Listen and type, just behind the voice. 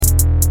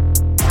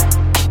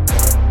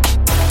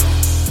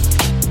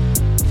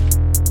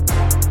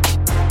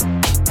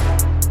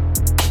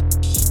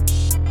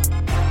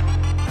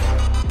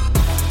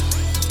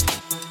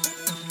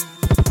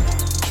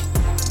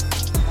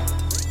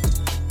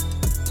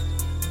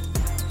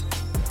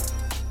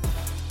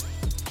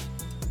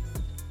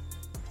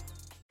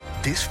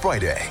This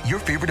Friday, your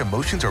favorite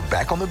emotions are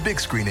back on the big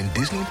screen in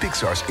Disney and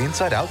Pixar's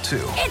Inside Out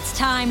 2. It's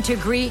time to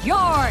greet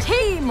your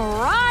Team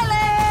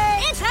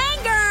Riley. It's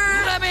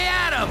anger. Let me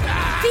at him.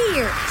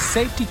 Fear.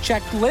 Safety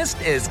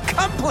checklist is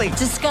complete.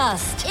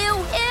 Disgust. Ew,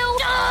 ew.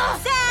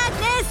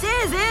 Sadness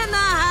is in the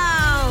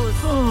house.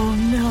 Oh,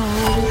 no.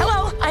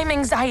 Hello, I'm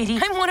anxiety.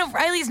 I'm one of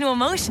Riley's new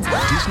emotions.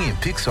 Disney and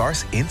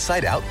Pixar's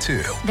Inside Out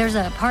 2. There's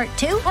a part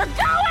 2? We're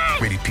going!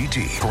 Rated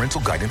PG.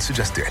 Parental guidance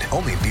suggested.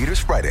 Only in theaters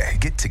Friday.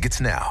 Get tickets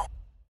now.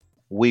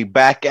 We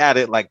back at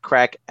it like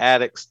crack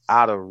addicts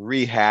out of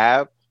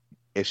rehab.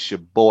 It's your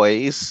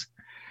boys,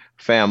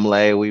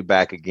 family. We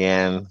back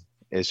again.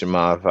 It's your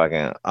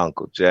motherfucking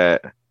Uncle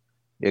Jet,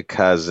 your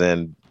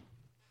cousin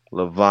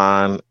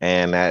Levon,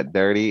 and that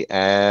dirty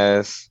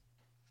ass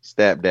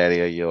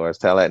stepdaddy of yours.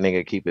 Tell that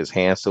nigga keep his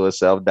hands to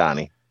himself,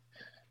 Donnie.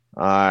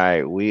 All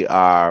right, we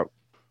are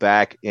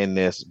back in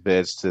this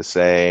bitch to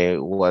say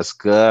what's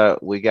good.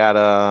 We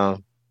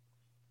got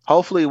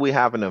hopefully we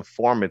have an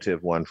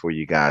informative one for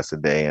you guys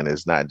today, and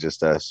it's not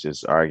just us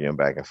just arguing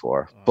back and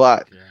forth.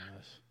 But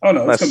oh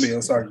no, it's gonna be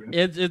us arguing.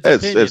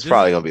 It's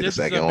probably gonna be the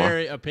second one.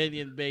 Very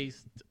opinion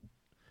based.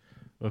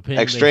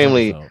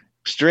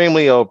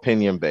 Extremely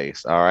opinion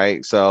based. All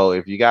right. So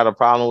if you got a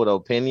problem with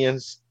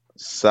opinions,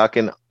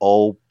 sucking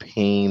old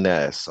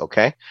penis.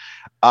 Okay.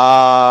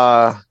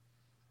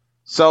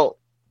 So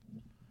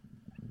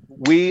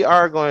we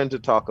are going to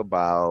talk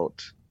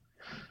about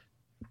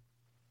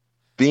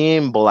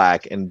being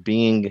Black and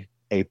being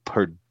a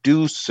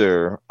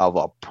producer of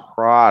a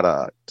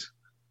product,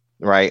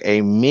 right?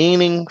 A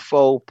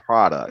meaningful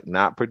product,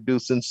 not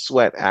producing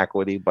sweat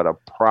equity, but a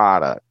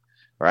product,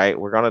 right?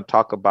 We're going to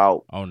talk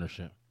about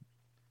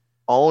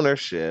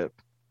ownership,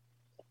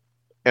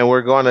 and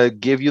we're going to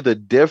give you the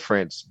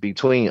difference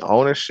between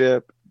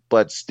ownership,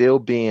 but still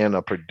being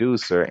a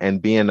producer,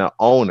 and being an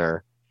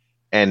owner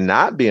and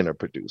not being a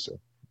producer,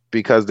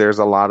 because there's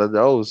a lot of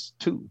those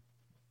too.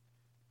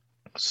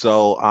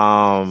 So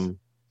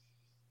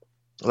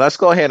let's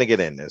go ahead and get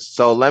in this.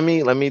 So let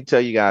me tell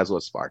you guys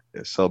what sparked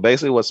this. So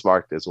basically what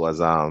sparked this was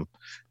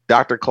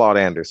Dr. Claude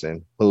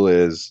Anderson, who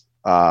is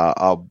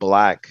a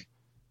Black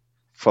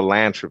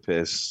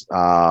philanthropist,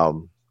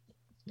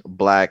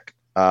 Black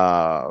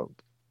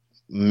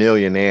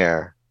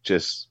millionaire,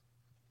 just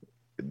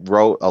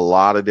wrote a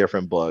lot of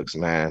different books,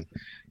 man.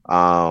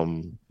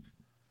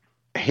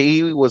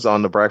 He was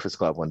on the Breakfast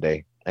Club one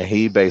day, and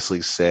he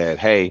basically said,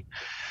 hey,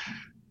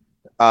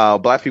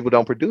 Black people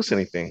don't produce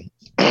anything,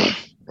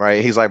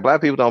 right? He's like, Black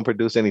people don't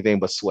produce anything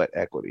but sweat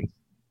equity.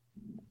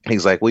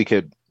 He's like, we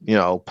could,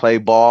 play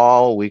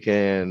ball, we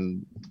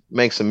can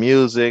make some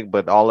music,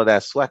 but all of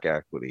that sweat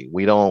equity,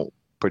 we don't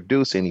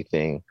produce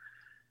anything.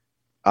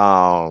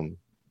 And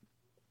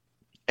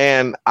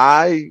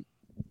I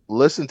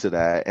listened to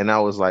that, and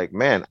I was like,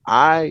 man,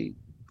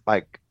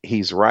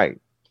 he's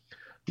right.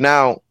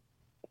 Now,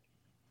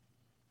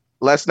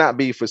 let's not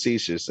be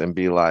facetious and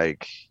be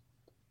like,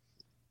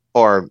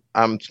 or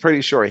I'm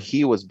pretty sure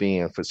he was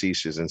being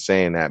facetious in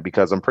saying that,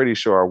 because I'm pretty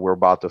sure we're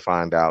about to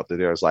find out that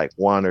there's like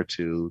 1 or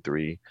 2,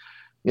 3,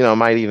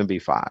 might even be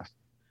 5.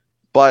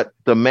 But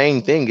the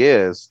main thing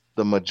is,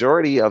 the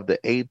majority of the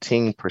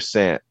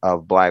 18%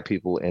 of Black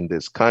people in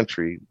this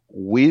country,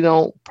 we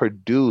don't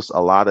produce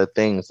a lot of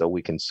things that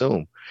we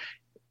consume.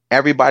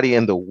 Everybody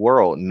in the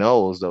world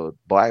knows that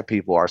Black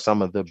people are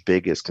some of the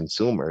biggest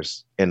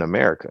consumers in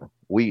America.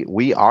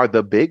 We are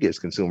the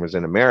biggest consumers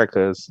in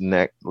America,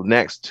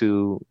 next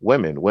to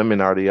women. Women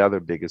are the other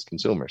biggest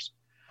consumers.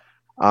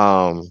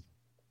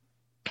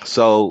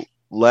 So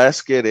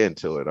let's get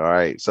into it. All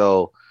right.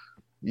 So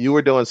you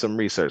were doing some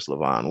research,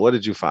 Levon. What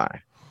did you find?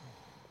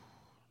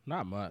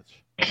 Not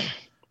much.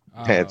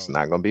 It's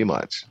not going to be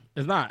much.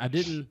 It's not. I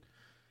didn't,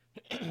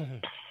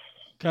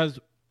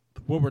 because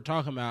what we're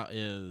talking about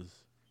is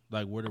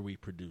like, what are we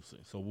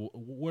producing? So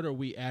what are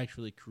we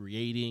actually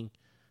creating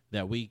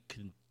that we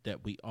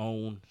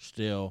own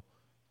still,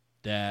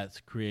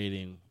 that's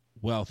creating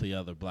wealthy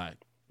other black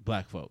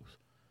folks,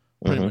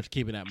 pretty much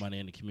keeping that money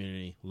in the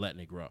community,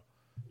 letting it grow.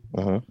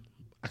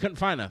 I couldn't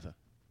find nothing.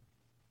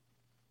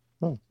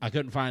 I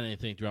couldn't find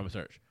anything throughout my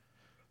search.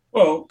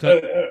 Well,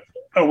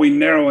 are we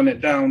narrowing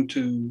it down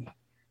to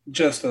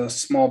just a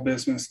small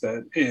business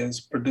that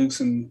is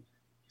producing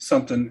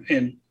something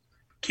and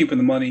keeping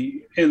the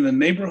money in the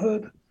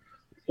neighborhood?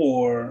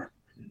 Or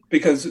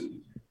because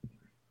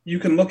you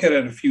can look at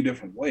it a few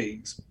different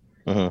ways.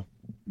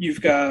 You've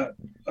got,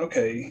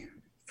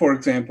 for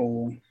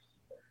example,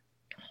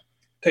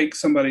 take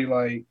somebody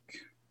like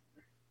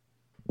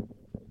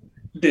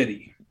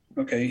Diddy.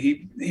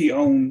 He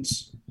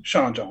owns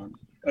Sean John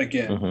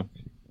again.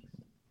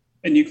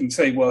 And you can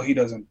say, well, he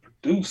doesn't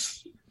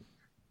produce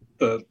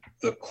the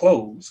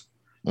clothes.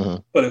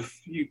 But if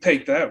you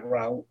take that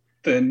route,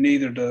 then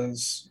neither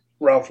does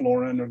Ralph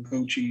Lauren or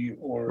Gucci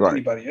or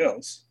anybody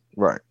else.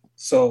 Right.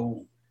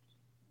 So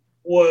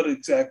what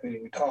exactly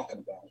are we talking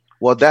about?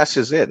 Well, that's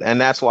just it. And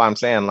that's why I'm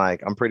saying,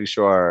 like, I'm pretty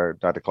sure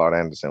Dr. Claude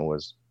Anderson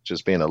was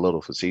just being a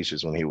little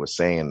facetious when he was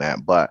saying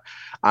that. But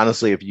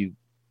honestly, if you,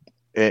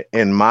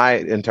 in my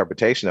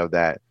interpretation of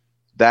that,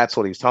 That's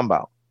what he's talking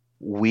about.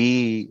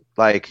 We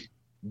like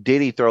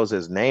Diddy throws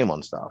his name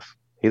on stuff.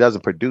 He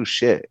doesn't produce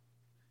shit.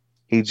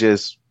 He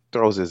just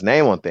throws his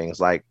name on things.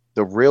 Like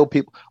the real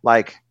people,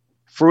 like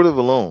Fruit of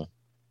the Loom.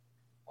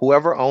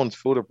 Whoever owns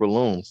Fruit of the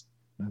Looms,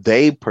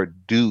 they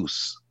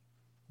produce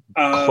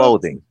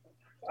clothing.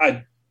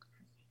 I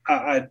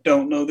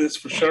don't know this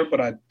for sure,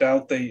 but I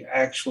doubt they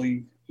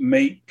actually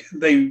make.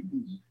 They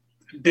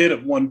did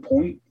at one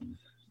point,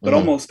 but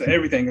almost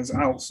everything is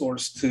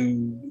outsourced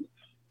to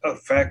a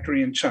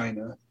factory in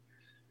China.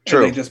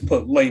 True. And they just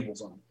put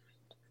labels on it.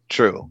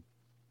 True.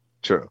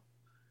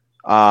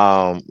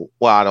 Well,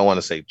 I don't want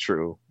to say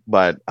true,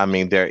 but I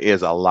mean there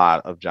is a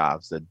lot of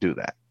jobs that do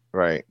that,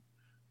 right?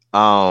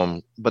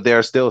 But there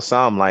are still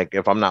some, like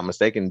if I'm not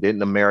mistaken,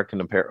 didn't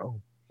American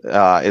Apparel,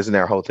 isn't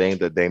their whole thing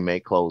that they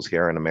make clothes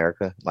here in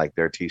America? Like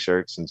their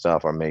t-shirts and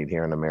stuff are made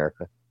here in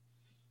America.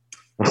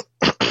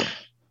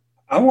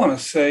 I want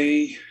to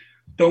say,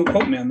 don't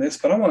quote me on this,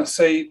 but I want to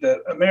say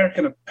that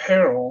American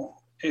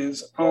Apparel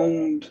is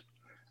owned.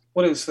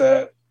 What is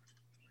that?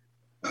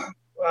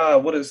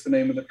 What is the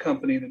name of the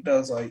company that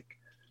does like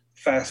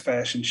fast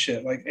fashion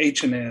shit, like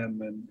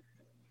H&M and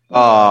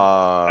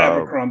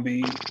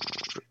Abercrombie?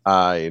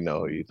 I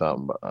know who you're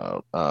talking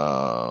about.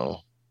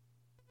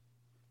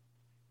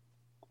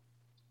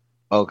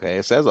 Okay,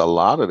 it says a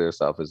lot of their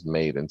stuff is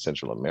made in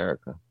Central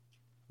America,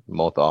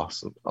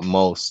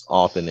 most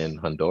often in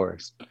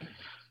Honduras.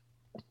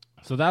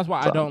 So that's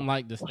why I don't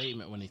like the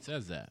statement when he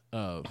says that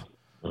of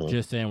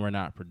just saying we're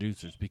not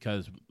producers,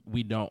 because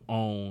we don't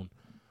own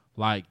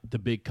like the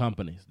big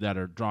companies that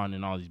are drawing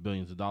in all these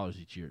billions of dollars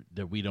each year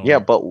that we don't. Yeah,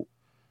 but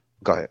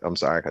go ahead. I'm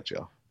sorry, I cut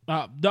you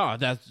off. No,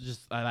 that's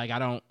just like I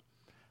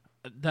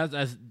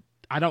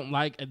don't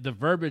like the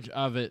verbiage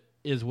of it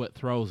is what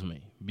throws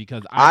me,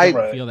 because I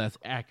don't feel that's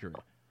accurate.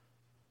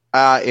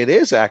 It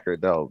is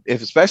accurate though,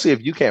 especially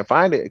if you can't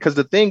find it. Because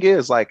the thing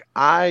is, like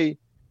I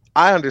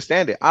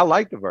understand it. I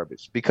like the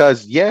verbiage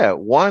because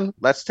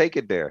let's take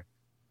it there.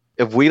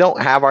 If we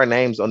don't have our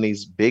names on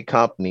these big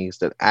companies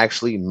that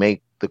actually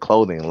make the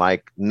clothing,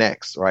 like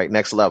Next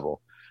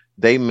Level,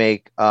 they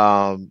make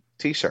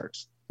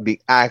t-shirts, the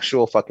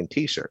actual fucking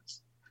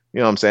t-shirts. You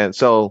know what I'm saying?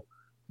 So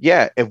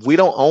yeah, if we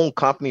don't own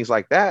companies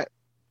like that,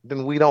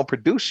 then we don't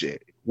produce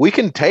shit. We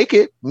can take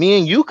it. Me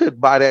and you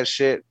could buy that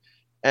shit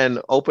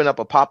and open up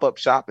a pop-up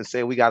shop and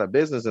say we got a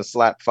business and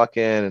slap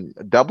fucking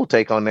Double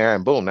Take on there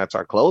and boom, that's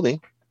our clothing.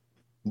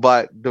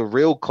 But the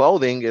real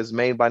clothing is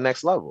made by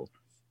Next Level.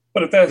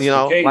 But if that's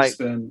the case,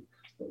 then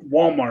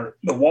Walmart,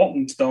 the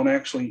Waltons don't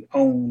actually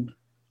own.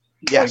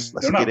 Yes,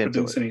 they're not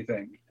producing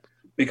anything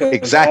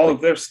because all of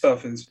their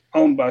stuff is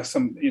owned by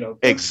some, bringing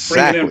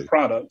in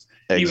products,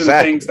 even the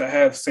things that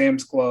have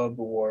Sam's Club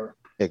or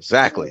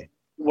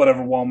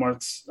whatever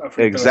Walmart's.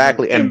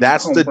 Exactly, and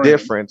that's the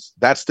difference.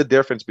 That's the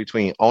difference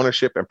between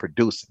ownership and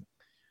producing.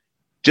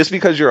 Just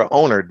because you're an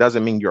owner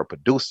doesn't mean you're a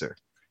producer,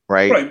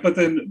 right? Right,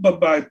 but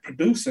by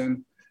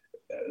producing,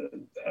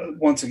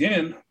 once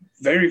again,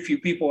 very few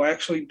people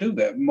actually do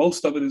that.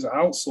 Most of it is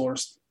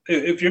outsourced.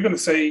 If you're going to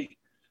say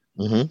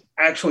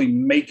actually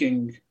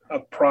making a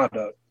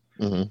product,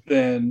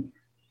 then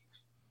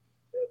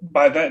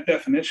by that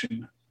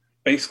definition,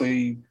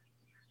 basically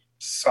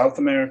South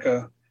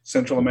America,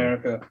 Central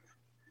America,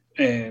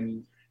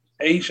 and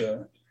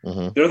Asia,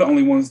 they're the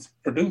only ones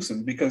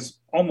producing, because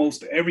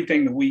almost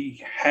everything that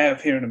we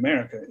have here in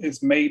America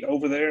is made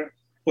over there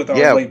with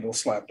our label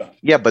slapped on.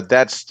 Yeah, but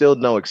that's still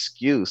no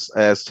excuse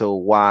as to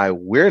why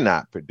we're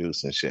not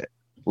producing shit.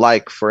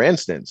 Like, for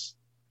instance,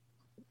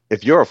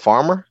 if you're a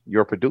farmer,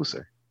 you're a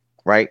producer,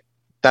 right?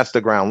 That's the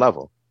ground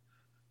level.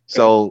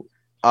 So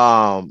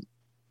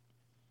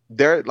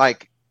they're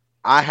like,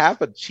 I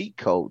have a cheat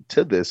code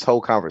to this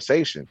whole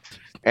conversation,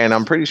 and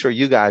I'm pretty sure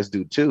you guys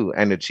do too.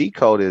 And the cheat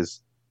code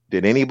is,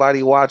 did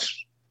anybody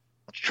watch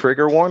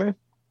Trigger Warning?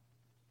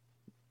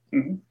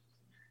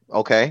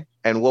 Okay.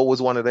 And what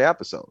was one of the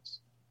episodes?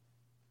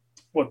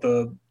 What,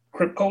 the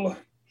Crip Cola?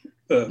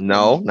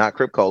 No, not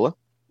Crip Cola.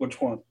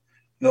 Which one?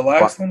 The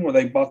last one where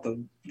they bought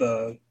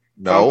the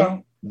no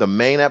compound? The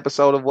main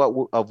episode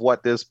of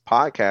what this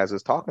podcast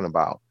is talking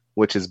about,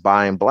 which is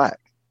Buying Black.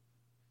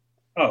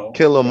 Oh,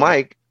 Killer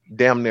Mike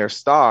damn near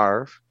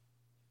starved,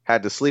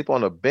 had to sleep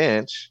on a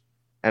bench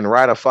and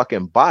ride a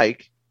fucking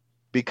bike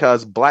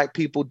because black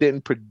people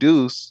didn't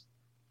produce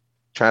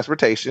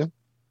transportation,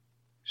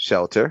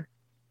 shelter,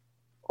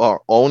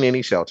 or own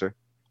any shelter,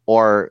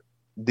 or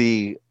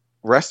the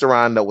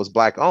restaurant that was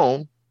black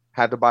owned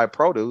had to buy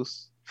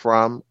produce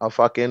from a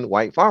fucking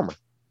white farmer,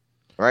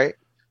 right?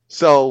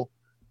 So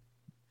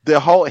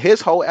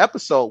his whole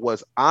episode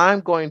was,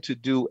 I'm going to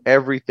do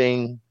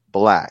everything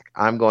black.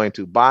 I'm going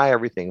to buy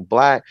everything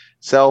black,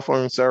 cell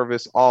phone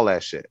service, all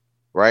that shit,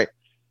 right?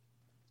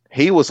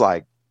 He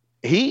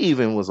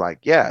even was like,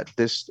 yeah,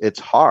 it's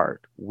hard.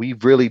 We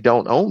really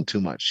don't own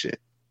too much shit,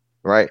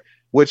 right?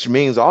 Which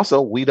means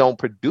also we don't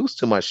produce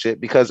too much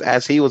shit, because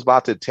as he was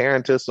about to tear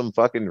into some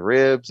fucking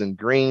ribs and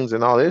greens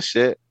and all this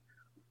shit,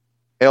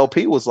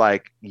 LP was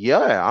like,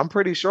 yeah, I'm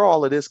pretty sure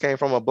all of this came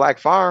from a black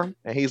farm.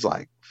 And he's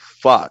like,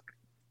 fuck,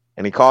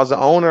 And he calls the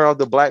owner of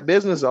the black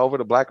business over,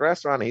 the black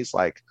restaurant, and he's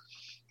like,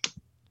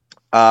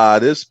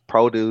 this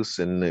produce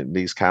and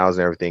these cows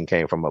and everything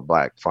came from a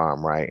black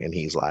farm, right? And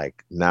he's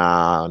like,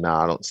 nah,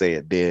 don't say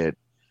it did.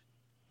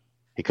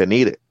 He couldn't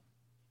eat it.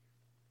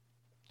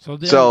 So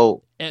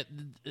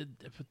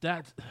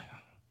that's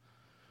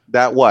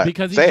that what?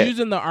 Because he's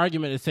using the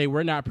argument to say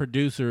we're not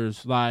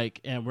producers,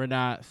 and we're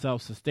not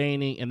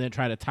self-sustaining, and then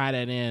try to tie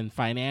that in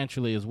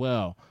financially as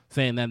well,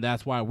 saying that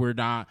that's why we're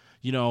not,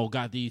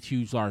 got these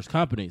huge, large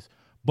companies.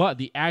 But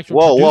the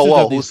actual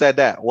whoa, who said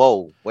that?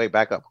 Whoa, wait,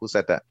 back up. Who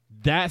said that?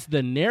 That's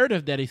the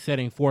narrative that he's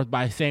setting forth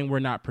by saying we're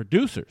not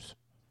producers.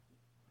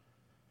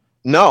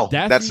 No,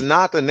 that's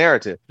not the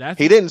narrative.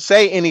 He didn't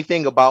say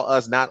anything about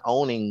us not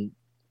owning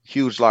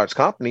huge, large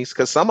companies,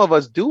 because some of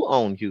us do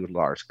own huge,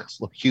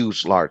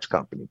 large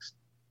companies.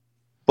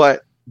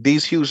 But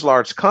these huge,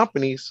 large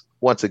companies,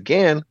 once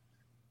again,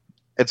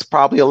 it's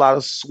probably a lot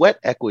of sweat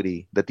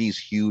equity that these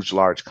huge,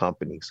 large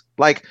companies,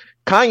 like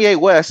Kanye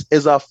West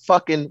is a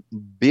fucking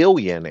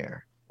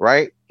billionaire,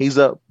 right? He's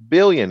a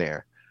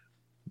billionaire.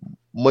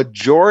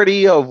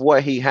 Majority of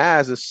what he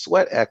has is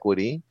sweat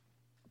equity.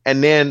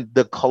 And then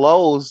the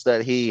clothes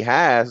that he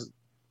has,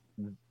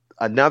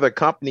 another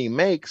company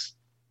makes,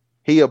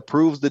 he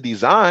approves the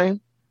design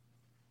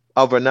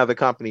of another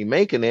company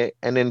making it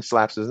and then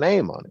slaps his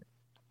name on it.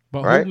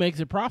 But right? Who makes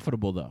it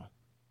profitable, though?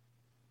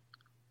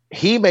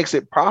 He makes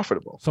it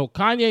profitable. So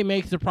Kanye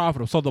makes it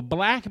profitable. So the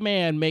black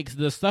man makes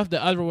the stuff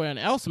that everyone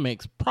else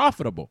makes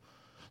profitable.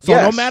 So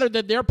no matter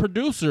that they're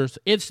producers,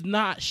 it's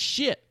not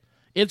shit.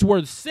 It's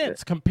worth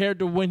cents compared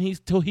to when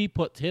he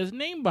puts his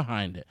name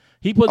behind it.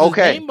 He puts his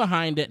name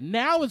behind it.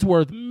 Now it's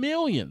worth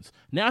millions.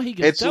 Now he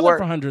can sell it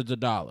for hundreds of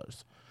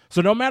dollars.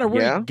 So no matter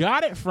where he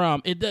got it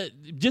from,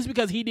 just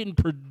because he didn't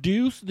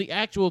produce the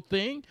actual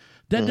thing,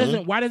 that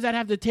doesn't. Why does that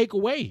have to take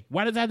away?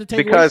 Why does that have to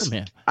take away from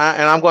him?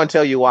 And I'm going to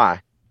tell you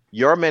why.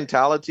 Your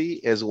mentality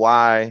is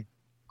why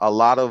a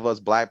lot of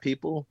us black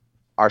people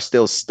are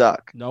still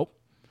stuck. Nope.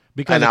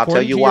 Because and I'll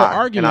tell you why.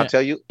 Argument, and I'll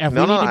tell you. If we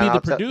need to be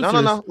the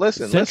producers,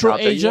 Listen. Central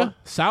Asia,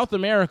 South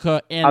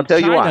America, and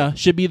China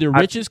should be the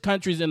richest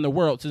countries in the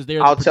world since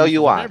they're. I'll tell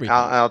you why.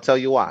 I'll tell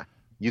you why.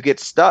 You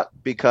get stuck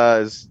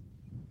because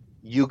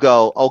you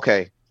go,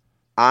 okay,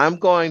 I'm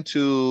going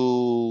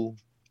to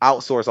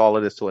outsource all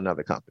of this to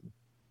another company,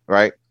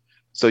 right?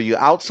 So you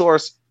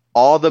outsource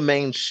all the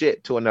main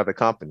shit to another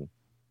company.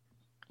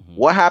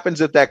 What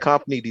happens if that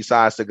company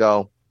decides to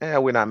go,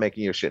 we're not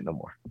making your shit no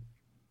more?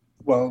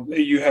 Well,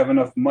 you have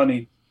enough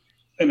money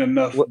and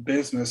enough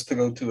business to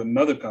go to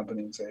another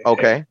company and say,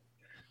 okay,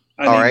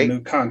 hey, I need a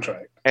new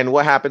contract. And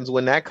what happens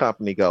when that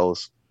company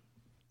goes,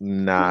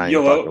 nah,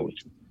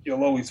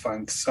 you'll always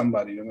find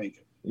somebody to make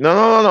it.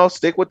 No.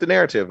 Stick with the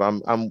narrative.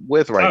 I'm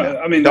with right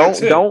now. I mean, don't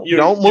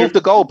move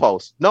the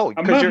goalpost. No,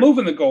 I'm not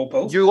moving the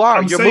goalpost. You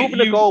are. You're moving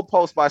the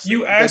goalpost by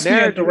you asked me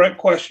a direct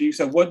question. You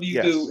said, "What do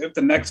you do if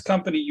the next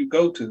company you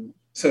go to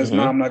says,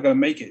 no, I'm not going to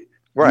make it?"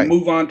 Right. You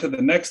move on to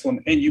the next one,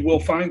 and you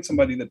will find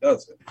somebody that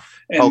does it.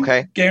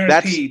 And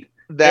guaranteed,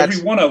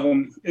 every one of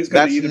them is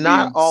going to either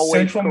be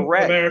Central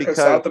America,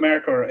 South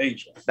America, or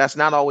Asia. That's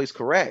not always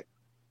correct.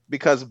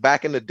 Because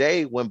back in the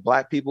day when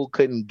black people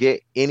couldn't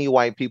get any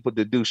white people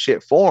to do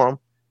shit for them,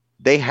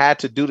 they had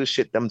to do the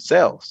shit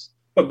themselves.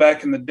 But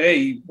back in the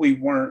day, we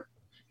weren't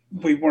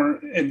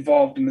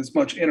involved in as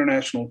much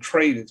international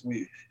trade as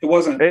it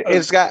wasn't.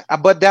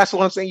 But that's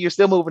what I'm saying. You're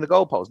still moving the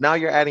goalposts. Now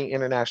you're adding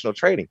international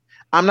trading.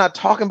 I'm not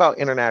talking about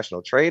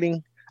international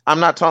trading. I'm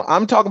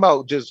talking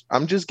about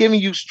I'm just giving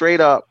you straight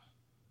up.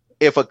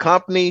 If a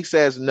company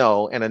says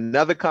no and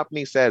another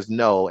company says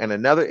no and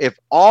if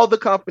all the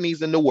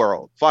companies in the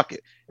world, fuck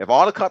it. If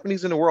all the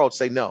companies in the world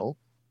say no,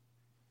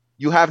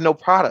 you have no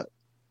product.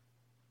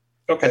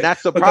 Okay. And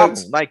that's the problem.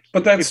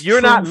 But if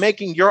you're not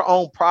making your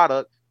own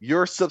product,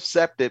 you're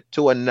susceptible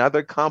to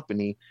another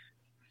company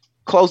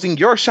closing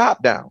your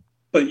shop down.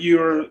 But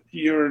you're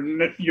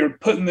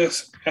putting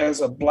this as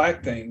a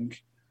black thing,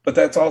 but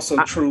that's also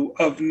true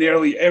of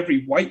nearly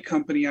every white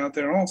company out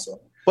there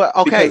also. But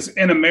okay, because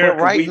in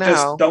America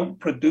just don't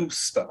produce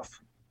stuff.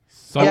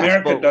 So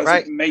America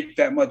doesn't make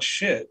that much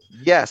shit.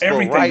 Yes,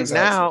 everything but right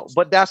now,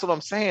 but that's what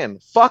I'm saying.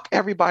 Fuck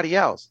everybody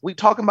else. We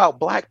talking about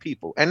black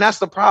people, and that's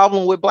the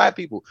problem with black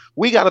people.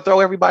 We got to throw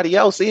everybody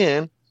else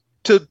in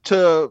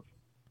to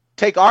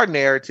take our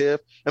narrative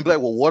and be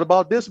like, well, what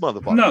about this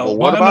motherfucker? No,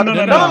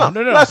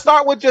 no. Let's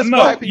start with just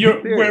black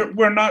people.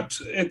 We're not.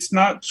 It's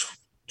not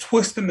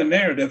twisting the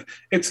narrative.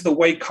 It's the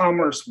way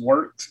commerce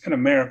works in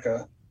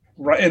America.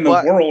 Right in the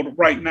world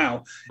right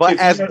now. But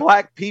as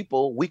black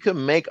people, we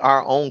can make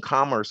our own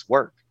commerce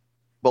work,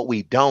 but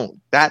we don't.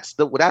 That's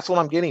what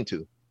I'm getting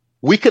to.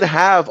 We could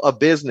have a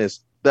business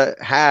that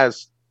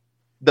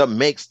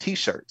makes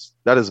t-shirts,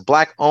 that is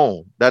black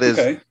owned, that is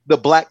the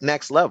black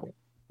next level.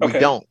 We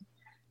don't.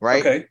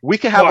 Right? Okay. We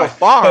could have a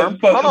farm.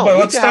 But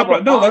let's stop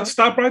right. No, let's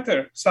stop right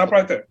there. Stop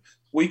right there.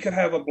 We could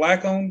have a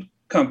black owned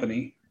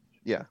company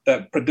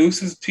that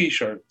produces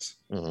t-shirts,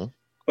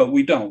 but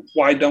we don't.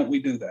 Why don't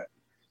we do that?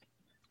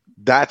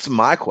 That's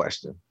my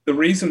question. The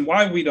reason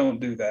why we don't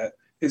do that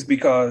is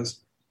because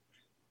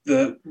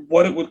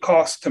what it would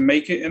cost to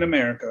make it in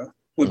America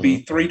would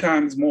be 3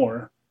 times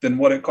more than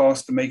what it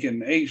costs to make it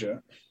in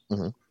Asia.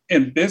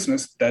 In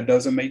business, that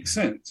doesn't make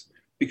sense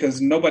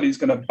because nobody's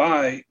going to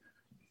buy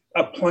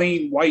a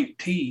plain white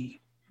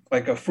tee,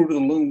 like a Fruit of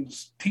the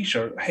Looms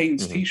t-shirt,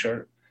 Hanes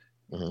t-shirt,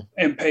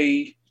 and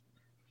pay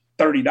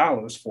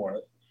 $30 for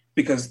it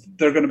because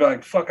they're going to be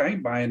like, fuck, I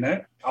ain't buying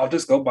that. I'll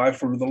just go buy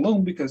Fruit of the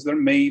Loom because they're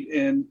made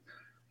in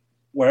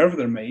wherever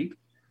they're made.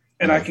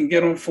 And I can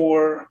get them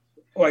for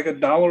like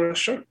 $1 a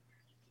shirt.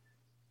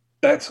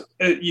 That's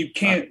it. You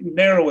can't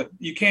narrow it.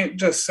 You can't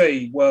just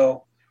say,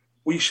 well,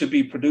 we should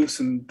be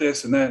producing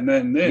this and that and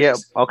that and this. Yeah,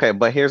 okay,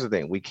 but here's the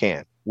thing: we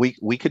can.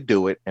 We could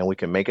do it, and we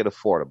can make it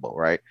affordable,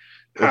 right?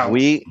 How?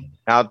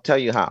 I'll tell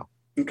you how.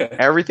 Okay.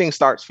 Everything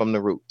starts from the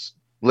roots,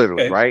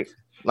 literally, right?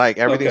 Like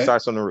everything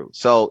starts from the roots.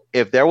 So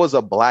if there was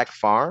a black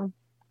farm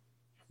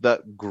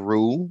that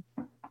grew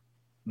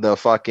the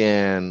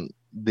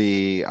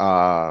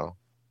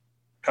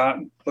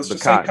cotton. Let's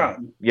just say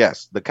cotton.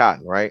 Yes, the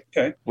cotton, right?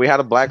 Okay. We had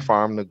a black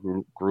farm that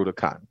grew the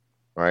cotton,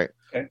 right?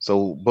 Okay.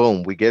 So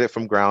boom, we get it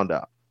from ground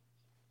up.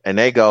 And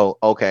they go,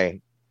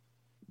 okay,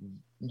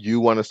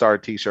 you want to start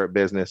a t-shirt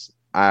business?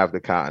 I have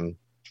the cotton.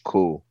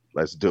 Cool.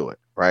 Let's do it.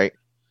 Right.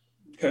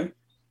 Okay.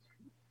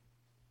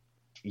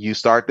 You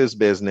start this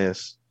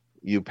business,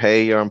 you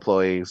pay your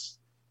employees,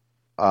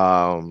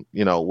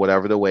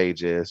 whatever the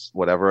wage is,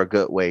 whatever a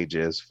good wage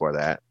is for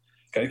that.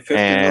 Okay.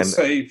 Let's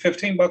say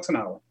 $15 an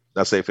hour.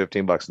 Let's say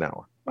 $15 an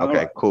hour. All okay,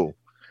 right. Cool.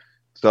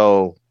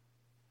 So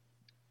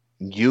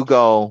you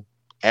go,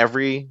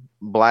 every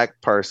black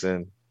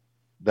person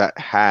that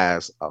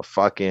has a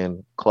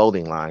fucking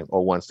clothing line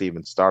or wants to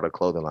even start a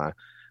clothing line,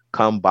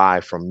 come buy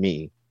from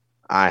me.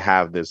 I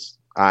have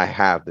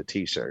the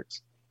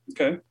t-shirts.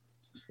 Okay.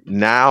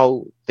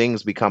 Now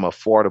things become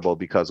affordable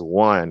because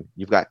one,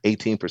 you've got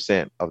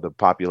 18% of the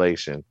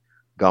population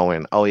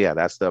going, oh yeah,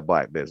 that's the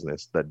black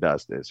business that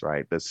does this,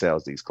 right? That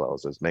sells these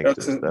clothes.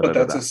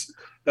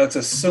 That's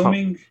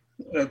assuming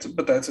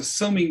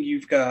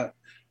you've got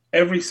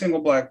every single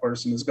black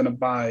person is going to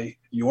buy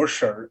your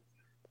shirt.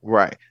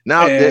 Right.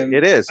 Now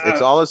it is.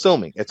 It's all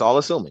assuming. It's all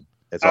assuming.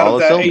 It's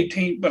all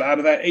assuming. But out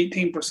of that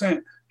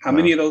 18%, how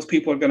many of those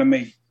people are going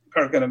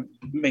to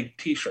make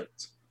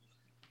t-shirts?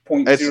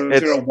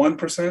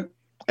 0.001%?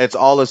 It's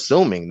all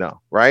assuming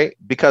though, right?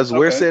 Because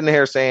we're sitting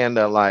here saying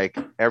that like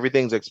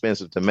everything's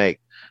expensive to make,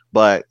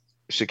 but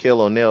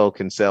Shaquille O'Neal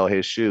can sell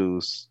his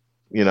shoes,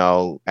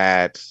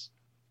 at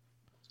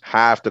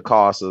half the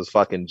cost of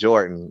fucking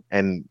Jordan,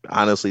 and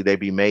honestly, they'd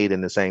be made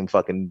in the same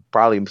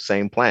probably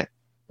same plant.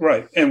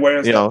 Right. And where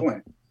is that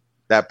plant?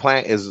 That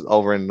plant is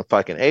over in the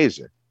fucking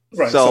Asia.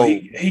 Right. So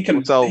he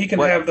can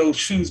have those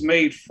shoes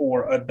made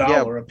for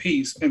 $1 a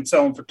piece and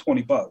sell them for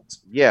 $20.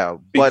 Yeah.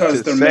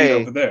 Because they're made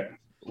over there.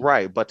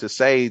 Right. But to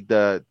say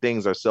the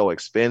things are so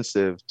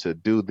expensive to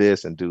do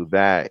this and do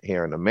that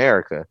here in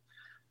America,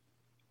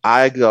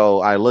 I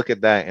look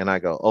at that and I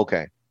go,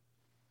 okay,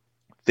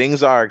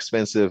 things are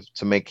expensive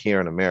to make here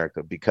in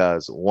America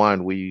because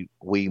one, we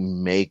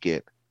make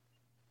it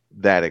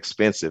that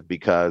expensive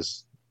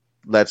because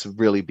let's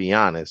really be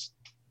honest,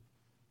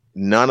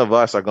 none of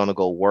us are going to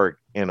go work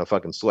in a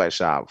fucking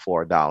sweatshop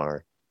for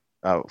 $1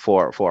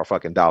 for a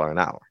fucking $1 an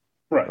hour.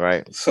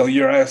 Right. So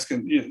you're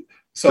asking,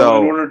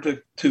 so in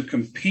order to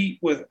compete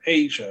with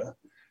Asia,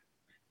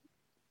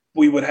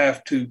 we would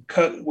have to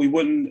cut. The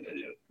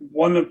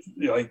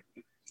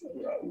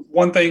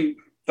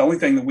only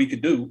thing that we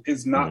could do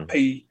is not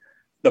pay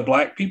the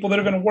black people that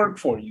are going to work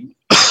for you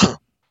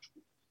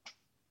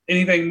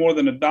anything more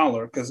than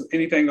 $1, because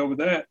anything over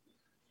that,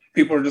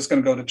 people are just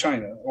going to go to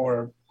China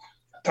or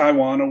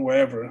Taiwan or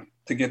wherever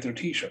to get their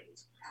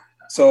t-shirts.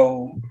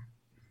 So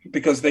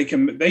because they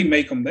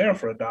make them there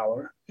for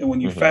 $1, and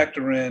when you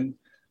factor in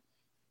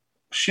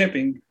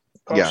shipping,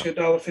 it costs you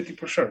 $1.50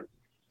 per shirt.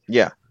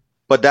 Yeah,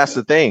 but that's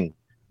the thing.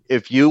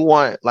 If you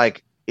want,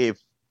 if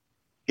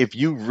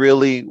you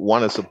really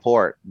want to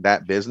support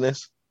that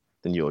business,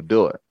 then you'll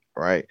do it,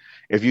 right?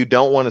 If you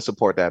don't want to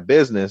support that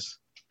business,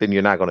 then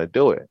you're not going to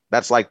do it.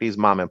 That's like these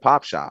mom and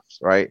pop shops,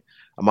 right?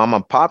 A mom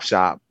and pop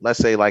shop, let's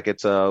say like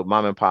it's a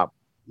mom and pop,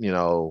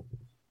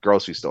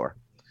 grocery store,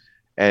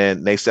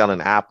 and they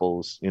selling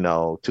apples,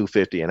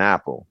 $2.50 an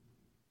apple.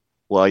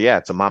 Well, yeah,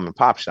 it's a mom and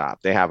pop shop.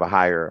 They have a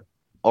higher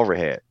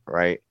overhead,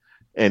 right?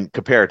 And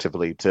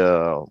comparatively to,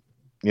 a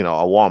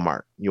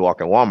Walmart, you walk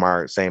in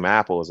Walmart, same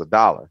apple is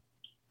 $1,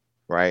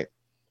 right?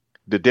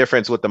 The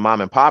difference with the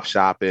mom and pop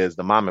shop is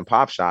the mom and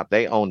pop shop,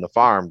 they own the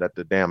farm that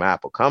the damn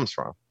apple comes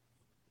from.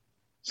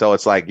 So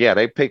it's like, yeah,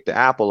 they pick the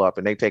apple up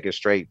and they take it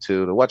straight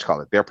to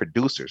the They're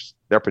producers.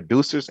 They're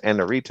producers and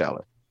the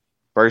retailer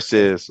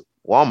versus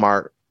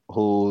Walmart,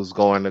 who's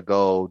going to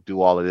go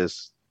do all of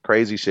this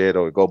crazy shit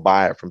or go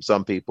buy it from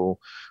some people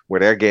where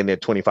they're getting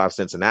it 25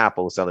 cents an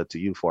apple, sell it to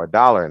you for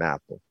 $1 an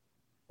apple,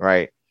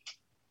 right?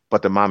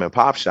 But the mom and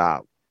pop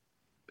shop,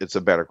 it's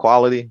a better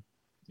quality.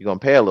 You're gonna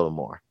pay a little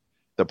more.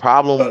 The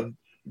problem,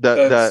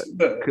 that's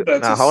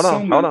hold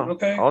on.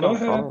 Okay, hold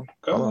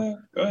go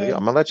on. ahead.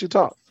 I'm gonna let you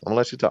talk.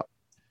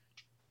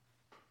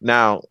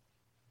 Now,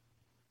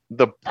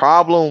 the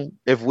problem,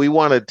 if we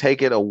want to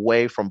take it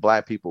away from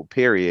black people,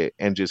 period,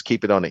 and just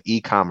keep it on the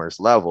e-commerce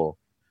level,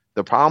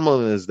 the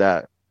problem is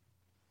that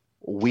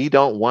we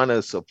don't want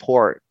to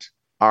support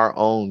our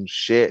own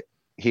shit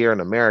here in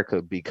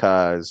America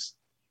because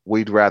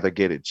we'd rather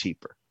get it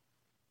cheaper.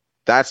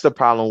 That's the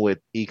problem with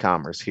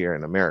e-commerce here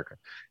in America.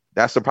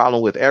 That's the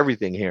problem with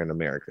everything here in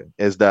America,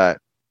 is that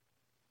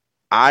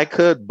I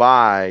could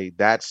buy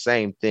that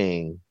same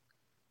thing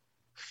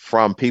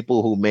from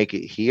people who make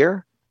it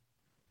here,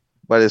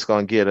 but it's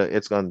going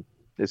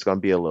to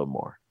be a little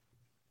more.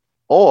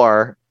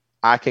 Or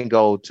I can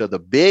go to the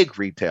big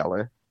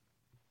retailer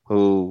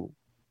who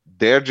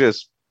they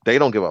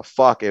don't give a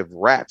fuck if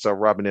rats are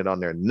rubbing it on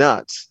their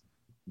nuts.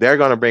 They're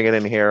going to bring it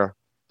in here,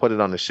 put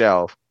it on the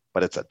shelf,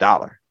 but it's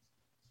 $1.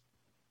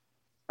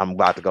 I'm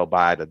about to go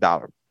buy it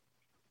 $1.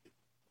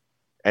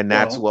 And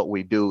that's what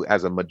we do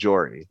as a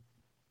majority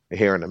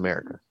here in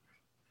America.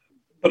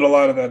 But a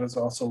lot of that is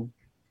also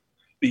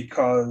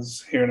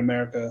because here in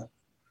America,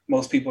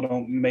 most people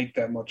don't make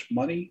that much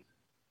money,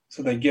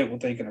 so they get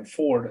what they can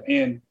afford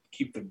and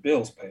keep their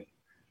bills paid.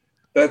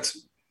 That's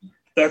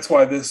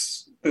why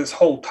this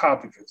whole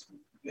topic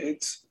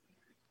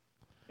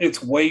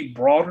it's way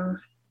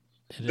broader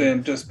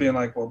than just being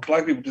like, well,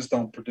 black people just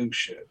don't produce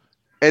shit.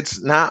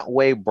 It's not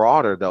way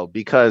broader though,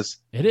 because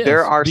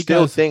there are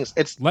still things.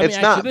 It's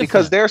not,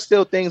 because there are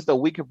still things that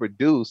we can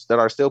produce that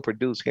are still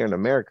produced here in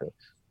America.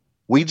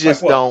 We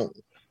just don't.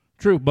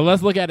 True, but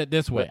let's look at it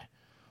this way.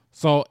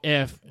 So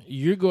if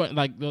you're going,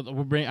 like,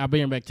 I'll bring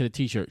it back to the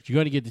t-shirts. You're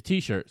going to get the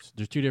t-shirts.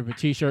 There's 2 different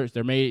t-shirts.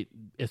 They're made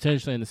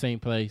essentially in the same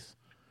place,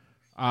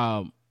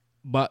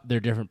 but they're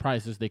different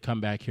prices. They come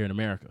back here in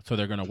America, so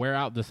they're going to wear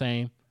out the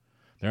same.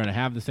 They're going to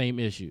have the same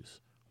issues.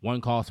 One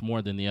costs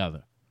more than the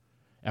other.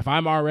 If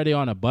I'm already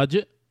on a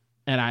budget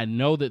and I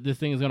know that this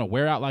thing is going to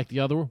wear out like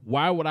the other,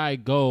 why would I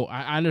go?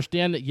 I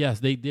understand that,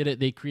 yes, they did it,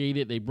 they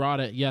created, they brought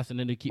it, yes, and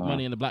then they keep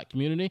money in the black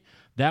community.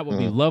 That would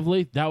be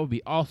lovely. That would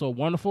be also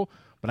wonderful.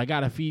 But I got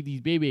to feed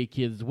these baby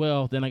kids as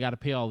well. Then I got to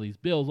pay all these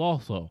bills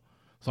also.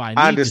 So I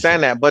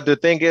understand that. But the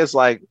thing is,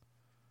 like,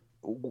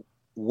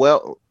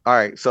 well, all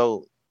right.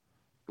 So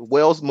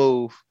whales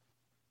will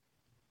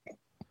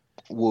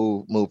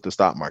move the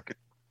stock market,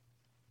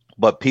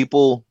 but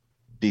people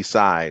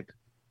decide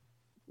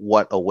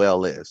what a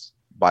whale is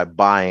by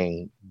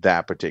buying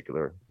that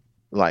particular,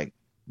 like,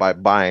 by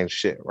buying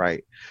shit,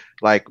 right?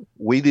 Like,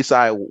 we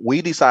decide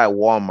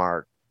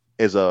Walmart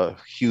is a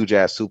huge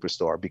ass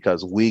superstore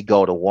because we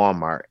go to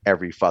Walmart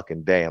every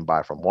fucking day and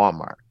buy from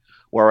Walmart.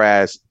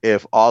 Whereas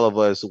if all of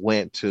us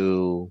went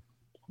to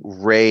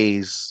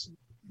Ray's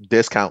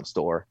discount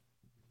store,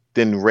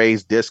 then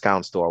Ray's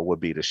discount store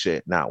would be the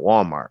shit, not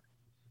Walmart.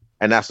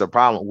 And that's the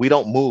problem. We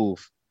don't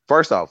move.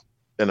 First off,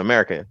 in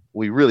America,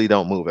 we really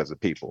don't move as a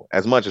people.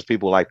 As much as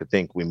people like to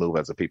think we move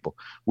as a people,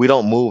 we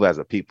don't move as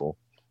a people.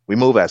 We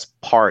move as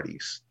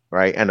parties,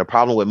 right? And the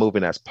problem with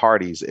moving as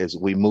parties is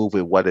we move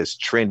with what is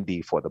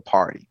trendy for the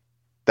party.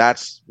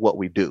 That's what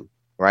we do,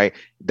 right?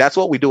 That's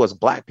what we do as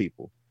black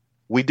people.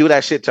 We do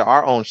that shit to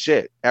our own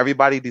shit.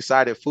 Everybody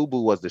decided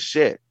FUBU was the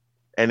shit.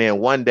 And then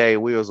one day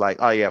we was like,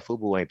 oh yeah,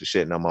 FUBU ain't the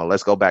shit no more.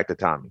 Let's go back to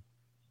Tommy.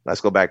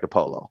 Let's go back to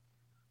Polo.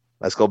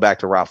 Let's go back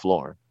to Ralph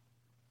Lauren.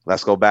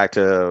 Let's go back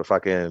to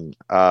fucking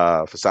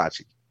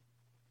Versace.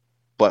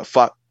 But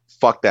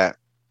fuck that.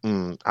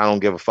 I don't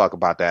give a fuck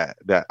about that.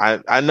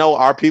 I know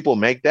our people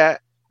make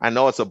that. I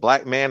know it's a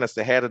black man that's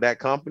the head of that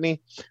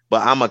company,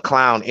 but I'm a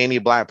clown any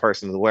black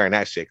person who's wearing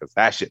that shit because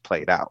that shit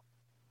played out.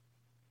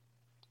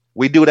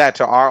 We do that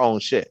to our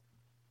own shit.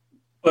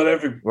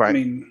 But I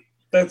mean,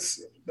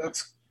 that's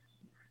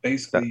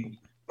basically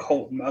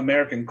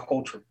American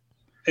culture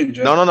in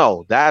general.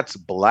 No. That's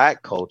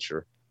black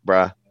culture,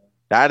 bruh.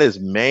 That is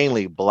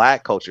mainly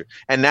black culture.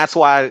 And that's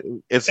why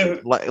it's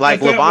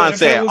like Levon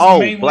said,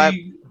 black.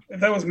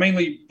 If that was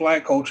mainly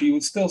black culture, you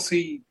would still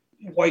see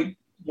white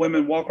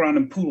women walk around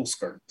in poodle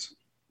skirts.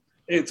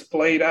 It's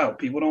played out.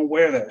 People don't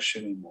wear that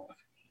shit anymore.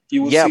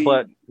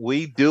 But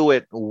we do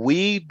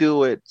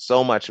it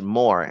so much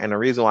more. And the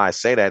reason why I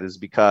say that is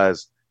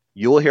because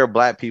you'll hear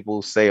black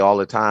people say all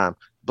the time,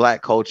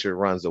 black culture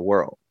runs the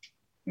world.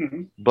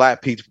 Mm-hmm.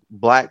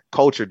 Black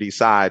culture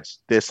decides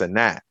this and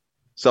that.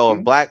 So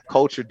if black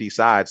culture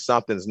decides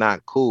something's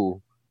not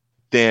cool,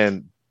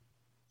 then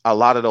a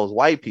lot of those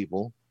white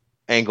people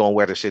ain't gonna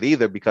wear the shit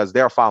either because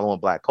they're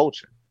following black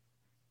culture.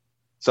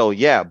 So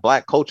yeah,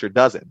 black culture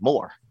does it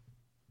more.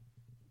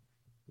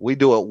 We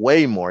do it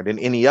way more than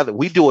any other.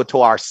 We do it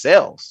to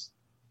ourselves.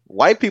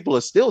 White people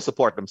will still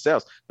support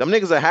themselves. Them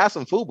niggas that have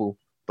some FUBU,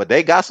 but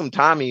they got some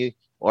Tommy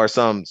or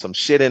some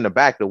shit in the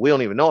back that we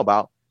don't even know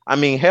about. I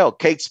mean, hell,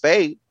 Kate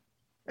Spade.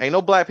 Ain't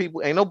no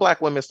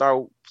black women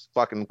start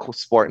fucking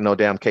sporting no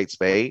damn Kate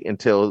Spade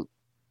until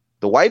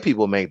the white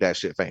people made that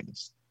shit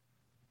famous.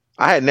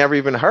 I had never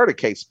even heard of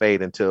Kate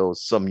Spade until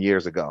some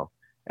years ago.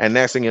 And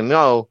next thing you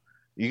know,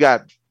 you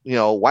got,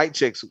 white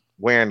chicks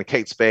wearing the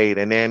Kate Spade.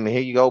 And then here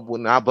you go,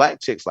 now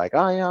black chicks like,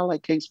 oh yeah, I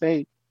like Kate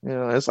Spade.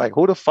 It's like,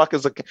 who the fuck I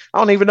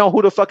don't even know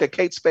who the fuck a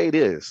Kate Spade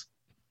is.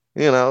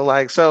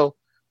 So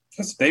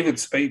That's David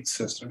Spade's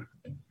sister.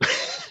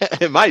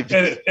 It might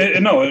be.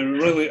 No, it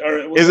really.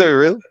 Or Is it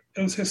real?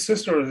 It was his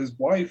sister or his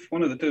wife,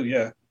 one of the two.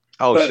 Yeah.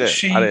 Oh But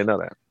shit! I didn't know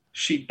that.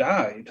 She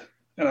died,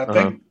 and I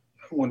think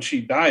when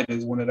she died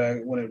is when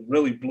it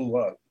really blew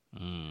up.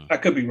 I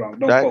could be wrong.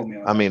 Don't quote me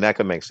on that. I mean, that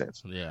could make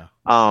sense. Yeah.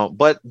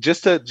 But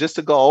just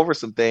to go over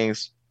some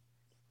things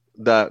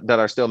that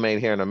are still made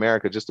here in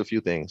America, just a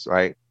few things,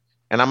 right?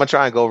 And I'm gonna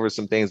try and go over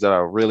some things that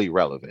are really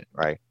relevant,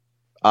 right?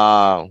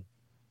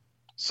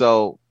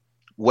 So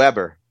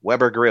Weber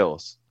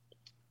grills.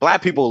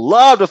 Black people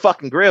love the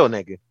fucking grill,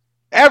 nigga.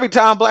 Every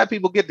time black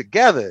people get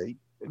together,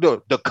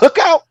 the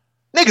cookout,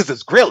 niggas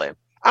is grilling.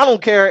 I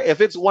don't care if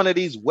it's one of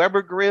these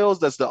Weber grills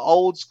that's the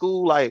old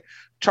school like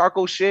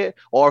charcoal shit,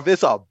 or if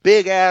it's a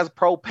big ass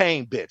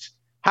propane bitch.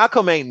 How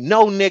come ain't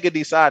no nigga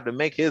decide to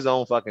make his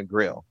own fucking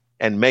grill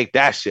and make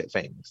that shit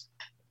famous?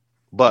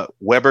 But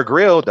Weber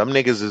grill, them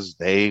niggas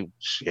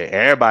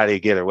everybody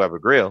get a Weber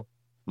grill.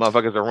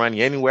 Motherfuckers will run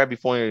you anywhere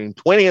between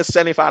 $20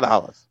 and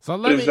 $75. So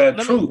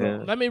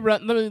let me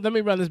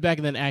run this back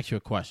and then ask you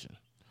a question.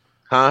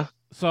 Huh?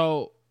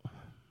 So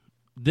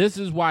this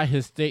is why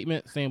his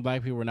statement saying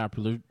black people are not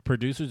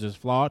producers is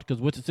flawed,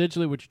 because what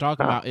you're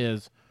talking about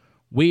is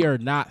we are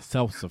not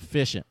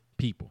self-sufficient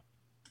people.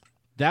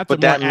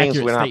 But that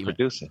means we're not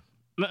producing.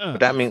 But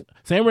that means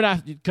saying we're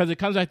not, because it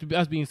comes back to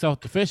us being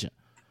self-sufficient.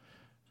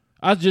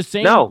 I was just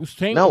saying,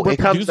 we're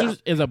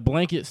producers is a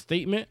blanket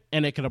statement,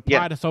 and it can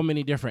apply to so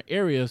many different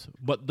areas,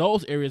 but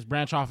those areas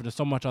branch off into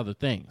so much other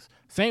things.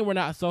 Saying we're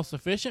not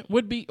self-sufficient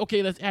would be,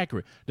 okay, that's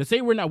accurate. To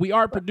say we're not, we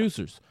are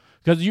producers.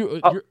 Because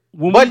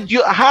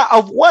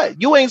of what?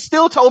 You ain't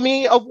still told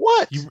me of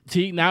what?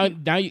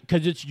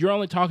 Because you're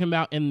only talking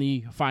about in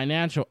the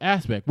financial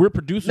aspect. We're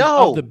producers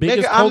of the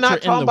biggest culture in the world. I'm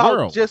not talking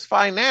about just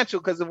financial,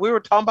 because if we were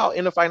talking about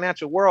in the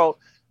financial world,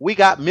 we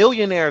got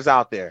millionaires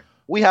out there.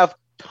 We have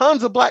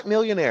tons of black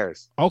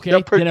millionaires. Okay,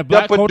 then if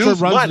black culture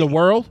runs the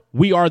world,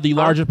 we are the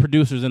largest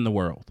producers in the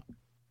world.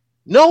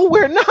 No,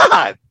 we're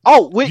not.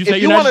 Oh,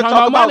 if you want to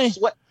talk about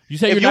sweat,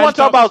 if you want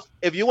to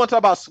talk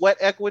about sweat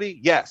equity,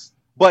 yes.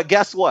 But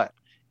guess what?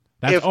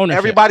 That's if ownership.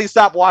 Everybody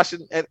stopped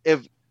watching, and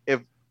if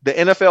the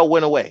NFL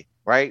went away,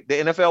 right? The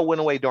NFL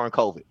went away during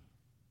COVID.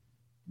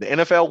 The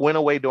NFL went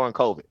away during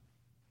COVID.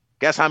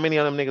 Guess how many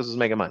of them niggas was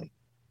making money?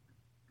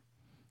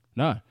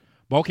 None.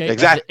 Okay.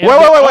 Exactly.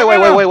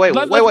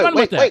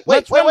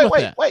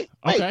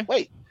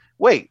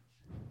 Wait.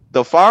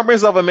 The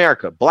farmers of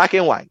America, black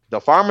and white,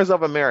 the farmers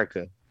of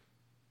America,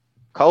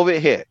 COVID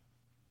hit.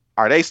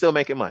 Are they still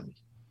making money?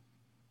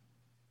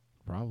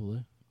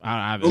 Probably.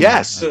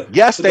 Yes,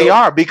 they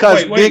are,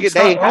 because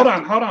hold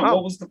on.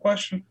 What was the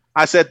question?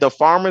 I said the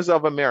farmers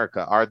of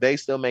America, are they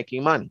still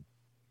making money?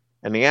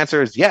 And the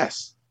answer is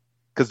yes,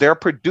 because they're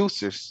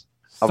producers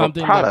of a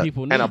product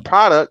and a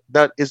product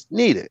that is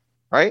needed,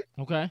 right?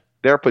 Okay.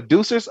 They're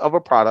producers of a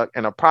product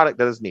and a product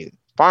that is needed.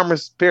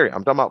 Farmers, period.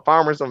 I'm talking about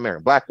farmers of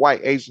America, black,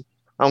 white, Asian.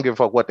 I don't give a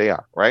fuck what they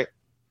are, right?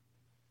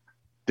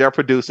 They're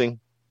producing.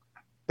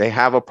 They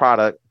have a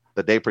product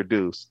that they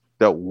produce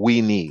that we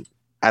need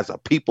as a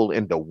people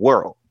in the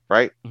world,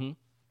 right? Mm-hmm.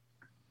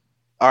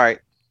 All right.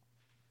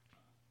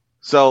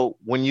 So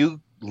when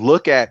you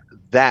look at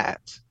that,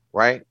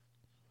 right,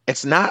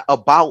 it's not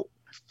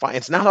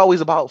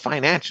always about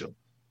financial.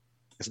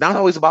 It's not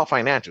always about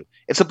financial.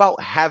 It's about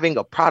having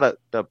a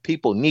product that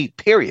people need,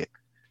 period.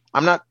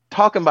 I'm not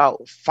talking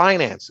about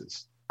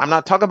finances. I'm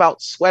not talking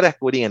about sweat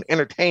equity and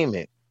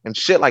entertainment and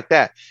shit like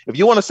that. If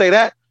you want to say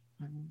that,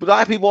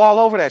 black people all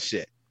over that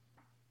shit.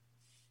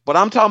 But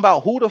I'm talking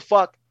about who the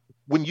fuck,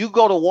 when you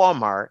go to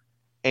Walmart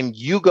and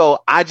you go,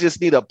 I just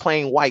need a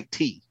plain white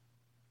tee.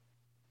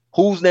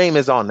 Whose name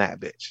is on that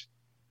bitch?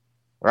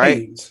 Right?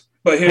 Hanes.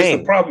 But here's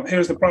the problem.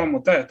 Here's the problem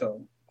with that,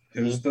 though.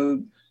 Here's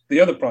the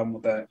other problem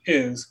with that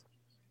is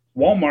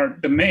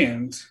Walmart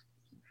demands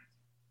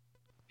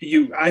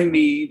I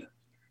need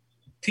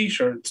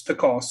t-shirts to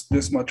cost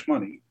this much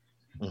money.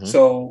 Mm-hmm.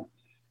 So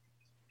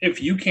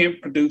if you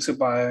can't produce it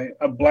by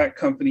a black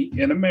company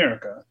in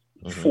America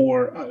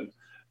for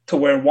to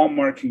where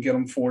Walmart can get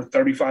them for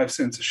 35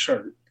 cents a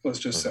shirt, let's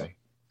just say,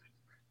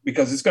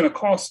 because it's going to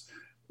cost,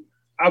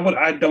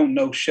 I don't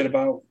know shit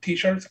about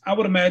t-shirts. I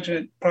would imagine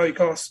it probably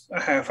costs a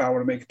half hour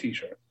to make a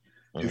t-shirt.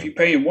 If you're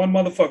paying one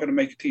motherfucker to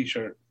make a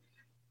t-shirt,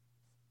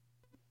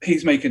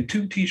 he's making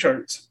 2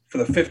 t-shirts for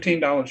the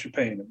 $15 you're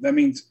paying him. That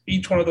means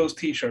each one of those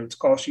t-shirts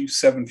costs you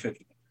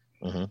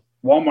 $7.50.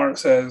 Walmart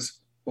says,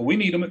 well, we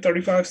need them at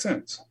 35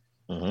 cents.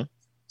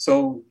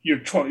 So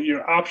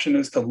your option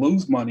is to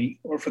lose money,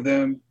 or for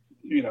them,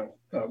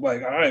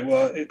 like, all right,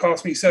 well, it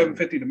cost me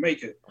 $7.50 to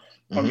make it.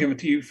 I'll give it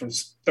to you for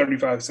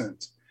 35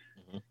 cents.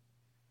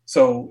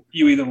 So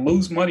you either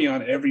lose money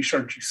on every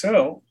shirt you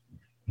sell,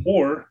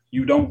 or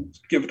you don't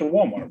give it to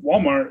Walmart.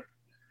 Walmart,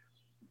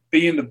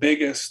 being the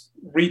biggest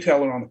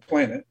retailer on the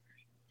planet,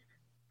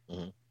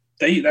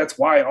 that's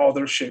why all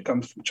their shit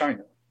comes from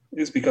China,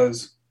 is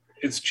because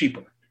it's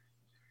cheaper.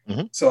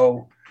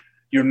 So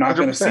you're not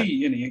going to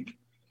see any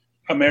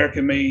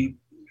American-made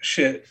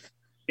shit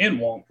in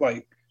Walmart.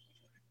 Like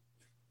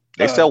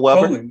they sell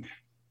Weber. Clothing.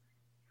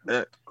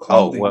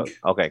 Clothing.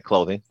 Okay,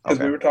 clothing. Because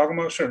Okay. we were talking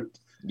about shirts.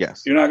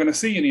 Yes. You're not going to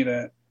see any of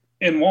that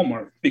in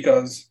Walmart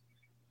because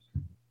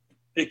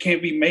it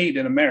can't be made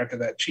in America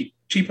that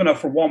cheap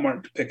enough for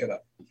Walmart to pick it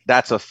up.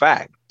 That's a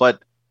fact.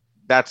 But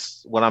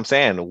that's what I'm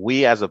saying.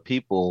 We as a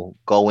people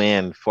go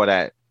in for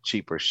that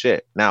cheaper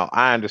shit. Now,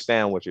 I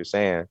understand what you're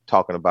saying,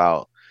 talking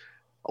about,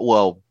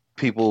 well,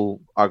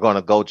 people are going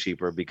to go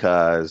cheaper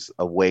because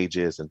of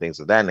wages and things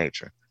of that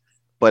nature.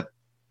 But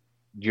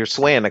you're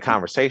swaying the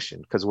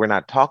conversation because we're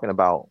not talking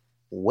about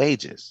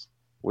wages.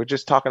 We're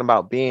just talking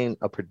about being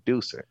a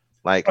producer.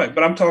 Like, right,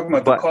 but I'm talking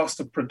about the cost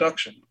of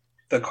production.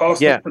 The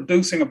cost of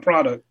producing a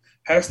product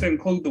has to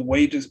include the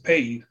wages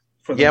paid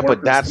for the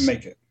workers to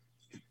make it.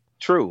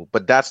 True,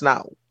 but that's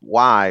not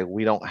why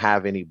we don't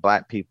have any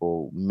black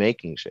people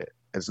making shit.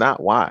 It's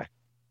not why.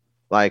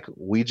 Like,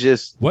 what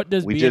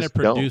does being a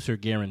producer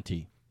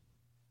guarantee?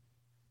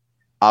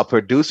 A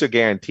producer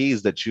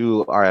guarantees that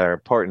you are an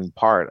important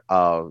part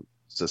of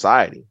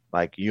society.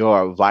 Like,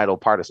 you're a vital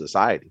part of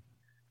society.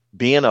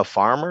 Being a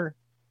farmer,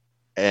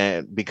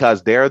 and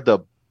because they're the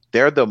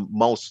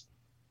most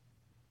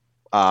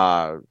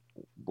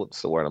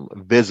what's the word?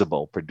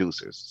 Visible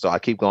producers. So I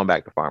keep going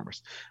back to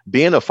farmers.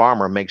 Being a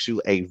farmer makes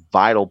you a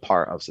vital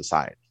part of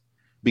society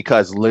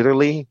because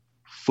literally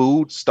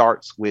food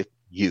starts with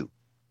you.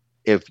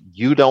 If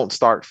you don't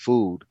start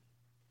food,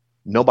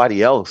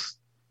 nobody else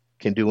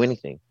can do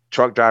anything.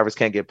 Truck drivers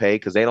can't get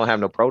paid because they don't have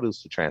no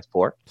produce to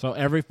transport. So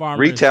every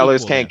farmer,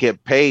 retailers can't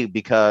get paid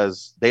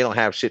because they don't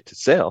have shit to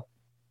sell.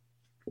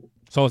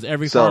 So is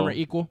every farmer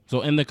equal?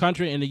 So in the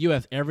country, in the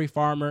U.S., every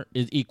farmer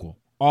is equal.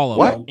 All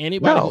of them.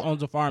 Anybody who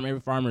owns a farm, every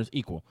farmer is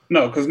equal.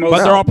 No, because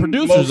they're all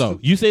producers, though.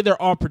 You say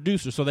they're all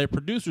producers, so they're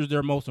producers.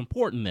 They're most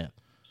important then.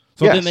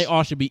 So then they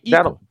all should be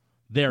equal.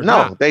 They're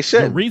not. They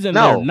shouldn't. The reason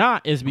they're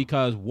not is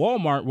because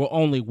Walmart will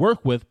only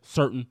work with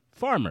certain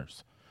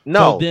farmers.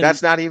 No,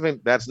 that's not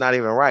even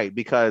right,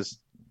 because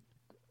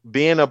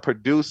being a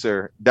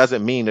producer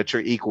doesn't mean that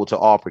you're equal to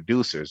all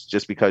producers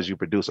just because you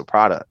produce a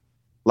product.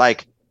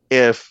 Like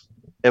if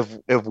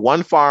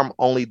one farm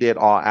only did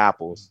all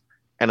apples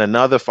and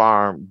another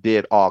farm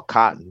did all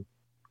cotton,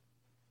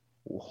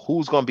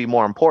 who's going to be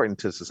more important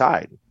to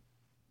society?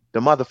 The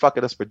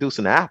motherfucker that's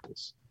producing the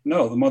apples.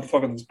 No, the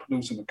motherfucker that's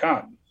producing the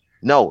cotton.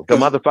 No, the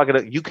motherfucker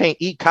that you can't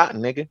eat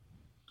cotton, nigga.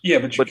 Yeah,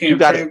 but you can't. You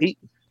gotta eat.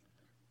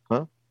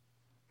 Huh?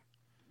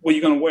 What are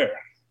you gonna wear?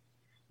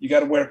 You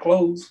got to wear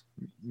clothes.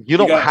 You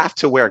don't have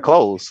to wear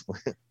clothes.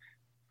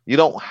 You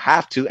don't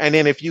have to. And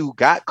then if you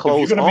got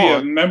clothes, if you're going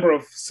to be a member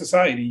of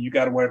society, you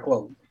got to wear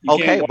clothes.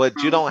 Okay, but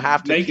you don't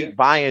have to keep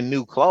buying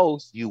new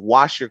clothes. You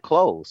wash your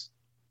clothes.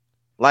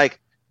 Like,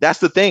 that's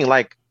the thing.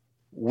 Like,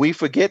 we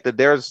forget that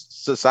there's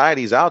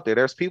societies out there.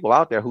 There's people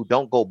out there who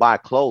don't go buy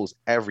clothes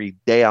every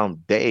damn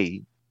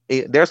day.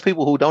 There's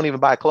people who don't even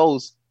buy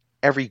clothes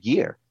every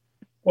year.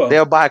 Well,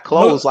 they'll buy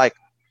clothes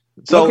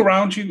look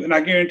around you, and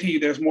I guarantee you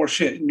there's more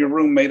shit in your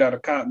room made out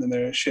of cotton than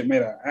there is shit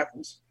made out of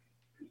apples.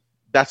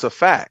 That's a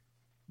fact.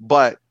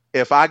 But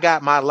if I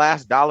got my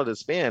last dollar to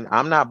spend,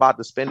 I'm not about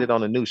to spend it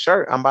on a new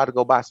shirt. I'm about to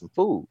go buy some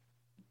food.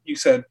 You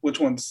said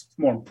which one's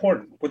more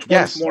important? Which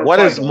one's more vital? What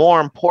is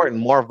more important,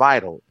 more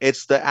vital?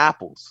 It's the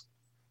apples.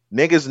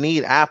 Niggas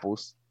need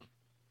apples.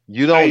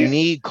 You don't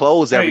need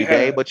clothes every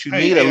day, but you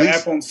need at least an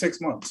apple in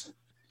 6 months.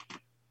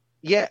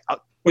 Yeah.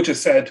 Which is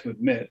sad to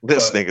admit.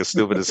 This nigga's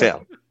stupid as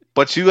hell.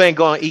 But you ain't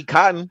gonna eat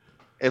cotton.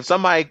 If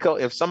somebody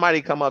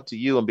come up to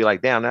you and be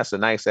like, "Damn, that's a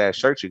nice ass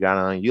shirt you got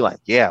on," you like,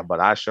 "Yeah, but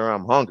I sure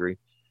am hungry.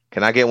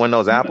 Can I get one of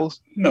those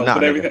apples?" No,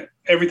 but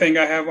everything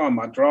I have on,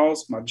 my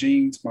drawers, my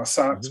jeans, my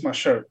socks, my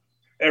shirt,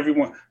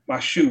 my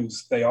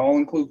shoes, they all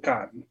include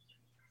cotton.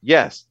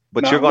 Yes,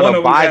 but you're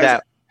gonna buy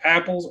that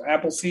apples,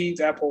 apple seeds,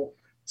 apple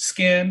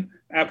skin,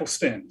 apple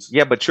stems.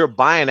 Yeah, but you're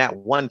buying at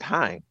one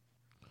time.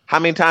 How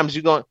many times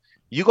you're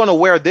gonna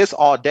wear this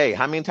all day?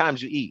 How many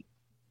times you eat?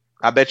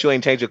 I bet you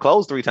ain't change your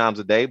clothes 3 times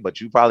a day,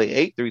 but you probably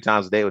ate 3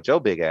 times a day with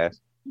your big ass.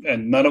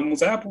 And none of them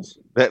was apples.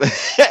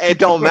 It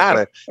don't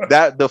matter.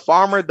 That the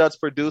farmer that's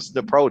produced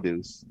the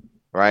produce,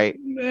 right?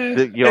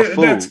 Your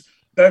food.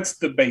 That's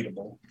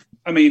debatable.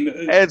 I mean,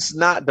 it's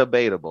not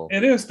debatable.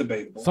 It is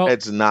debatable. So,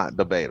 it's not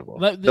debatable.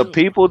 The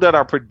people that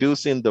are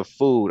producing the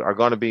food are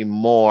going to be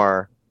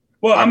more.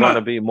 Well, I'm going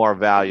to be more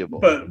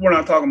valuable. But we're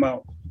not talking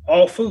about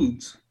all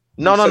foods.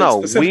 No.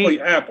 Specifically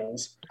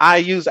apples. I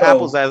use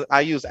apples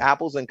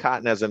and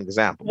cotton as an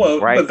example. Well,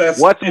 right?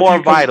 What's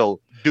more vital?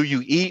 Do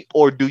you eat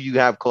or do you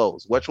have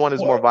clothes? Which one is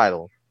more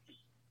vital?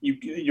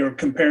 You're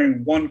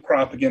comparing one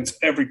crop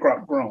against every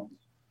crop grown.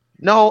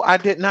 No, I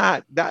did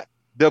not.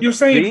 You're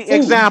saying the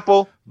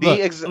example.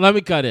 Let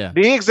me cut in.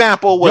 The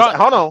example was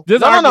hold on.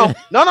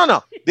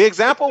 No. The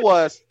example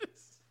was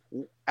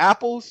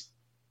apples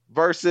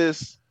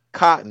versus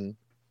cotton.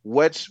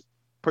 Which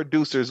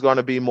producer is going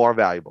to be more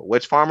valuable?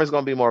 Which farmer is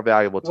going to be more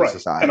valuable to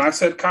society? And I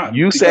said cotton.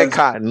 You said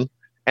cotton,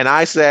 and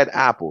I said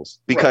apples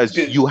because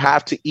you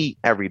have to eat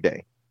every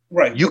day.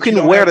 Right. You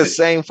can wear the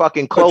same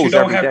fucking clothes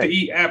every day. You don't have to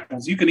eat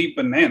apples. You can eat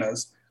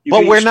bananas.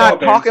 But we're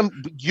not talking.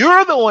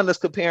 You're the one that's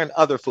comparing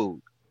other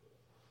food.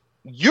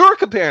 You're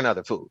comparing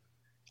other food.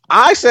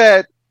 I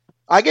said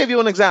I gave you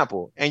an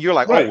example, and you're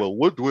like, Right. "Oh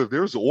well,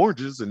 there's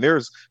oranges and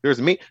there's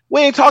meat."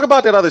 We ain't talking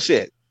about that other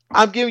shit.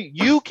 I'm giving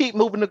you keep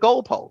moving the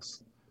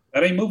goalposts.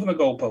 That ain't moving the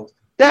goalpost.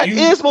 That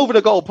is moving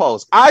the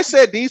goalposts. I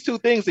said these two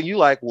things, and you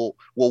like, well,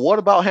 what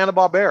about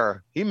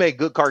Hanna-Barbera? He made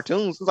good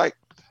cartoons. It's like,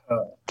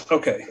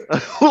 Okay.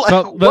 like,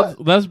 So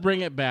what? let's bring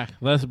it back.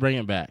 Let's bring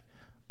it back.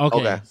 Okay,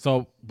 Okay.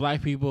 so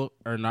black people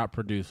are not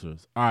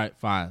producers. All right,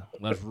 fine.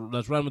 Let's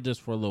run with this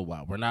for a little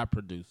while. We're not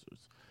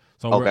producers.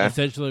 So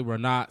Okay. we're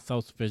not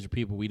self-sufficient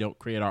people. We don't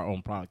create our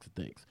own products and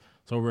things.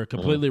 So we're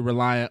completely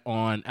reliant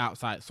on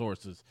outside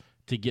sources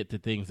to get the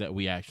things that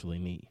we actually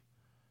need.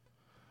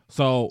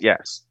 So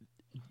Yes.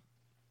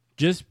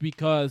 just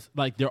because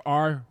like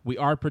we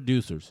are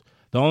producers.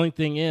 The only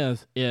thing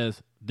is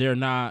they're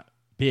not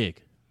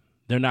big.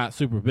 They're not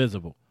super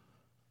visible.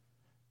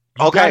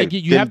 Okay.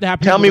 You have to have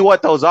tell people me to-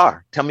 what those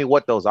are. Tell me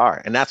what those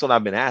are, and that's what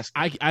I've been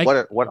asking.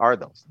 What are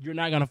those? You're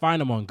not gonna find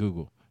them on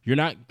Google. You're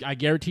not. I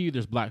guarantee you,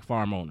 there's black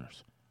farm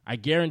owners. I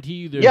guarantee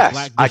you, there's Yes,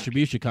 black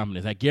distribution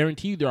companies. I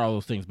guarantee you, there are all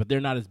those things, but they're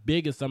not as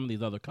big as some of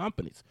these other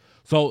companies.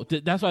 So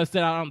that's why I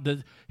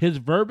said his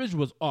verbiage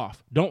was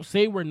off. Don't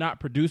say we're not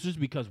producers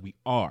because we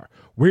are.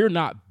 We're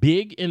not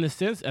big in the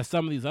sense as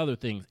some of these other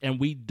things, and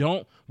we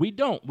don't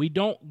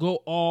go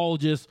all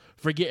just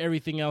forget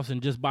everything else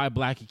and just buy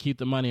black and keep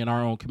the money in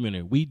our own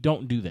community. We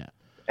don't do that.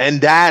 And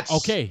that's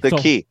Okay, the so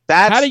key.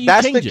 That's how do you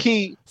that's change the it?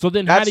 key. So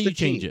then, how That's do you the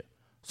change key. it?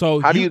 So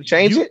How do you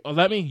change it?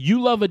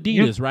 You love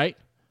Adidas, right?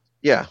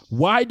 Yeah.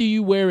 Why do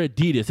you wear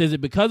Adidas? Is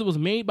it because it was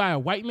made by a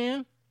white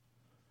man?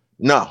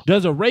 No.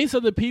 Does a race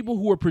of the people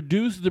who were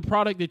produced the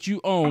product that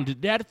you own,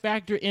 did that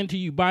factor into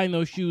you buying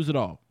those shoes at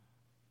all?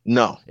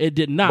 No. It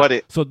did not.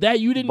 So that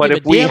you didn't but give a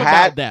if we damn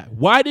had- about that.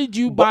 Why did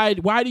you buy?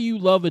 Why do you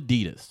love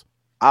Adidas?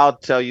 I'll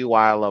tell you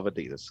why I love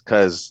Adidas.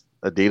 Because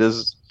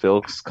Adidas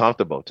feels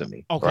comfortable to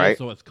me. Okay, right?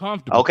 so it's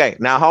comfortable. Okay,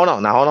 now hold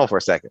on for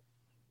a second.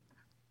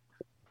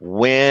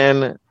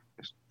 When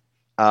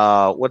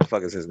what the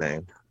fuck is his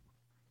name?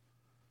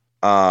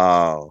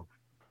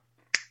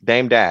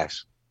 Dame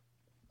Dash.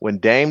 When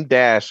Dame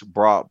Dash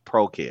brought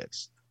Pro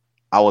Kids,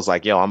 I was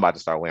like, yo, I'm about to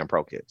start wearing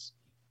Pro Kids.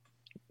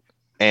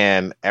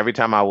 And every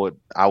time I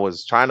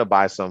was trying to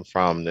buy some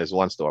from this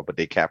one store, but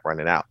they kept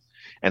running out.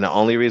 And the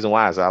only reason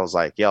why is I was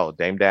like, yo,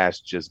 Dame Dash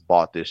just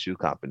bought this shoe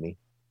company.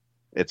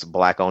 It's a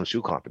black-owned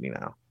shoe company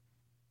now.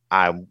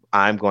 I'm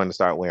going to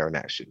start wearing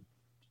that shoe.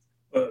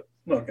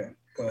 Okay,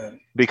 go ahead.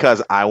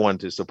 Because I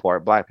wanted to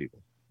support black people.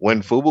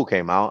 When FUBU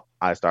came out,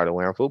 I started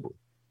wearing FUBU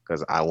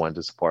because I wanted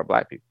to support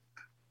black people.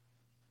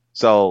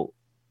 So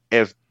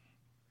if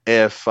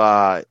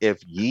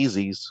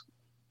Yeezys,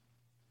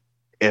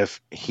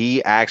 if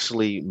he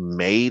actually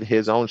made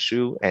his own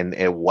shoe and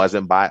it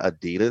wasn't by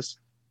Adidas,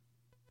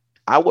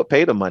 I would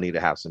pay the money to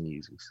have some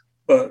Yeezys.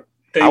 But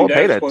I Dame would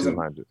pay Dash that wasn't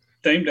 $200.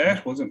 Dame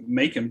Dash wasn't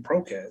making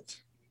Pro Cats.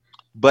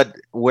 But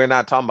we're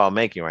not talking about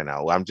making right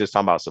now. I'm just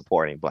talking about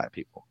supporting black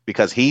people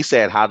because he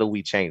said, "How do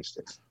we change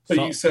this?" But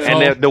So- you said,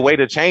 And the way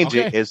to change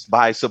it Okay. is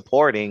by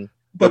supporting the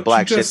but you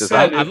black shit just that's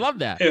said out. I love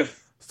that.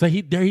 if So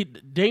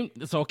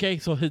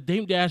so his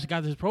Dame Dash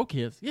got his Pro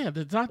Kids. Yeah,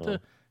 that's not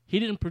he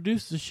didn't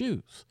produce the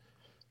shoes.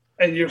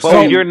 and you're But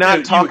saying you're not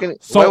you- talking.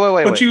 So-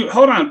 wait. But you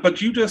hold on.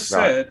 But you just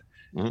Right. said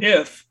Mhm.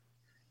 if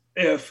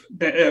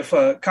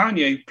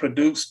Kanye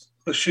produced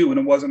the shoe and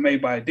it wasn't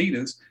made by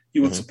Adidas,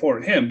 you would Mhm.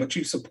 support him. But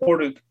you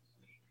supported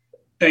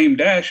Dame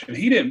Dash and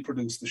he didn't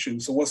produce the shoe.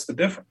 So what's the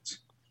difference?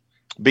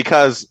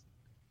 Because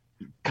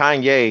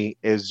Kanye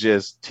is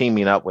just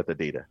teaming up with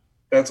Adidas.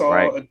 That's all.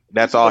 Right.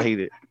 That's all he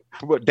did.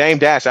 Dame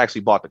Dash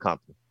actually bought the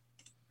company.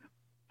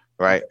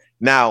 Right.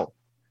 Now,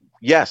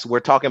 yes, we're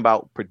talking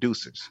about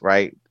producers,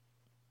 right?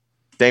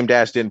 Dame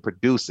Dash didn't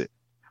produce it.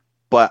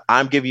 But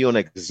I'm giving you an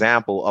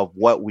example of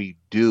what we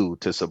do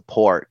to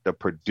support the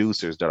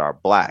producers that are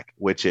black,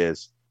 which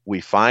is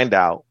we find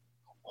out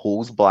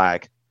who's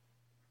black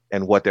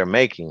and what they're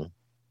making,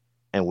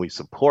 and we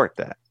support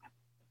that.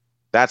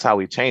 That's how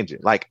we change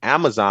it. Like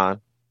Amazon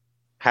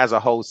has a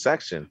whole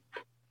section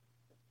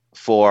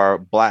for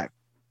black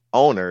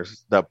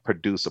owners that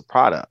produce a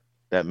product,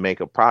 that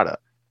make a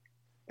product.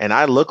 And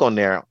I look on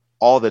there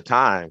all the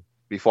time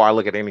before I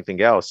look at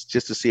anything else,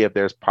 just to see if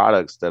there's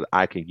products that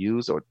I can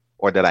use or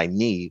that I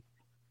need.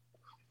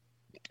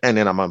 And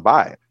then I'm gonna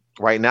buy it.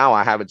 Right now,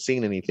 I haven't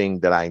seen anything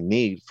that I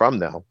need from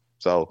them.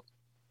 So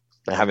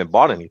I haven't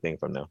bought anything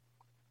from them.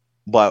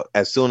 But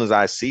as soon as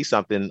I see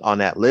something on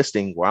that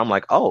listing where I'm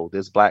like, oh,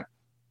 this black,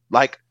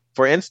 like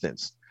for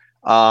instance,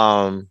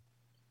 fuck,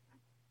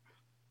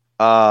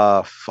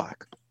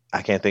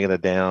 I can't think of the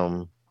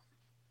damn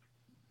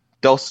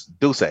Dulce,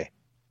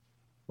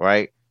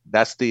 right?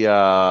 That's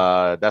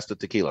the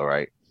tequila,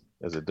 right?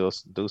 Is it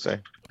Dulce? I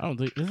don't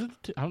think No,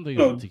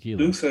 it's tequila.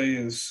 Douce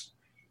is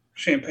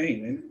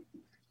champagne. Isn't it?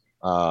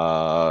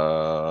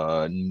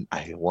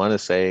 I want to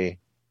say,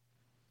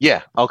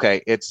 yeah,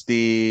 okay. It's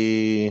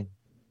the,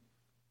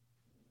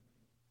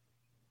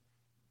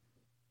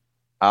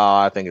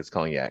 I think it's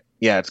cognac.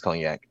 Yeah, it's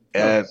cognac.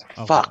 Okay.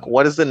 Fuck,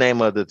 what is the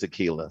name of the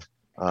tequila?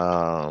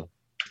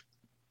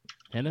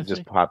 Hennessy?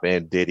 Just pop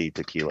in Diddy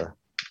tequila.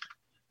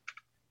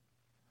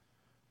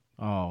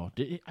 Oh,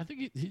 I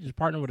think he just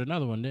partnered with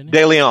another one, didn't he?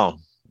 De Leon.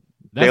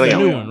 That's De the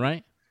new Leon. one,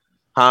 right?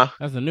 Huh?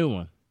 That's the new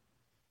one.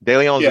 De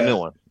Leon's Yeah. a new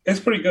one. It's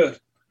pretty good.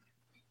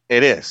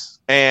 It is.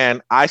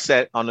 And I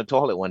sat on the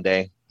toilet one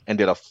day and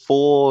did a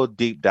full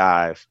deep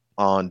dive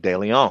on De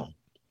Leon.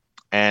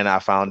 And I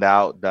found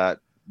out that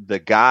the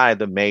guy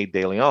that made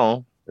De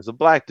Leon is a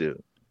black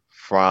dude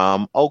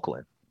from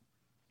Oakland.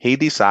 He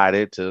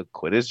decided to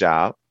quit his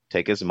job,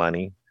 take his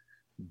money,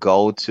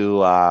 go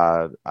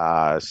to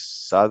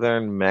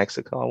southern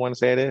Mexico, I want to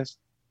say it is,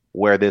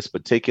 where this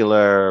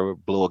particular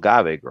blue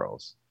agave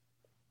grows.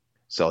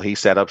 So he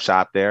set up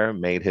shop there,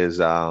 made his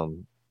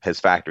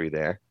factory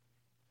there,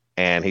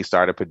 and he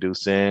started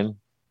producing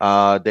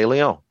De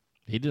Leon.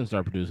 He didn't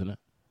start producing it.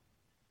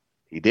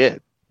 He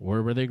did.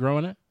 Where were they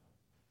growing it?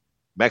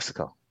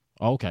 Mexico.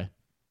 Oh, okay.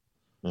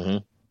 hmm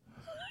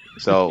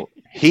So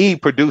he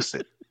produced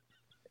it.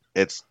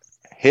 It's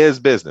his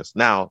business.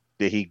 Now,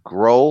 did he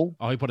grow?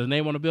 Oh, he put his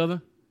name on the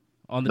building?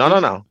 On the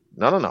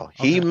No.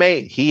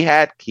 Okay.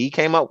 He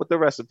came up with the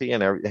recipe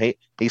and everything.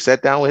 He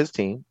sat down with his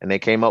team and they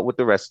came up with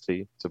the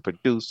recipe to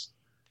produce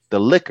the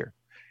liquor.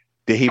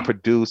 Did he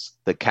produce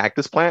the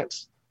cactus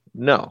plants?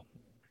 No.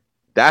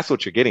 That's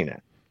what you're getting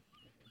at.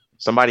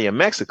 Somebody in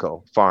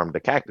Mexico farmed the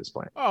cactus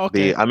plant. Oh,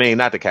 okay.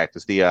 Not the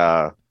cactus, the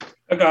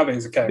Agave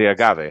is a cactus. the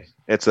agave.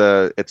 It's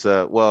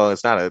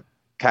not a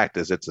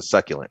cactus, it's a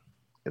succulent.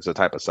 It's a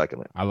type of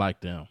succulent. I like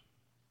them.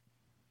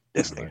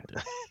 This I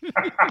nigga.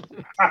 like them.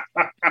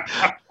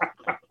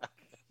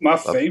 My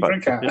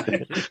favorite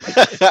kind.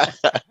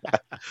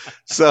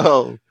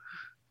 So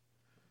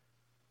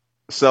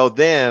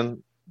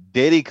then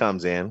Diddy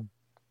comes in,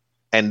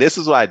 and this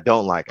is what I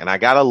don't like, and I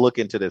gotta look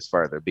into this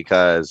further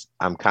because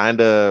I'm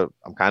kind of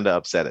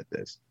upset at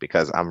this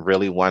because I'm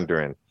really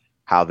wondering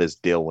how this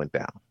deal went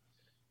down.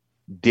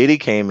 Diddy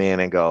came in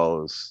and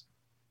goes,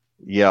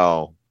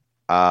 "Yo,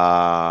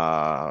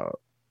 I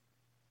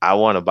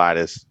want to buy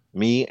this."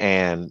 Me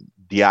and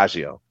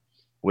Diageo,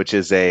 which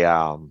is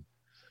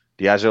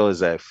Diageo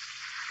is a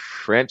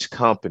French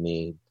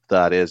company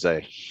that is a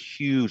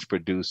huge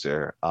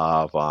producer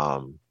of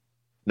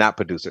not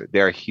producer.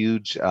 They're a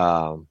huge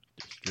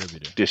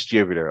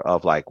distributor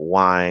of like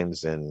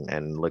wines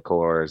and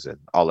liqueurs and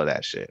all of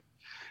that shit.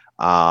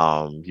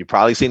 You've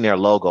probably seen their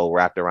logo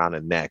wrapped around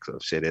the neck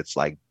of shit. It's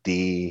like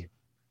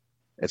DGCC,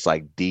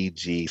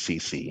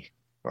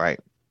 right?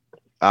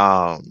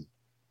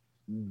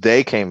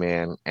 They came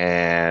in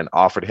and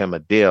offered him a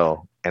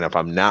deal. And if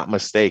I'm not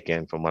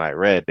mistaken, from what I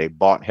read, they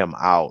bought him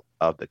out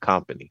of the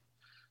company.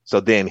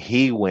 So then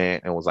he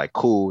went and was like,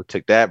 cool,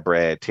 took that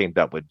bread, teamed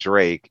up with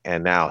Drake,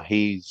 and now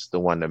he's the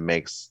one that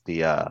makes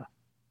the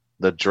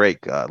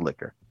Drake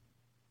liquor.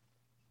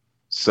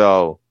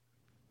 So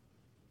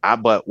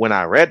but when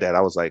I read that,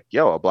 I was like,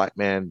 yo, a black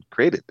man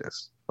created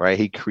this, right?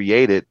 He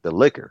created the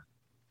liquor.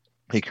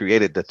 He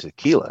created the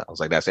tequila. I was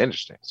like, that's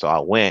interesting. So I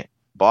went,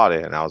 bought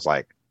it, and I was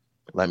like,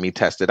 let me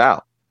test it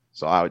out.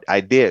 So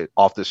I did,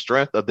 off the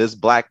strength of this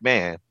black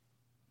man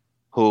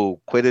who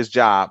quit his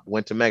job,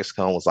 went to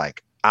Mexico and was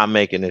like, I'm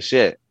making this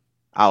shit.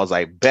 I was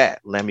like,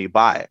 bet, let me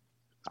buy it.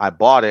 I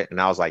bought it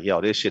and I was like,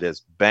 yo, this shit is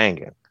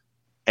banging.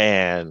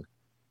 And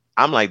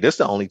I'm like, this is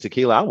the only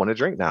tequila I want to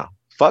drink now.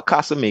 Fuck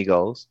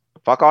Casamigos.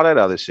 Fuck all that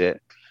other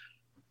shit.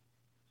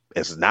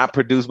 It's not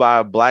produced by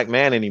a black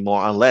man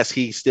anymore unless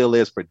he still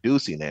is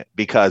producing it,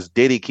 because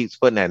Diddy keeps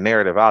putting that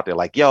narrative out there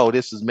like, yo,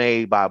 this is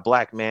made by a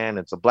black man.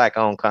 It's a black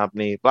owned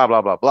company, blah,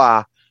 blah, blah,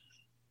 blah.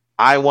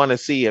 I want to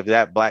see if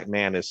that black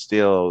man is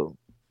still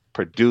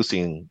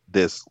producing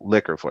this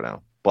liquor for them.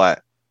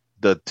 But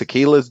the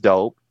tequila is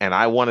dope and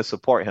I want to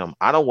support him.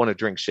 I don't want to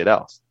drink shit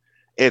else.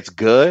 It's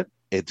good.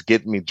 It's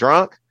getting me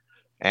drunk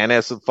and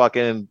it's a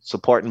fucking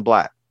supporting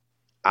black.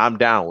 I'm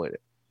down with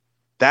it.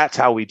 That's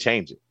how we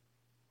change it.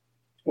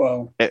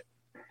 Well,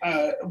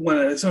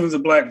 as soon as a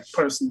black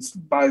person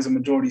buys a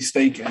majority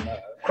stake in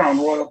Crown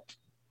Royal,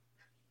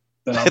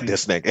 then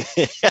This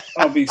nigga.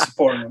 I'll be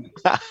supporting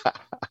them.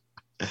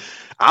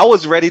 I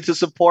was ready to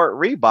support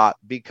Reebok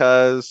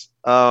because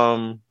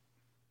Master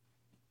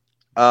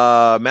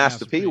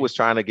P was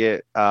trying to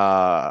get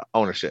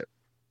ownership.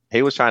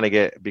 He was trying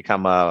to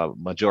become a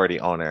majority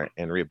owner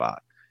in Reebok.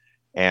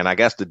 And I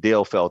guess the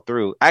deal fell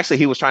through. Actually,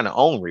 he was trying to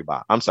own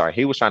Reebok. I'm sorry.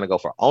 He was trying to go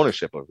for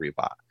ownership of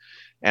Reebok.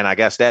 And I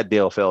guess that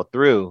deal fell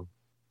through.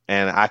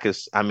 And I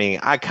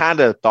kind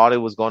of thought it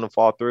was going to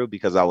fall through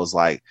because I was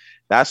like,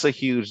 that's a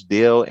huge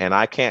deal. And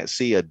I can't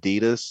see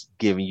Adidas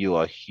giving you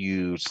a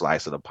huge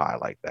slice of the pie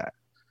like that,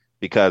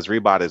 because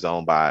Reebok is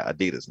owned by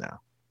Adidas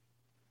now.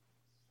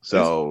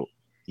 So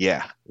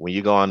yeah, when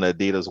you go on the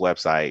Adidas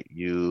website,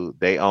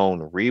 they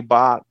own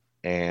Reebok,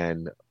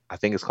 and I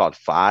think it's called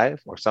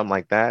Five or something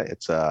like that.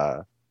 It's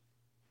a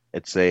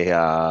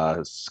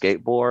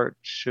skateboard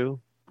shoe.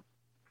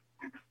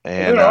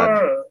 And there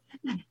are,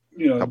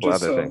 a couple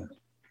other things.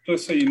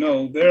 Just so you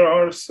know, there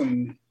are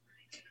some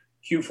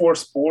Q4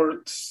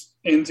 Sports,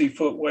 NZ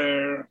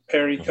Footwear,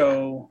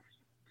 Perico,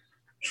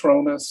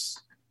 Tronus,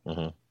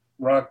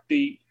 Rock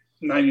Deep,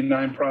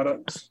 99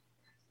 Products,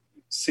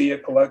 Sia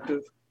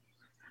Collective,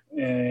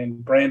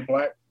 and Brand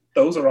Black.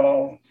 Those are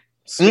all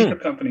sneaker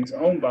companies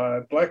owned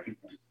by black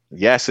people.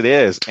 Yes, it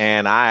is.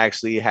 And I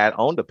actually had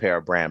owned a pair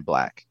of Brand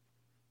Black,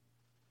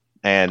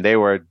 and they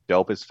were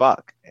dope as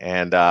fuck.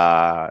 And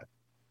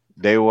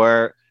they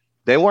weren't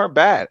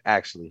bad,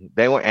 actually.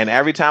 They were, and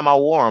every time I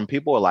wore them,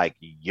 people were like,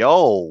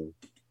 "Yo,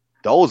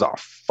 those are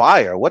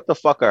fire. What the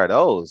fuck are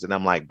those?" And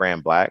I'm like,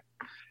 "Brand Black."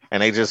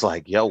 And they just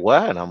like, "Yo,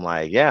 what?" And I'm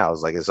like, "Yeah." I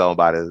was like, "It's owned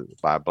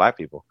by black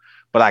people."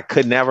 But I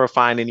could never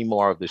find any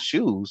more of the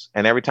shoes.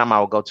 And every time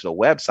I would go to the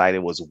website,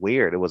 it was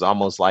weird. It was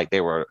almost like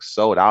they were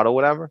sold out or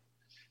whatever.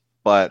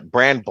 But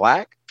Brand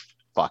Black,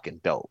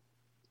 fucking dope.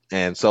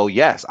 And so,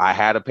 yes, I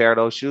had a pair of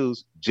those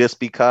shoes just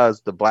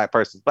because the black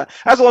person's black.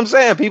 That's what I'm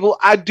saying, people.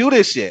 I do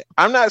this shit.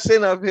 I'm not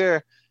sitting up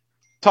here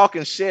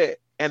talking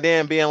shit and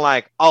then being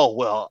like, "Oh,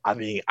 well, I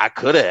mean, I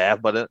could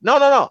have," but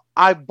no.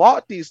 I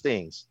bought these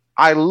things.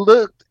 I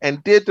looked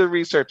and did the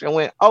research and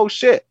went, "Oh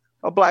shit,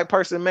 a black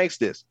person makes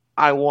this.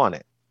 I want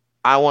it.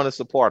 I want to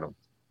support them."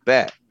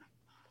 Bet.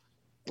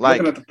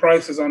 Looking at the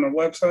prices on their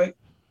website,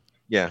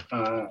 yeah,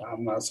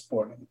 I'm not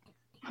supporting them.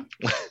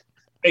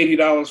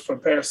 $80 for a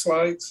pair of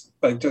slides,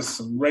 like just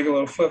some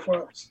regular flip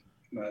flops.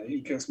 Nah,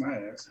 you kiss my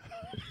ass.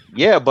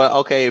 Yeah, but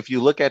okay, if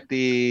you look at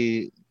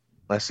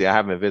let's see, I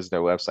haven't visited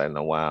their website in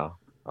a while.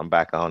 I'm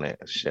back on it.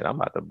 Shit, I'm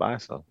about to buy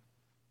some.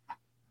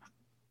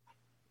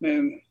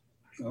 Man,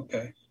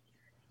 okay.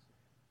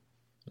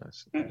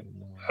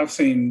 I've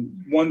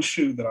seen one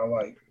shoe that I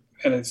like,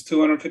 and it's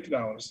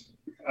 $250.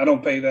 I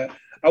don't pay that.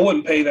 I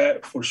wouldn't pay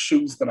that for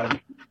shoes that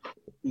I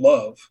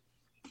love.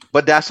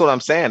 But that's what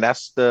I'm saying.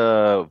 That's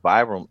the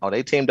Vibram. Oh,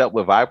 they teamed up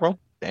with Vibram?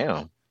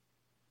 Damn.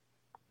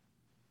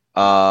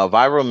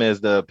 Vibram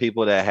is the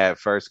people that had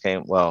first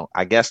came. Well,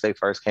 I guess they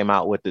first came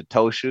out with the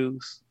toe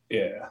shoes.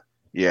 Yeah.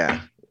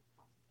 Yeah.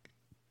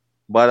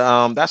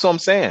 But that's what I'm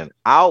saying.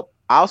 I'll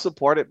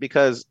support it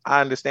because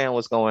I understand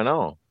what's going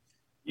on.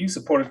 You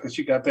support it because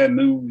you got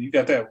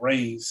that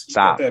raise.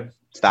 Stop.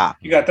 Stop.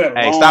 You got that.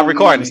 Hey, stop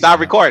recording. Money.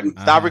 Stop recording.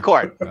 Stop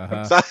recording.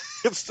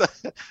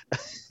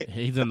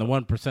 He's in the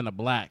 1% of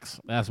blacks.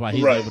 That's why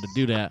he's able to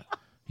do that.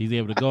 He's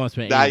able to go and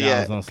spend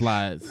 $80 on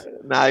slides.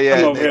 Not yet.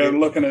 I'm over here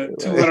looking at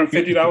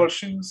 $250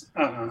 shoes.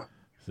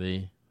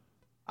 See,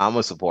 I'm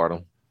gonna support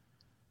him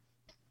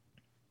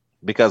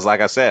because, like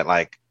I said,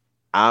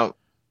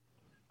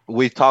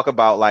 we talk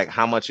about like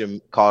how much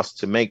it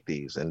costs to make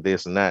these and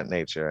this and that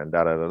nature and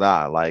da da da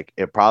da. Like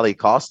it probably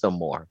costs them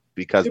more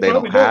because they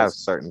don't have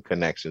certain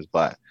connections.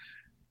 But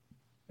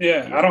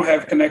yeah, I don't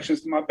have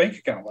connections to my bank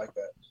account like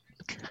that.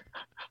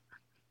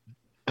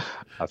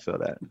 I feel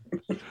that.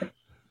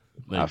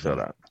 No, I feel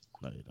that.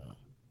 No, you don't.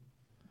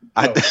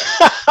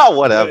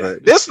 Whatever.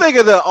 This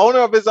nigga, the owner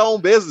of his own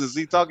business,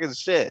 he talking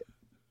shit.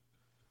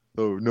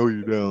 Oh no,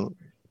 you don't.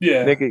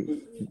 Yeah,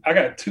 nigga. I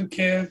got 2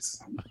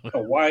 kids, a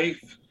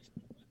wife,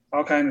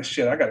 all kind of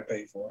shit I got to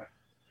pay for.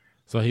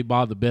 So he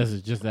bought the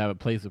business just to have a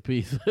place of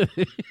peace.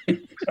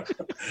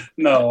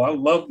 No, I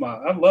love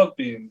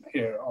being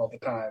here all the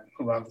time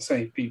around the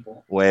same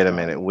people. Wait a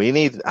minute.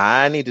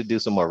 I need to do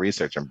some more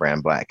research on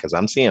Brand Black because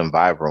I'm seeing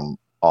Vibram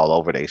all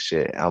over their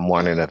shit. I'm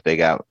wondering if they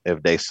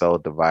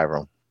sold the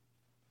Vibram.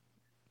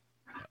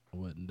 I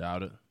wouldn't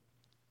doubt it.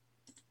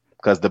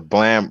 Because the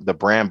Brand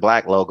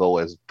Black logo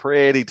is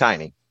pretty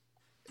tiny.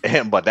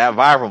 But that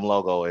Vibram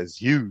logo is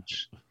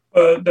huge.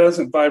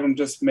 Doesn't Vibram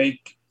just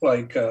make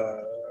like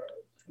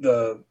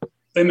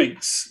they make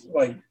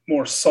like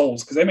more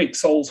soles because they make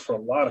soles for a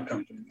lot of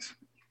companies.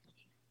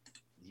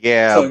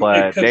 Yeah, so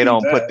but they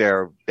don't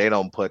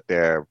put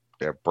their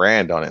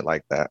brand on it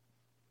like that.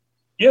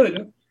 Yeah, they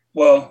do.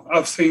 Well,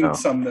 I've seen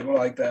some that were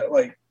like that.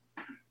 Like,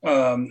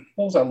 what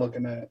was I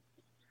looking at?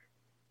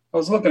 I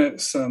was looking at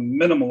some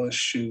minimalist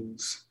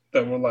shoes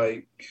that were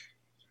like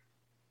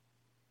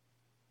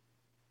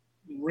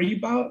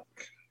Reebok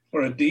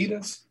or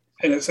Adidas,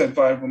 and it said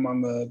Vibram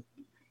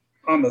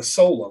on the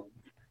sole of them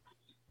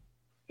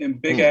in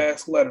big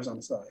ass letters on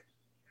the side.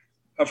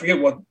 I forget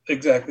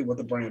exactly what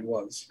the brand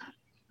was,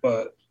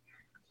 but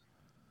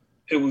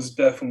it was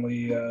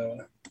definitely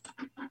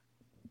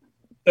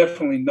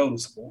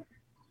noticeable.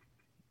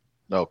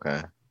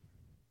 Okay.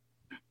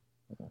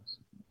 All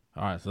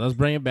right, so let's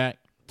bring it back.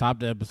 Top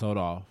the episode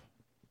off.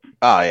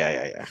 Oh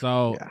yeah.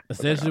 So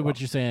essentially, what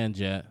you're saying,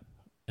 Jet,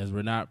 is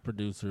we're not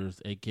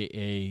producers,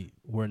 aka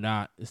we're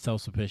not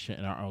self-sufficient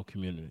in our own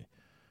community.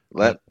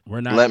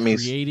 We're not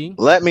creating.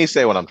 Let me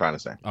say what I'm trying to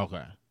say.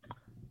 Okay.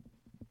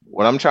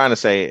 What I'm trying to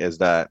say is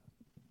that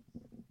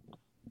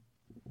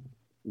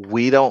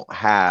we don't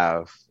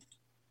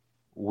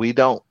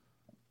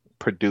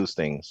produce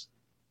things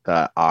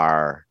that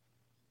are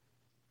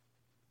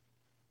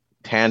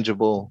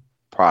tangible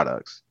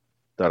products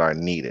that are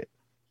needed.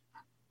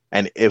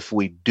 And if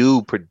we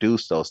do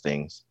produce those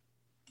things,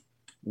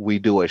 we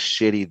do a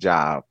shitty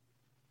job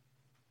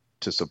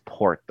to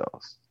support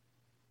those.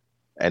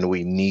 And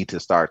we need to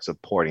start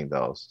supporting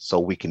those so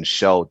we can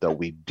show that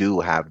we do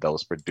have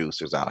those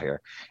producers out here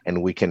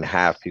and we can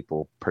have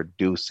people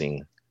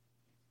producing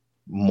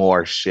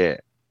more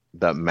shit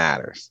that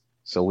matters.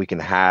 So we can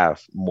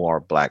have more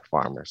Black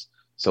farmers.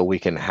 So we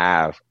can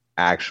have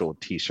actual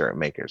t-shirt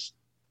makers.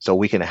 So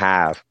we can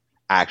have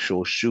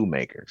actual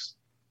shoemakers.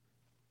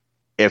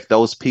 If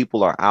those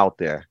people are out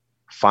there,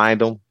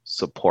 find them,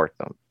 support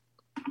them,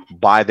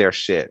 buy their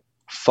shit.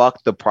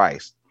 Fuck the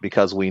price,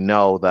 because we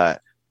know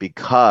that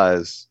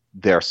because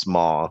they're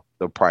small,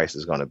 the price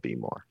is going to be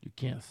more. You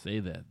can't say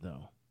that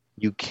though.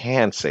 You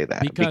can say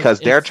that because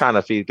they're trying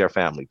to feed their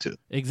family too.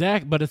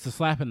 Exactly, but it's a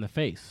slap in the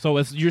face. So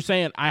you're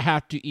saying I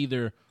have to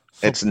either.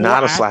 It's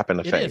not a slap in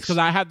the face because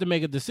I have to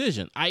make a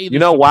decision. You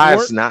know why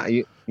it's not.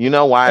 You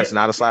know why it's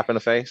not a slap in the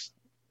face?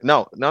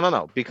 No.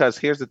 Because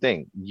here's the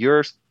thing: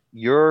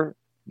 you're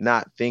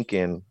not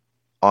thinking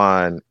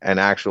on an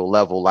actual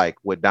level like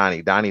with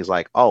Donnie. Donnie's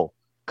like, oh,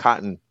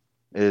 cotton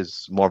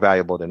is more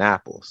valuable than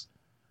apples.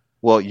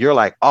 Well, you're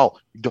like, oh,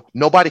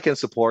 nobody can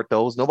support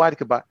those. Nobody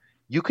can buy.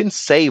 You can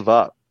save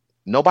up.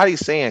 Nobody's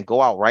saying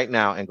go out right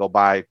now and go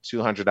buy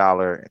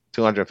 $200,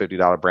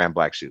 $250 brand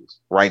black shoes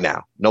right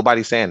now.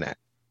 Nobody's saying that.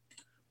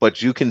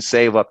 But you can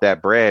save up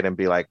that bread and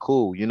be like,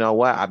 cool, you know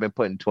what? I've been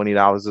putting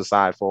 $20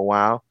 aside for a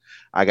while.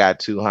 I got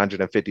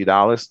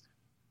 $250.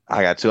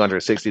 I got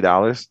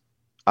 $260.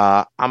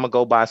 I'm going to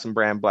go buy some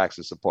brand blacks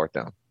to support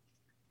them.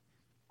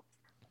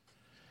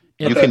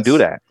 You can do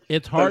that.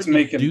 It's hard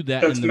to do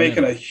that. That's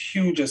making a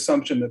huge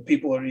assumption that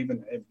people are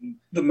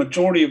the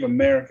majority of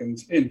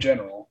Americans in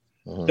general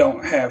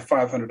don't have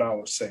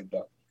 $500 saved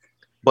up.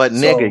 But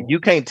nigga, you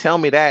can't tell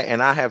me that.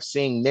 And I have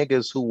seen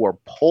niggas who were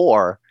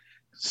poor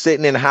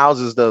sitting in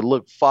houses that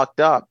look fucked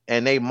up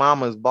and they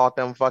mamas bought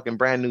them fucking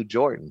brand new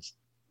Jordans.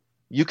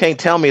 You can't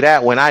tell me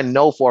that when I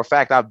know for a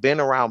fact I've been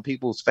around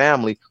people's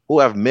family who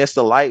have missed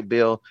a light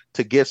bill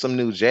to get some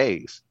new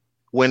J's.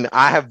 When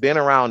I have been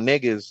around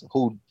niggas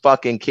who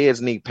fucking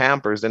kids need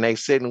Pampers and they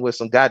sitting with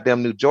some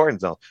goddamn new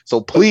Jordans on.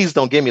 So please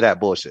don't give me that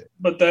bullshit.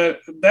 But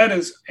that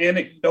is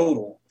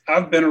anecdotal.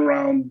 I've been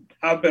around.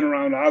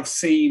 I've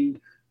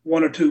seen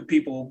one or two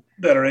people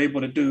that are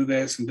able to do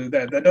this and do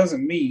that. That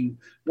doesn't mean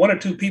one or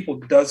two people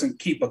doesn't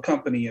keep a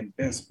company in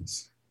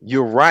business.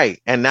 You're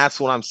right. And that's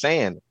what I'm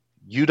saying.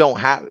 You don't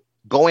have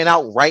going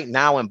out right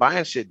now and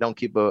buying shit. Don't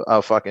keep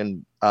a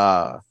fucking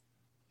a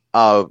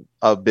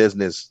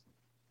business,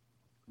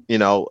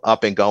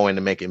 up and going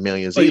and making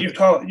millions. But you're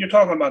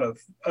talking about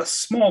a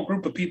small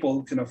group of people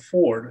who can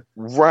afford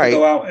to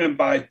go out and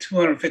buy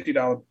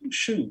 $250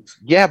 shoes.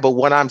 Yeah, but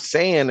what I'm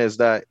saying is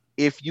that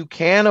if you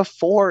can't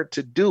afford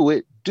to do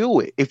it,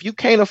 do it. If you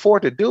can't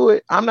afford to do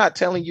it, I'm not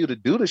telling you to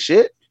do the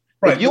shit.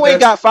 Right, if you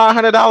ain't got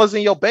 $500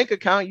 in your bank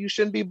account, you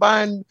shouldn't be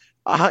buying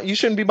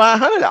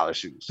 $100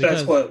 shoes.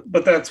 That's what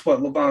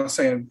LeVon's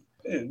saying.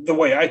 The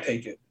way I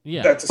take it,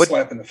 that's a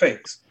slap in the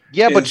face.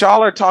 Yeah, but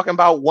y'all are talking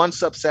about one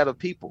subset of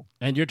people,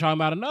 and you're talking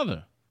about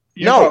another.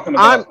 You're talking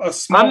about a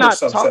smaller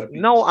subset of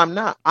people. No, I'm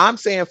not. I'm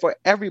saying for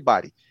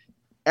everybody.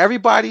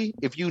 Everybody,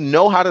 if you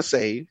know how to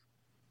save,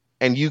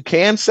 and you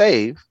can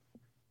save,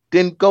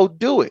 then go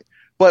do it.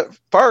 But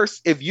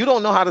first, if you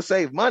don't know how to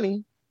save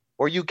money,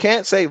 or you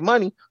can't save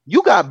money,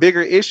 you got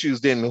bigger issues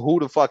than who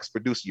the fuck's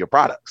producing your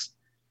products.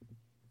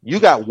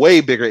 You got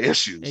way bigger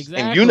issues,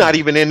 and you're not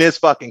even in this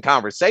fucking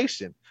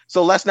conversation.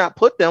 So let's not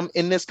put them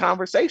in this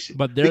conversation,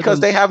 because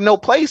they have no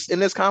place in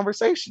this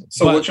conversation.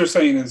 So what you're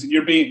saying is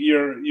you're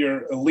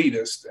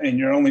elitist, and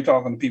you're only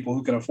talking to people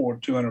who can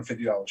afford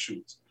 $250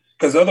 shoes,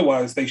 because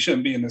otherwise they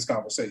shouldn't be in this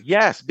conversation.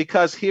 Yes,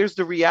 because here's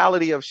the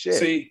reality of shit.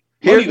 See,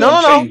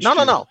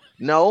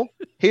 no.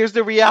 Here's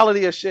the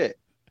reality of shit.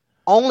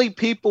 Only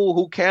people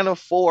who can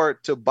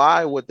afford to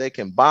buy what they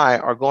can buy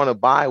are going to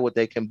buy what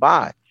they can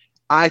buy.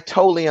 I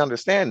totally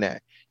understand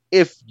that.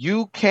 If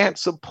you can't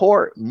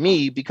support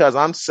me because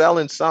I'm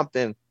selling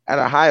something at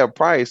a higher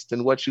price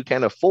than what you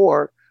can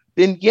afford,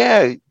 then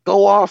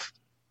go off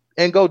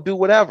and go do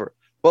whatever.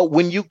 But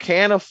when you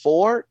can't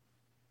afford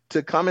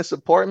to come and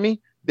support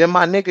me, then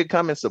my nigga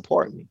come and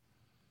support me.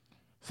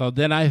 So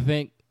then I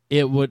think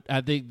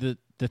the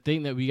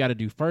thing that we got to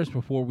do first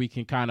before we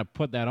can kind of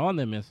put that on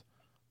them is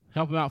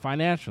help them out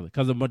financially,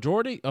 because a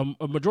majority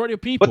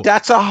of people. But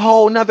that's a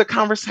whole nother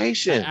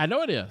conversation. I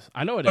know it is.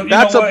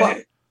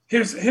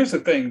 Here's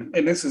the thing,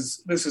 and this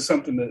is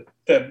something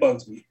that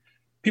bugs me.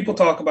 People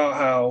talk about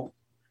how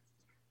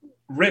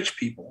rich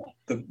people,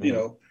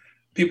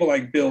 people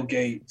like Bill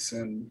Gates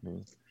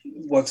and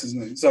what's his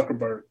name,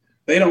 Zuckerberg,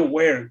 they don't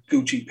wear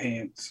Gucci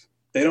pants.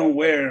 They don't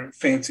wear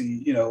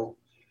fancy,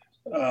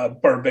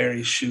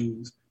 Burberry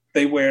shoes.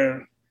 They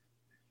wear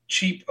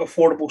cheap,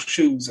 affordable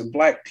shoes and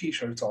black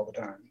T-shirts all the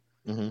time.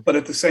 Mm-hmm.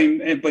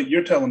 But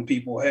you're telling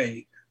people,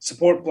 hey,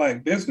 support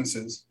black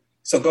businesses.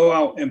 So go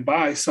out and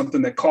buy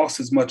something that costs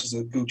as much as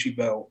a Gucci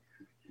belt.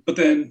 But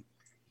then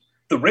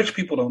the rich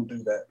people don't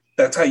do that.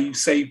 That's how you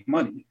save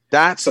money.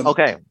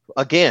 Okay.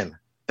 Again,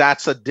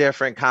 that's a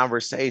different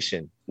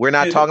conversation. We're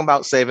not talking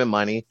about saving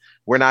money.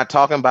 We're not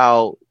talking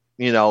about,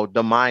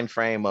 the mind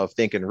frame of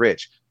thinking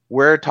rich.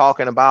 We're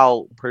talking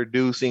about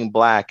producing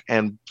black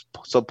and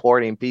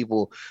supporting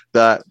people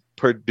that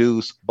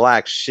produce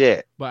black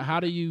shit. But how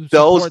do you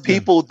those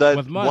people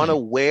that want to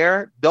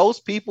wear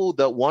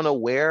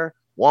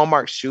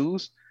Walmart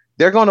shoes,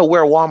 they're going to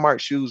wear Walmart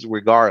shoes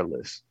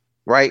regardless,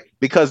 right?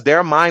 Because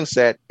their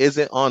mindset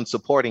isn't on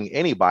supporting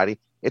anybody.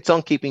 It's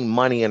on keeping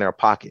money in their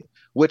pocket.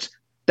 which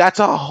that's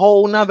a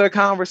whole nother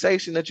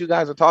conversation that you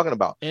guys are talking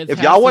about. It If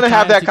has y'all to want to tie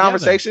have it that together.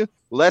 conversation,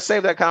 let's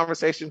save that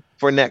conversation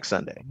for next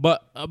Sunday.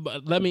 But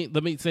let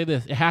me say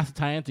this: it has to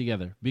tie in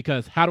together,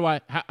 because how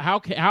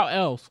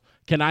else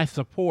can I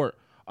support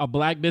a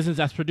black business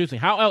that's producing?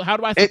 How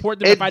do I support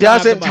them? It if I don't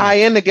have the doesn't money? tie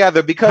in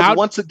together because How-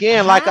 once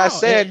again, like I how?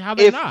 said, How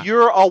they if not?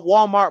 you're a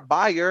Walmart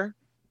buyer,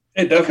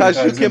 It definitely because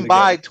you ties in can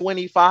buy together.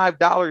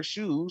 $25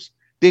 shoes,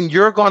 then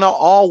you're gonna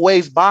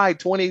always buy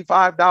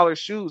 $25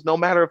 shoes, no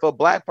matter if a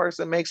black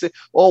person makes it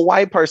or a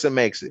white person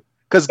makes it.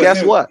 Because But guess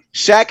here- what?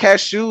 Shaq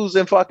has shoes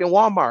in fucking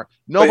Walmart.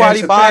 here's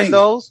Nobody the buys thing.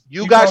 those.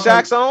 You You got talking-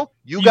 Shaq's on.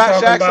 You you got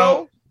talking Shaq's about-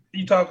 on.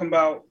 You talking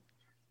about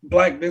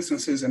black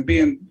businesses and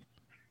being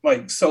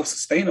like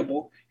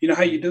self-sustainable. You know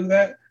how you do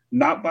that?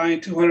 Not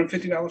buying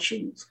 $250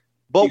 shoes.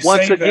 But You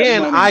once save that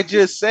again, money. I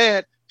just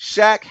said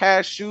Shaq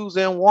has shoes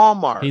in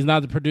Walmart. He's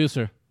not the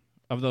producer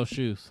of those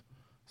shoes,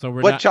 so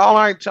we're But not. y'all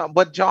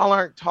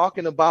aren't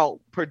talking about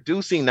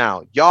producing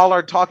now. Y'all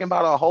are talking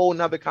about a whole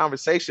nother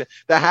conversation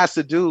that has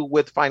to do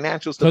with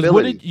financial Because what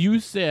stability. did you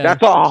said?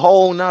 That's a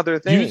whole nother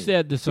thing. You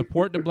said to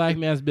support the black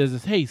man's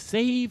business. Hey,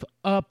 save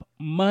up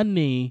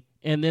money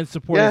and then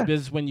support Yeah. his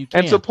business when you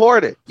can. and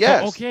support it.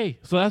 Yes. So, okay,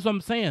 so that's what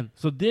I'm saying.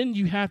 So then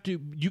you have to.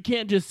 You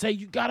can't just say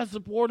you got to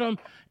support them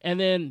and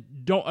then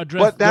don't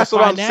address But that's the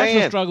what I'm financial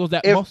saying. struggles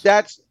that If most.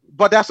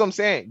 but that's what I'm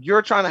saying.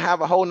 You're trying to have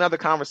a whole nother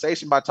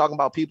conversation by talking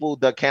about people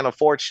that can't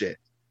afford shit.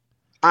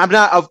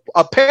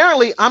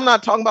 Apparently I'm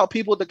not talking about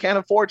people that can't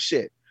afford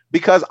shit,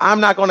 because I'm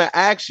not going to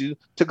ask you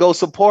to go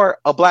support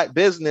a black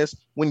business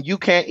when you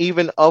can't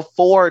even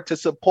afford to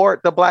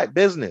support the black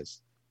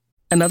business.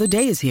 Another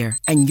day is here,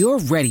 and you're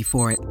ready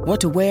for it.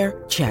 What to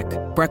wear? Check.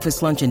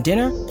 Breakfast, lunch, and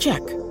dinner? Check.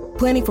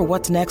 Planning for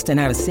what's next and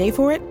how to save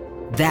for it?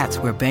 That's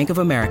where Bank of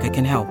America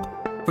can help.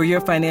 For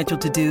your financial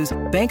to-dos,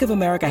 Bank of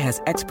America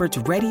has experts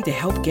ready to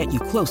help get you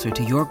closer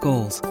to your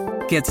goals.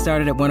 Get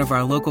started at one of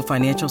our local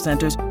financial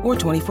centers or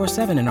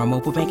 24/7 in our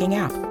mobile banking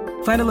app.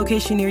 Find a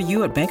location near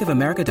you at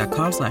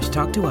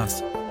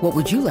bankofamerica.com/talktous. What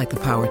would you like the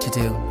power to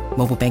do?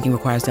 Mobile banking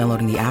requires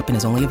downloading the app and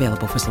is only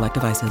available for select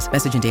devices.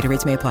 Message and data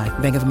rates may apply.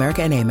 Bank of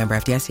America NA, member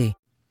FDIC.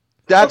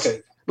 That's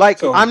Okay, like,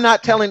 so- I'm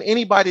not telling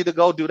anybody to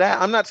go do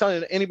that. I'm not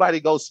telling anybody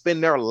to go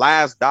spend their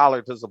last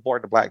dollar to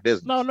support the black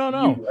business. No.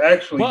 You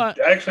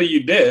actually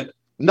you did.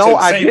 You No, said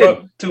I save didn't.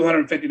 up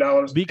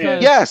 $250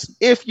 Because- Yes,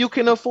 if you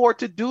can afford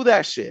to do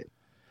that shit.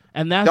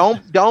 And that's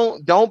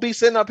Don't be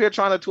sitting up here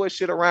trying to twist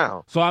shit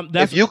around. So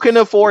that's If you can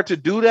afford to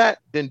do that,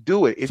 then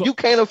do it. If So- you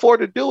can't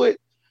afford to do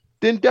it,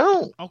 then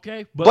don't.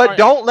 okay. But all right,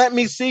 don't let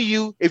me see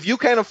you. If you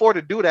can't afford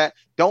to do that,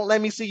 don't let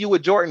me see you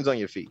with Jordans on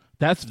your feet.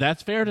 That's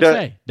fair to The-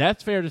 say.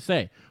 That's fair to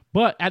say.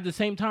 But at the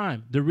same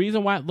time, the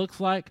reason why it looks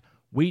like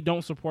we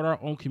don't support our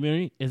own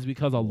community is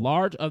because a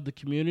large of the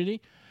community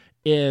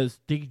is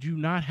they do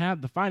not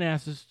have the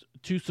finances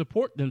to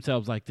support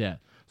themselves like that.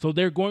 So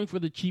they're going for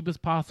the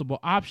cheapest possible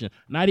option.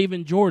 Not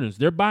even Jordans.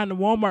 They're buying the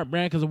Walmart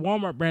brand because the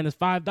Walmart brand is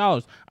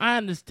 $5. I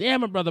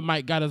understand my brother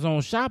Mike got his own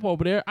shop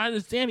over there. I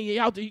understand he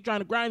out there, he's trying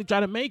to grind, he's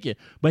trying to make it.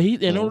 But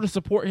in order to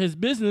support his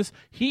business,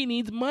 he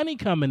needs money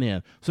coming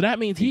in. So that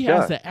means he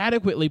has does. to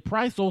adequately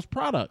price those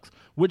products,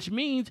 which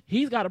means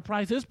he's got to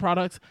price his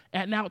products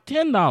at now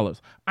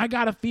 $10. I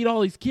got to feed all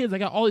these kids. I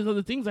got all these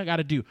other things I got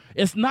to do.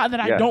 It's not that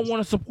I Yes. don't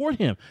want to support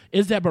him.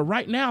 It's that, but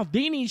right now,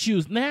 they need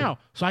shoes now.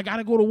 So I got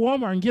to go to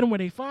Walmart and get them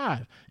with a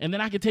 $5. And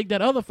then I can take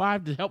that other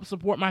 $5 to help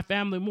support my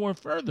family more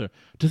further,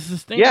 to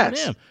sustain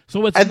Yes. them.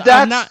 So it's And I'm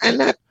that's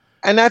not.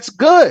 and that's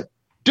good.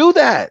 Do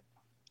that.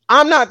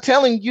 I'm not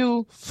telling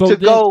you So to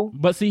then, go.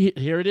 But see,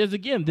 here it is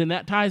again. Then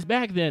that ties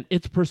back. Then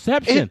it's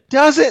perception. It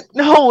doesn't.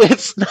 No,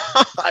 it's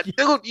not,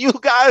 dude. You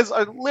guys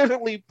are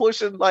literally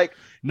pushing y'all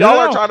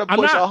are trying to I'm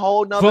push not. a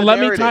whole nother. So let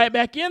me narrative. tie it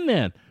back in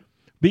then,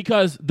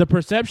 because the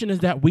perception is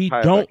that we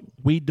Tie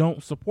it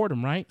don't support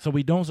them, right? So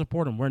we don't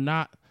support them. We're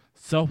not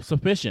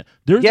self-sufficient.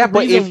 There's Yeah, a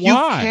but reason if you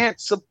why. can't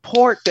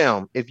support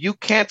them,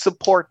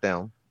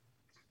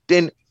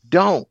 then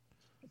don't.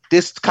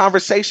 This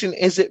conversation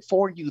isn't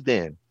for you.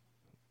 Then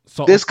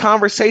So this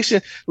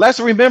conversation. Let's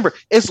remember,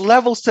 it's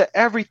levels to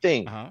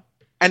everything. uh-huh.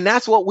 And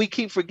that's what we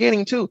keep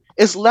forgetting too.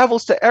 It's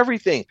levels to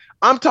everything.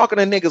 I'm talking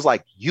to niggas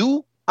like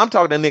you. I'm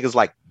talking to niggas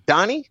like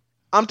Donnie.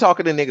 I'm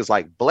talking to niggas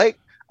like Blake.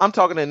 I'm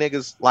talking to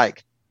niggas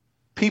like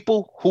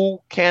people who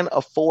can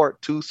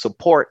afford to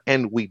support,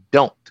 and we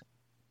don't.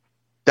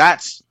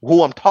 That's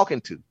who I'm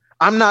talking to.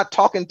 I'm not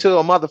talking to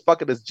a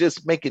motherfucker that's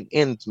just making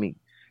ends meet,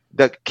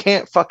 that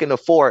can't fucking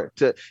afford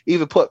to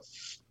even put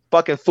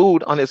fucking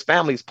food on his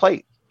family's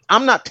plate.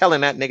 I'm not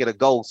telling that nigga to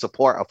go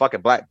support a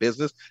fucking black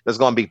business that's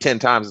going to be 10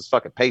 times his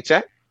fucking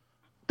paycheck.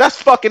 That's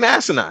fucking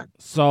asinine.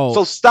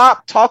 So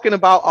stop talking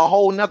about a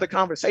whole nother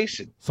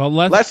conversation. So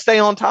Let's stay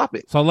on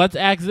topic. So let's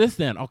ask this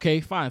then.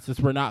 Okay, fine. Since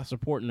we're not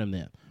supporting them,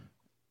 then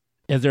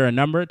is there a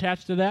number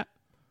attached to that?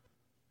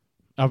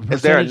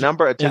 Is there a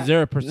number attached? Is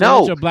there a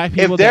percentage No. of black If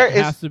people there that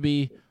is- has to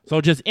be? So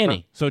just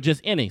any.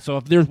 So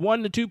if there's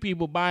 1 to 2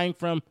 people buying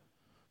from,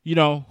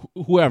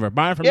 whoever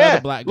buying from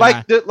another black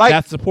guy,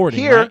 that's supporting.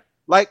 here,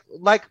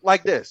 right?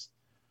 like this.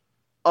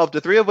 Of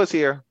the 3 of us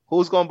here,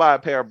 who's gonna buy a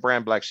pair of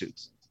brand black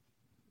shoes?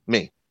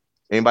 Me.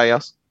 Anybody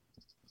else?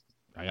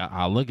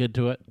 I'll look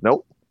into it.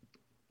 Nope.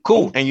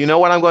 Cool. And you know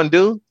what I'm going to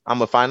do? I'm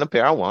going to find the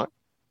pair I want.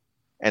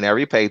 And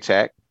every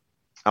paycheck,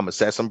 I'm going to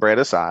set some bread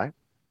aside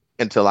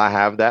until I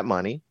have that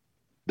money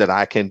that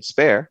I can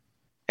spare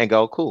and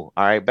go, cool.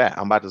 All right, bet.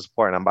 I'm about to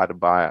support and I'm about to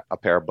buy a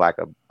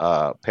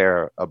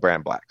pair of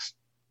brand blacks.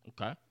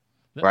 Okay.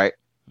 Right?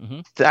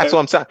 Mm-hmm. That's what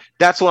I'm saying.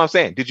 That's what I'm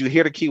saying. Did you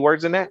hear the key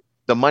words in that?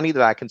 The money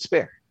that I can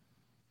spare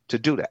to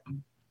do that.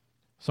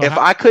 So if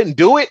I couldn't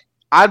do it,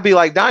 I'd be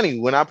like Donnie,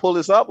 when I pull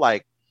this up,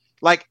 like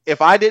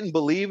if I didn't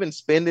believe in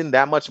spending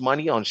that much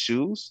money on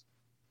shoes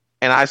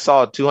and I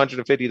saw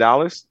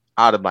 $250,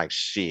 I'd have like,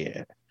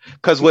 shit.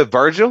 Because with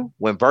Virgil,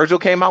 when Virgil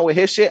came out with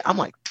his shit, I'm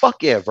like,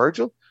 fuck yeah,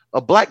 Virgil,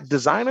 a black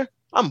designer.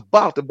 I'm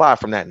about to buy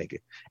from that nigga.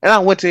 And I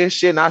went to his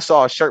shit and I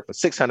saw a shirt for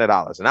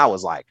 $600. And I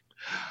was like,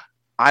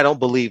 I don't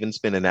believe in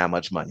spending that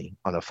much money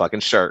on a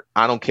fucking shirt.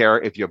 I don't care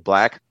if you're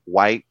black,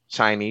 white,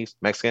 Chinese,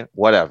 Mexican,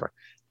 whatever.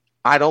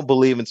 I don't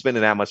believe in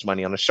spending that much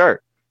money on a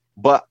shirt.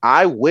 But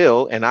I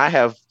will, and I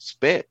have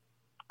spent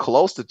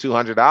close to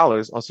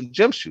 $200 on some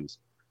gym shoes.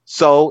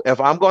 So if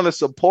I'm going to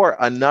support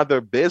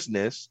another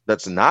business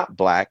that's not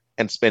black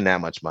and spend that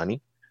much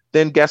money,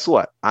 then guess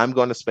what? I'm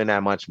going to spend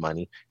that much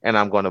money and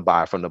I'm going to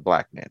buy from the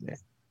black man.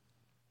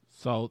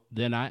 So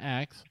then I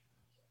ask,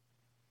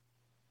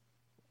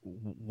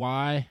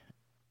 why?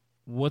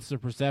 What's the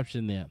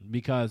perception then?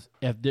 Because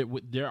if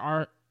there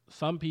are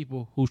some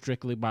people who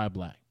strictly buy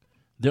black,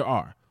 there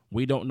are.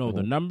 We don't know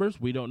the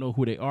numbers. We don't know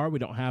who they are. We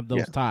don't have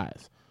those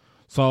ties.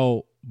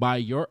 So by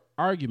your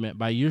argument,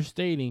 by your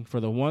stating for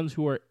the ones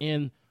who are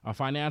in a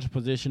financial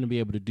position to be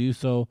able to do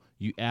so,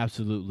 you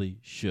absolutely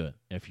should.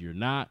 If you're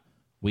not,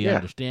 we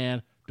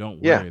understand.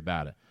 Don't worry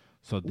about it.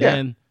 So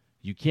then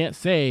you can't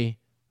say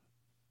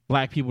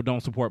black people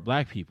don't support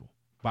black people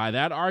by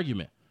that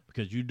argument,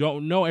 because you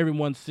don't know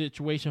everyone's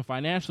situation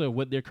financially or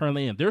what they're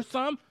currently in. There's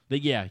some that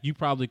you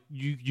probably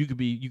you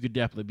could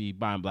definitely be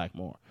buying black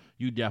more.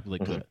 You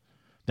definitely could.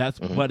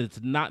 But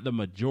it's not the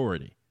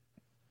majority.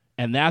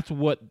 And that's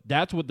what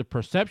the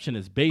perception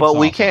is based on.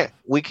 But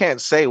we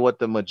can't say what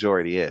the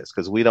majority is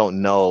because we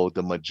don't know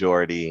the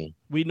majority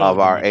of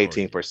our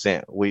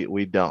 18%.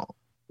 We don't.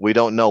 We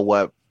don't know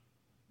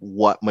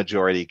what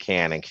majority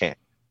can and can't.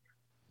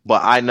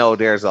 But I know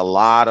there's a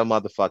lot of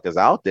motherfuckers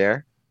out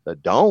there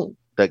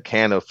that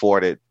can't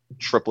afford it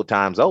triple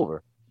times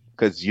over.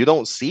 Because you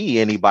don't see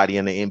anybody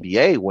in the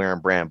NBA wearing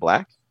brand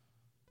black.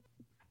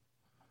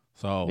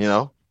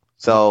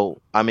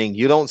 So I mean,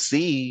 you don't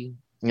see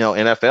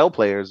NFL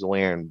players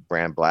wearing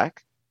brand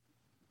black.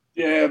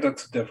 Yeah,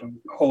 that's a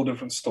whole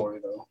different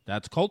story though.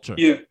 That's culture.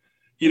 You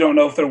don't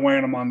know if they're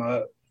wearing them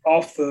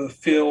off the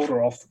field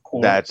or off the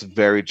court. That's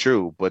very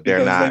true, but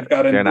they're not. They've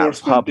got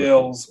endorsement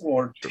deals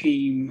or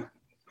team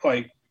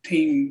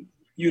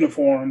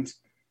uniforms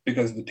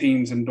because the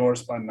team's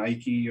endorsed by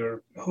Nike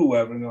or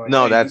whoever. Like,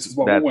 no, that's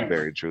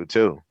very true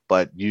too.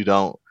 But you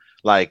don't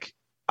like.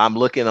 I'm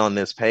looking on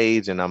this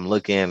page and I'm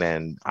looking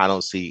and I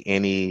don't see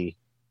any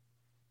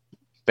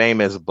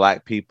famous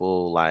black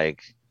people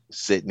like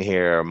sitting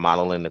here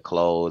modeling the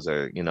clothes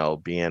or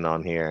being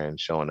on here and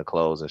showing the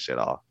clothes and shit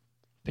off.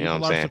 You know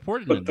what I'm saying?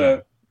 Supporting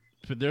it,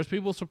 there's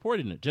people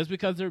supporting it just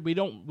because we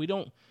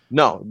don't.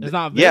 No, it's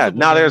not. Yeah,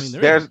 now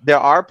there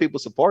are people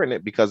supporting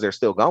it because they're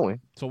still going.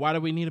 So why do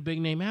we need a big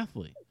name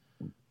athlete?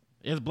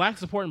 It's black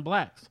supporting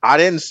blacks. I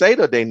didn't say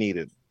that they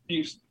needed.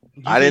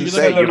 I didn't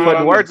say you're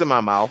putting words in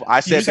my mouth. I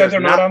said they're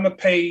not on the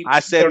page. I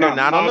said they're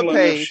not on the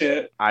page.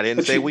 I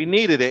didn't say we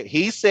needed it.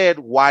 He said,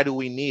 "Why do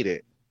we need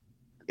it?"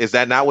 Is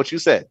that not what you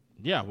said?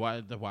 Yeah.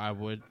 Why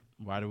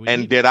do we?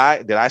 And did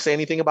I say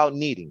anything about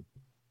needing?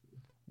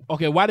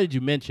 Okay. Why did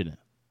you mention it?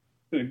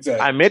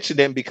 Exactly. I mentioned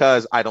it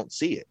because I don't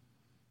see it.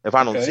 If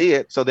I don't see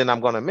it, so then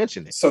I'm going to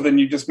mention it. So then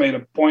you just made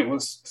a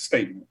pointless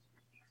statement.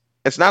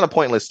 It's not a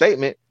pointless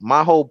statement.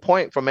 My whole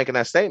point for making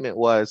that statement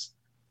was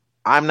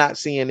I'm not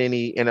seeing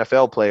any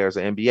NFL players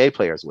or NBA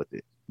players with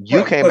it.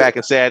 You came back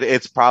and said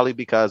it's probably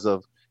because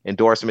of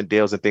endorsement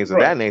deals and things of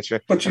that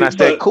nature. I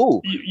said,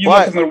 cool. You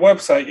look at their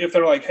website. If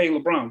they're like, hey,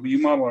 LeBron, will you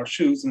model our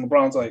shoes? And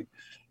LeBron's like,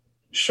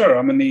 sure,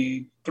 I'm going to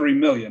need $3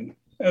 million.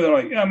 And they're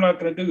like, yeah, I'm not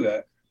going to do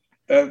that.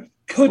 That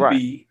could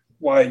be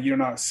why you're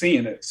not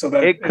seeing it. So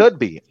that it could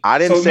be. I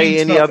didn't say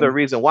any other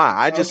reason why.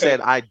 I just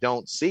said I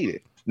don't see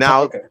it.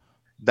 Now,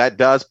 that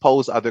does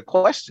pose other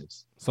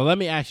questions. So let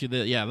me ask you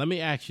this. Yeah, let me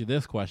ask you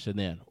this question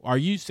then. Are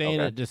you saying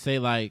it to say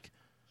like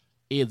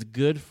it's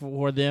good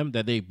for them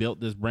that they built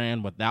this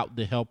brand without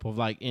the help of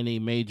like any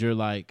major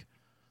like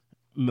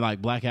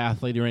black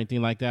athlete or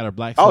anything like that or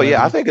black celebrity? Oh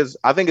yeah, I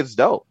think it's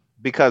dope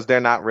because they're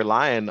not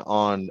relying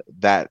on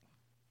that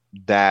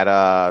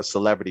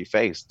celebrity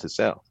face to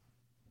sell.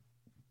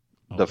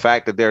 The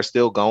fact that they're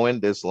still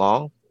going this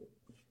long,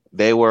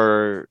 they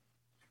were,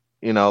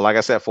 like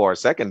I said, for a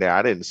second there,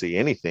 I didn't see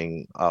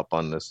anything up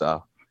on this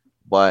stuff.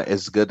 But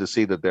it's good to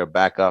see that they're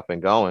back up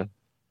and going.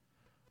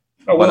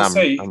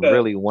 I'm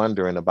really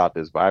wondering about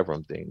this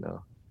Vibram thing,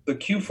 though. The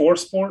Q4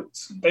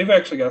 Sports, they've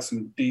actually got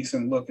some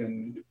decent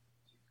looking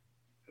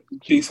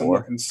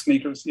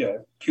sneakers. Yeah,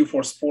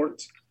 Q4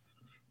 Sports.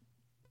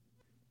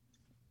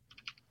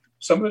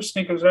 Some of their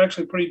sneakers are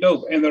actually pretty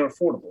dope, and they're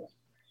affordable.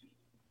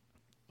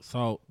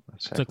 So,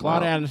 to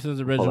Claude Anderson's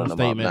original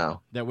statement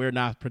that we're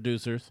not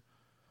producers,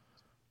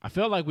 I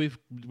feel like we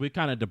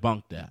kind of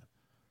debunked that.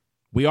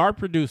 We are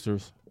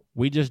producers.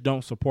 We just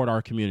don't support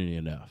our community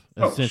enough.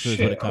 Essentially,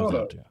 is what it comes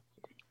down to.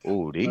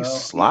 Ooh, these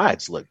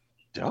slides look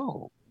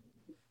dope.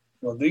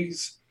 Well,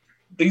 these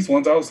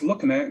ones I was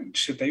looking at,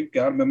 shit, they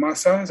got them in my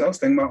size. I was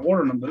thinking about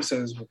ordering them, but it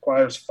says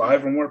requires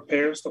 5 or more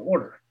pairs to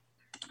order.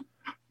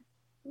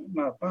 I'm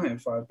not buying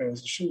 5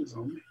 pairs of shoes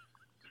on me.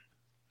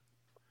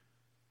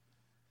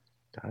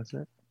 Does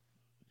it?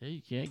 Yeah,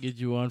 you can't get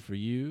you one for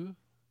you,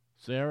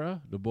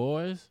 Sarah, the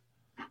boys.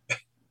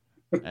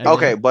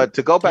 Okay, but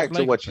to go back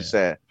to what you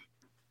said,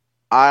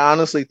 I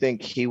honestly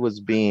think he was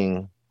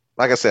being,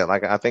 like I said,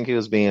 I think he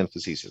was being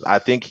facetious. I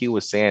think he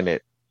was saying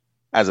it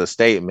as a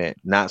statement,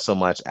 not so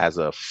much as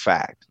a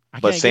fact,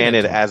 but saying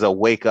it as a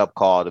wake up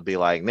call to be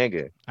like,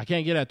 nigga. I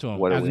can't get that to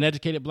him. As an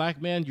educated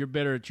black man, you're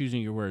better at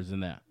choosing your words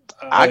than that.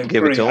 I can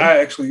give it to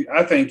him.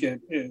 I think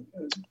it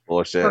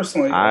bullshit.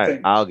 Personally,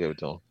 I'll give it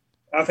to him.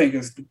 I think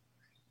it's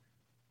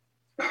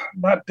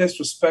not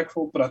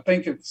disrespectful, but I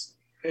think it's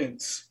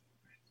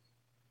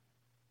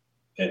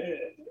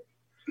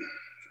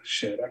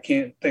shit. I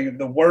can't think of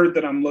the word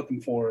that I'm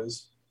looking for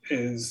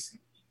is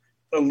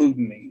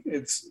eluding me.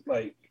 It's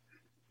like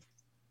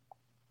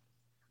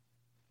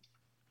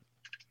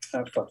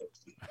fuck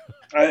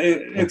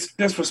it. It's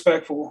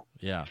disrespectful.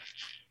 Yeah,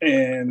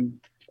 and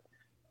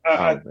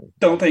I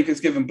don't think it's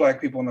giving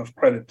black people enough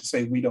credit to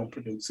say we don't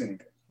produce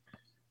anything.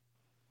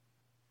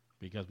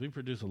 Because we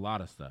produce a lot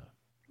of stuff.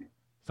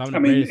 Some of the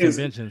greatest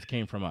inventions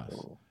came from us,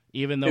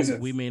 even though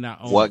we may not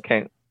own. What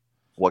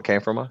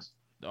came from us?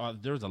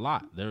 There's a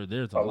lot. There's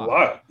a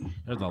lot.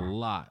 There's a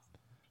lot.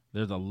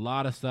 There's a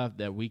lot of stuff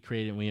that we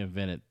created and we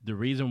invented. The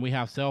reason we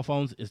have cell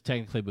phones is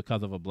technically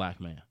because of a black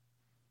man.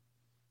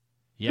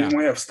 Yeah.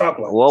 We have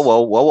stoplights.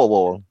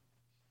 Whoa.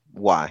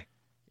 Why?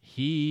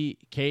 He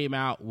came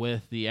out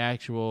with the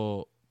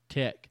actual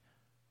tech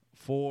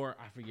for,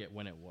 I forget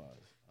when it was.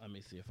 Let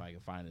me see if I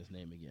can find his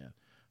name again.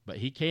 But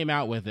he came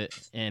out with it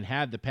and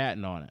had the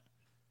patent on it.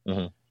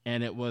 Mm-hmm.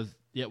 And it was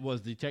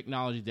the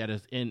technology that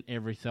is in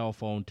every cell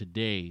phone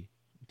today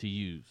to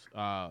use.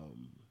 Let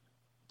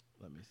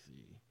me see.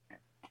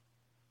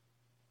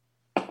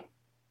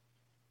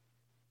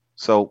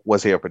 So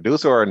was he a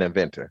producer or an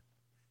inventor?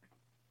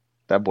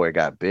 That boy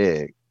got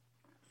big.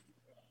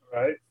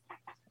 Right.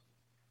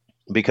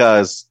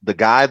 Because the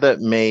guy that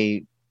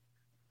made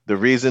the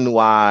reason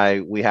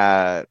why we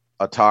had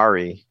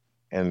Atari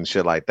and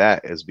shit like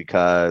that is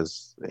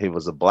because he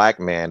was a black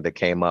man that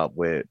came up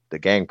with the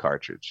game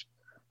cartridge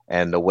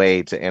and the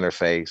way to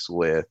interface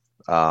with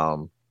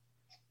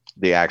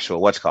the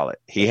actual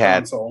he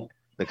had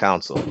the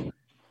console.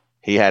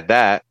 He had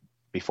that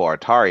before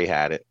Atari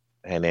had it,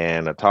 and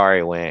then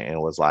Atari went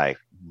and was like,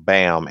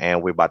 bam,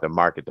 and we're about to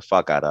market the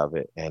fuck out of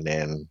it, and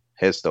then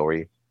his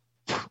story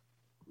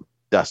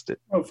dusted.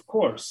 Of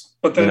course,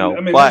 but then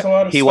there's a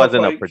lot of he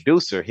wasn't a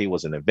producer; he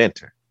was an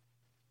inventor.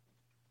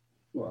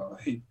 Well,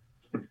 he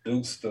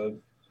produced the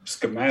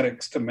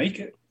schematics to make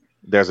it.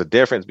 There's a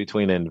difference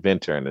between an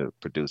inventor and a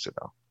producer,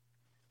 though.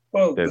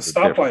 Well, the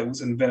stoplight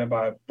was invented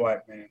by a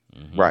black man.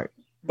 Mm-hmm. Right.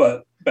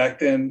 But back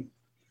then,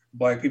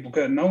 black people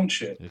couldn't own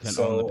shit.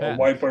 So a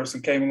white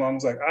person came along and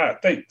was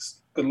like,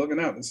 thanks. Good looking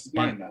out. This is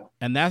mine now.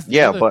 And that's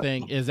the other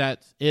thing is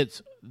that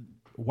it's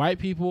white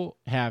people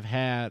have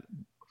had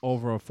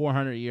over a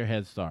 400-year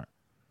head start.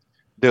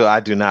 Dude, I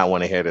do not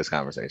want to hear this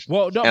conversation.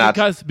 Well, no,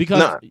 because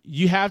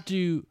you have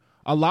to,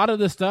 a lot of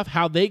the stuff,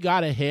 how they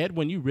got ahead,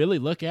 when you really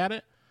look at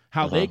it,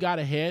 how they got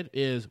ahead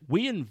is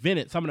we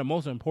invented some of the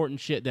most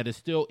important shit that is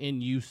still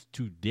in use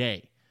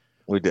today.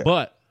 We did.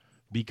 But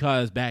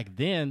because back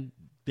then,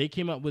 they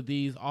came up with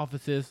these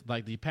offices,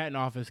 like the patent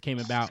office came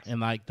about in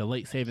like the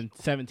late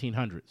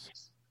 1700s.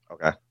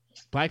 Okay.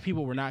 Black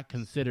people were not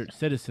considered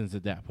citizens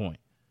at that point.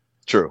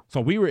 True. So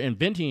we were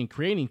inventing and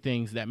creating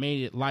things that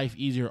made it life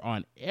easier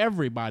on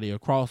everybody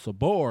across the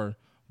board,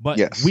 but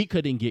we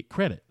couldn't get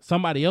credit.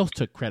 Somebody else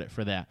took credit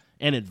for that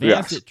and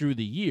advanced it through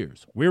the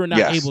years. We were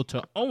not able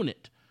to own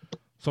it.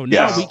 So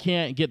now we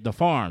can't get the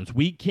farms.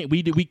 We can't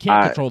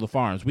control the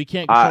farms. We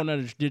can't control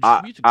the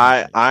distribution.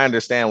 I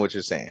understand what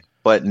you're saying,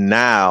 but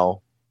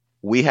now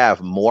we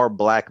have more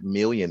black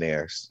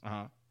millionaires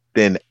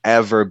than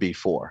ever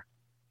before.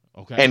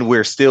 Okay. And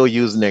we're still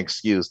using the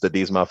excuse that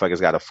these motherfuckers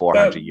got a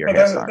 400-year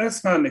head start.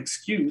 That's not an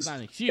excuse.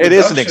 It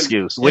is an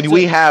excuse. When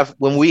we have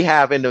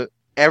in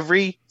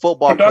every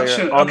football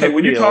production, player on the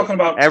when field, you're talking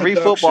about every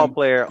football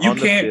player you on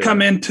the can't field,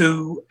 come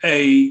into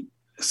a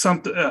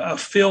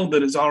field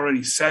that is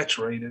already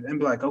saturated and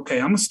be like, okay,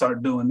 I'm gonna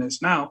start doing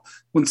this now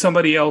when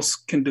somebody else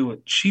can do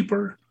it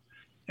cheaper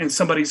and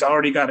somebody's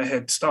already got a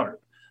head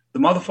start. The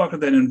motherfucker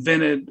that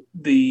invented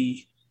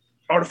the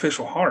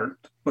artificial heart,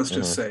 let's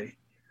just say,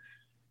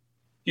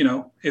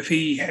 if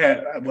he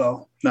had,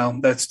 no,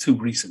 that's too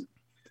recent.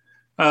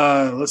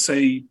 Let's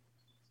say,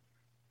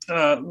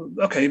 the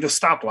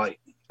stoplight,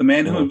 the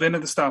man who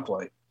invented the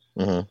stoplight.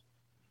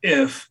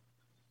 If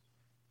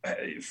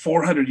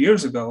 400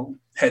 years ago,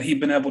 had he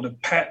been able to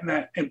patent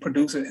that and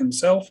produce it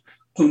himself,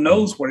 who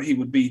knows where he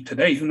would be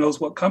today? Who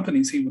knows what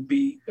companies he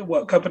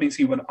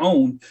would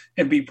own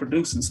and be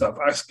producing stuff?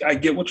 I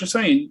get what you're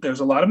saying. There's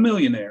a lot of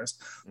millionaires,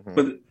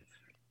 but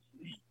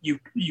you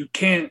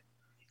can't.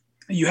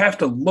 You have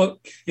to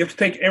look. You have to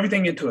take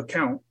everything into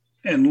account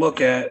and look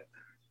at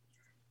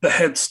the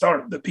head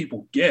start that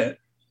people get,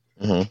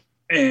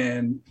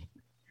 and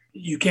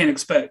you can't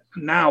expect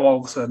now all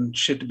of a sudden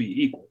shit to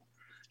be equal.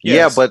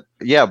 Yes. But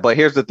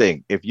here's the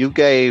thing: if you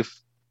gave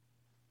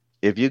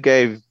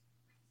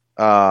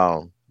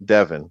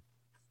Devin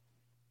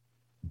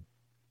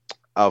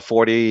a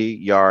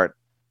 40-yard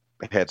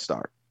head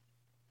start,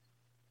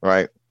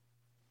 right,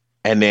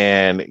 and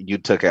then you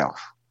took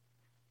off,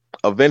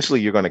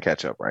 eventually you're going to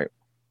catch up, right?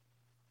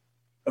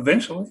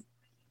 Eventually.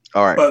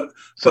 All right. But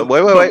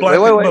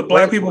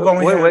black people have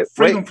only had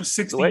freedom for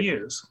 60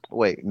 years.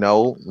 Wait,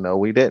 no,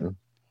 we didn't.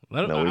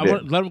 Let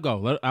him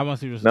go. I want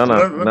to see what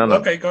No.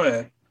 Okay, go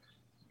ahead.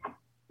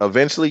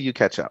 Eventually you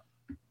catch up.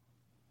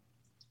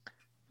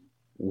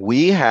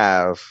 We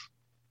have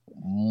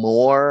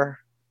more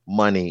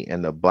money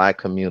in the black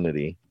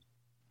community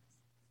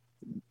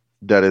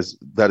that is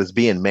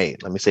being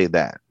made. Let me say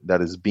that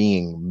is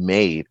being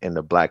made in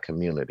the black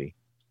community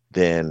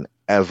than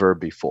ever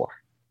before.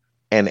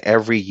 And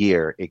every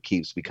year it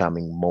keeps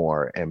becoming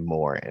more and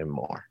more and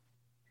more.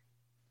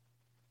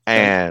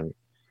 And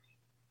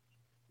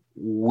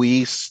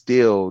we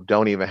still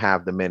don't even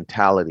have the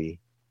mentality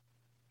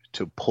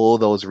to pull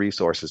those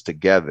resources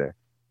together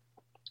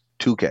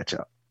to catch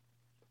up.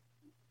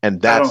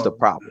 And that's the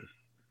problem.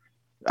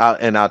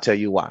 And I'll tell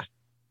you why.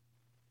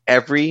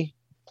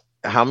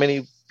 How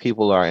many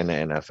people are in the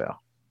NFL?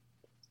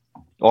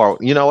 Or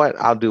you know what?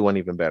 I'll do one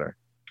even better.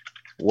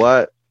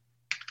 What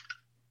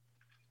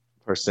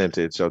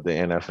percentage of the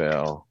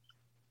NFL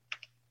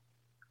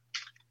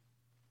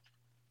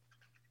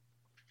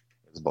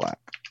is black?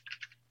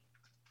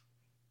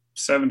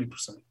 70%.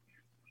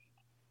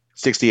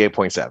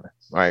 68.7.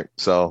 Right.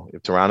 So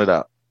to round it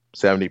up,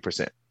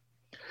 70%.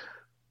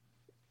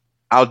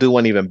 I'll do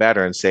one even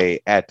better and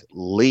say at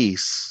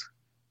least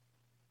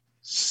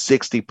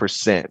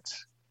 60%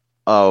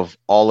 of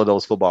all of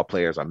those football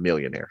players are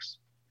millionaires,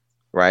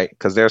 right?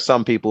 Because there's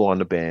some people on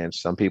the bench,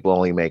 some people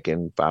only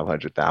making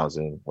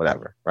 500,000,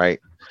 whatever,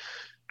 right?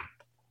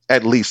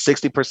 At least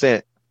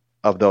 60%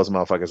 of those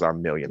motherfuckers are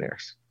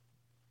millionaires.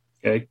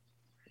 Okay.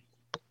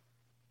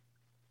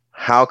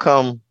 How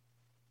come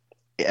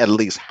at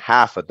least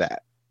half of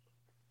that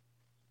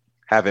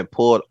haven't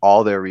pulled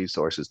all their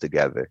resources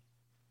together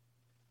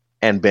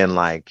and been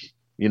like,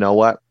 you know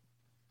what?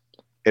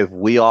 If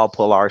we all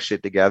pull our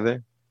shit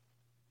together,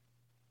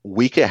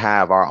 we could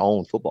have our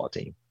own football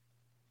team.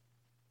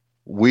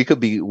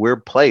 We're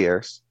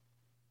players.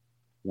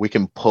 We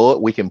can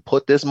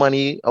put this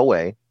money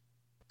away.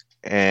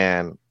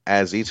 And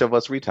as each of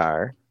us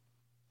retire,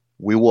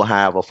 we will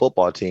have a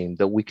football team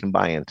that we can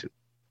buy into.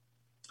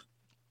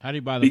 How do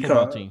you buy the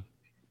football team?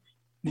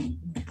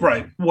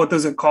 Right. What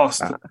does it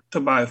cost to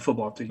buy a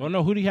football team? Well,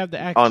 no. Who do you have the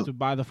access to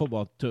buy the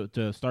football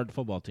to start the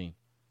football team?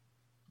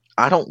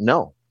 I don't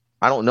know.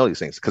 I don't know these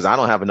things because I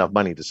don't have enough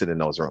money to sit in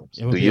those rooms.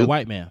 It would be a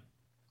white man.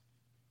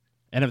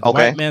 And if the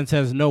white man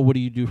says no, what do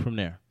you do from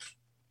there?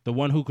 The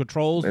one who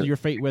controls your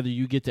fate, whether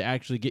you get to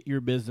actually get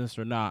your business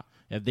or not,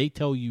 if they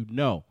tell you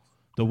no,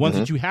 the ones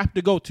that you have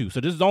to go to.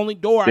 So this is the only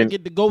door I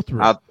get to go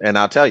through.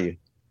 I'll tell you,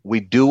 we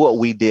do what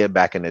we did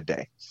back in the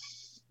day.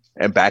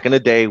 And back in the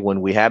day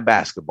when we had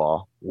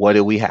basketball, what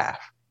did we have?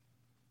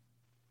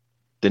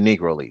 The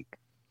Negro League.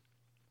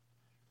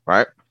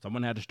 Right?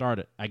 Someone had to start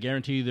it. I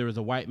guarantee you there was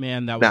a white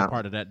man that was a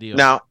part of that deal.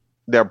 Now,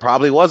 there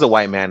probably was a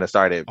white man that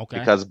started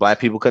because black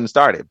people couldn't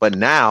start it. But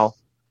now,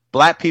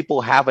 black people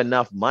have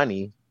enough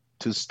money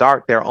to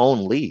start their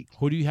own league.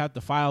 Who do you have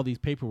to file these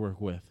paperwork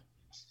with?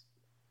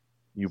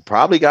 You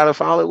probably got to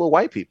file it with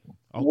white people.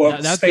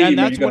 That's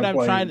what I'm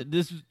trying to.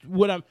 This is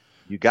what I'm.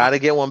 You got to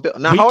get one built.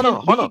 Now, hold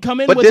on. He can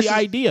come in with the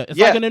idea. It's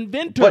like an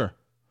inventor.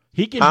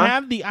 He can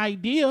have the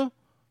idea,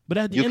 but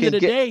at the end of the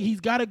day, he's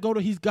got to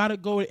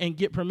go and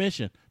get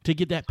permission to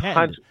get that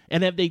patent.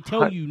 And if they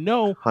tell you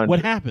no,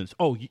 what happens?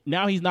 Oh,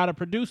 now he's not a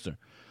producer.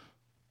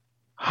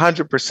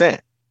 100%.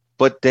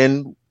 But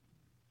then,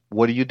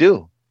 what do you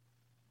do?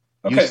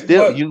 Okay,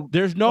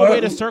 there's no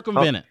way to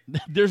circumvent it.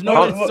 There's no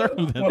way to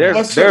circumvent it.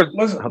 Let's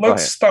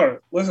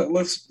start.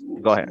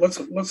 Go ahead.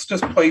 Let's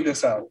just play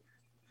this out.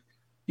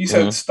 You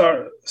said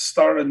start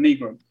a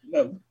Negro,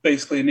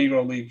 basically a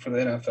Negro league for the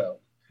NFL.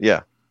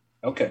 Yeah.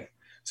 Okay.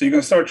 So you're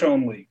gonna start your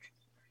own league.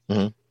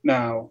 Mm-hmm.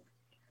 Now,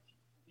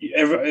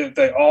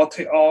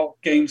 all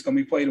games gonna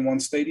be played in one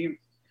stadium?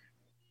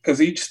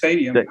 Because each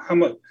stadium, how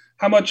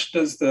much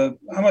did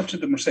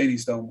the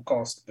Mercedes Dome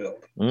cost to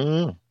build?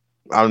 Mm-hmm.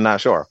 I'm not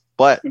sure,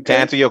 but to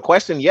answer your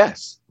question,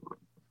 yes.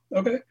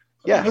 Okay.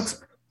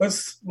 Yes.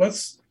 Let's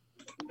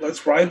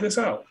ride this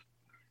out.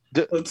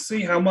 Let's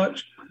see how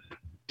much.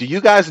 Do you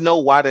guys know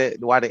why the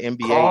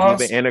NBA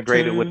even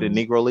integrated with the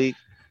Negro League?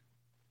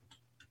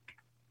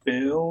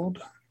 Build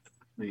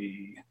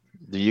the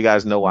Do you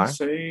guys know why?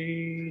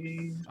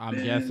 I'm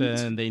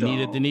guessing they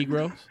needed the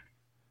Negroes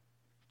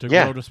to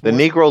Yeah, grow the the sport.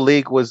 Negro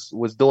League was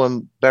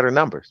doing better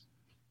numbers,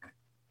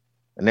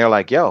 and they're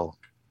like, "Yo,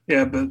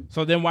 Yeah, but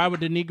So then why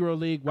would the Negro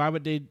League, why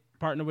would they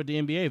partner with the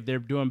NBA if they're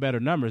doing better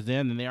numbers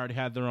then and they already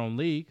had their own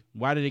league?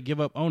 Why did they give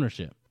up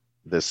ownership?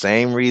 the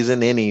same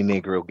reason any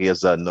Negro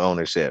gives up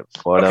ownership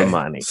for the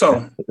money,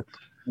 So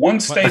one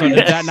So stadium,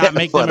 does that not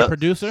make For them a the-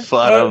 producer?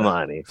 for the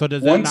money." So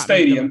does that one not make them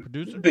a stadium,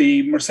 producer?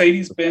 the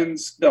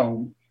Mercedes-Benz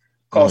Dome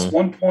costs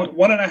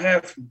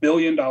 $1.5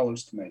 billion to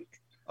make.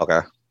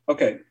 Okay,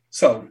 Okay,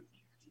 so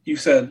you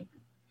said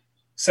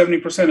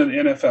 70% of the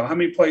NFL. How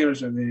many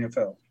players are in the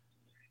NFL?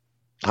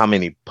 how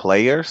many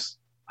players?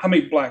 How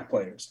many black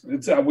players?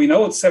 We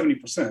know it's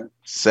 70%.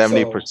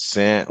 70%.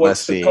 Let's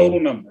What's the see.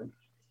 total number?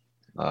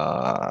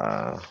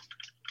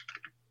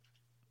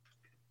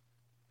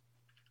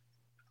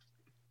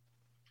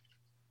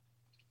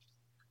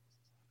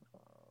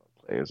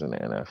 Players in the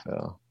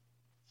NFL.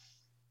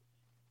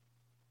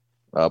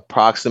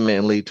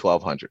 Approximately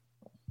 1,200.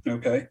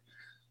 Okay,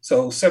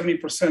 so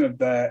 70% of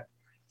that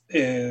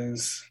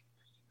is.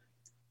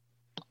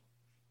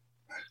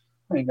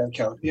 I ain't got to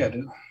count. Yeah,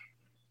 dude.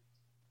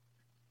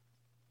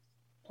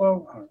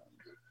 1,200.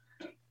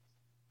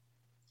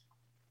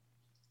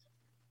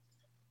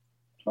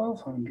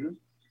 1,200.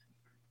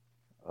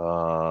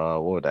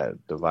 What would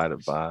that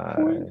divided by?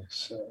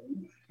 0.7.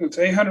 It's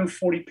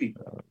 840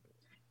 people.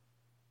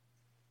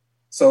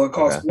 So it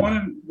costs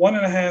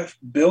 $1.5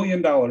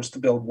 billion to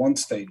build one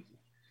stadium.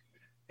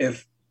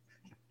 If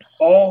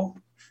all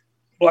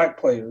black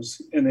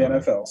players in the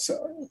NFL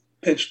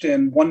pitched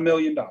in $1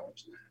 million,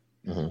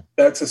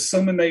 that's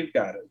assuming they've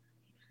got it.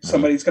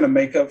 Somebody's going to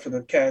make up for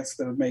the cats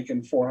that are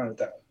making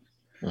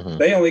 $400,000.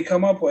 They only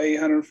come up with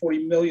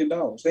 $840 million.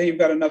 They ain't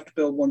got enough to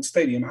build one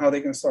stadium. How are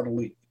they going to start a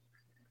league?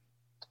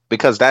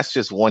 Because that's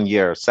just 1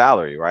 year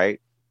salary, right?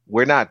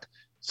 We're not.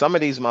 Some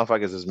of these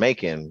motherfuckers is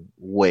making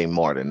way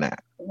more than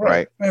that,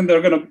 right? And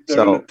they're gonna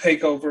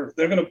take over.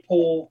 They're gonna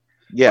pull.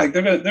 Yeah, like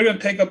they're gonna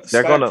take up the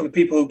slack for the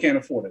people who can't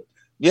afford it.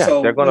 Yeah,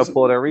 so they're gonna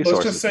pull their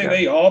resources. Let's just say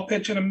they all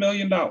pitch in $1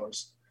 million.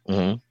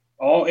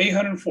 All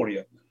 840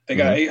 of them. They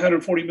got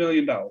 $840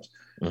 million.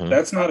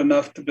 That's not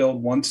enough to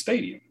build one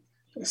stadium.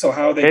 So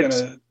how are they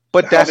gonna?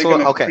 But that's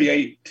what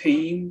create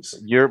teams.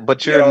 You're not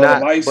the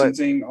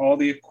licensing, all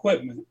the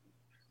equipment.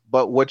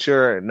 But what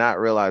you're not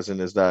realizing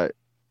is that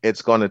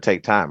it's going to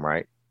take time,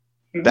 right?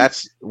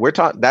 That's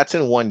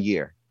in 1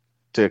 year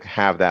to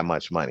have that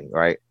much money,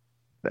 right?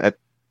 That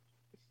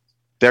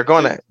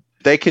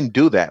they can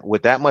do that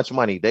with that much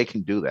money. They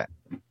can do that.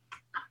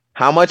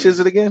 How much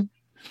is it again?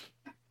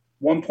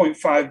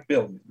 1.5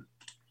 billion.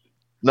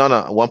 No,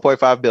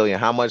 1.5 billion.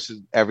 How much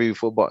is every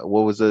football?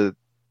 What was the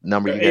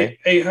number you gave?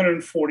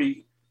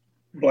 840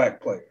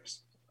 black players.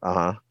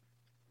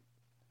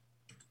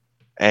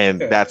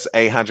 And that's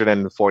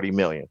 840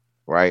 million,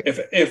 right?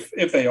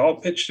 If they all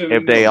pitched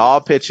in,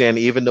 all pitch in,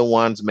 even the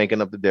ones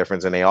making up the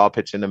difference, and they all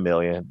pitch in $1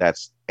 million,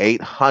 that's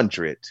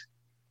 800.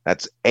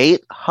 That's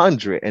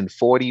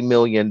 $840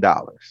 million.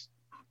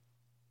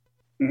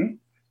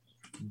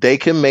 They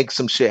can make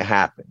some shit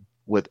happen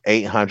with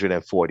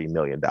 $840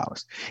 million.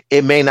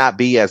 It may not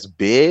be as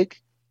big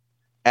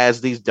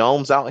as these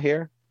domes out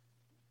here,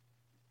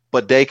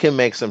 but they can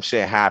make some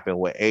shit happen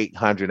with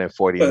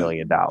 $840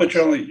 million. But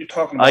you're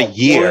talking about a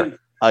year.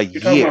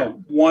 Talking about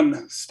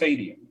one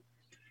stadium.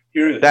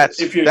 That's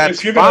fine. If you're going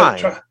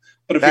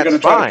to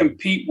try to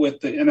compete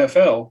with the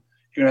NFL,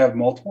 you're going to have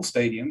multiple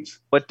stadiums.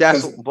 But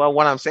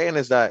what I'm saying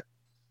is that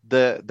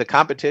the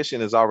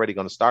competition is already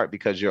going to start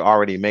because you're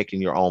already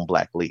making your own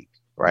black league,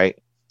 right?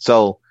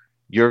 So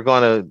you're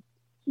going to.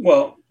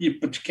 But you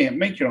can't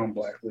make your own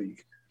black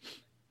league.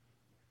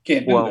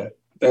 Can't do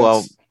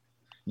that.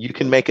 You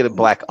can make it a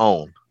black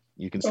owned.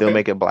 You can still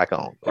make it black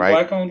owned, right?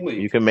 Black owned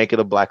league. You can make it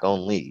a black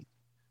owned league.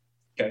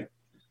 Okay.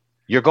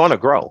 You're going to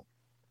grow.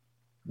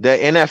 The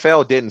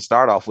NFL didn't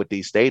start off with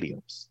these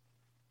stadiums.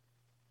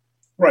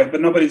 Right,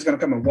 but nobody's going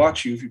to come and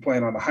watch you if you're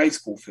playing on a high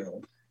school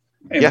field.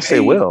 Yes,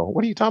 they will.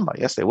 What are you talking about?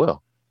 Yes, they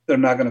will. They're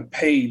not going to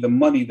pay the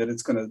money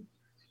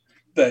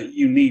that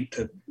you need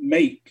to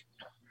make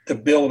to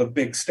build a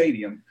big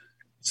stadium,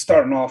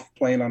 starting off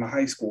playing on a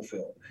high school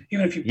field.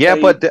 Even if you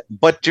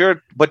but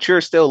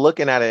you're still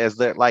looking at it as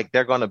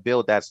they're going to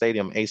build that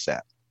stadium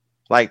ASAP.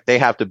 Like they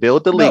have to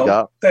build the league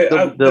up.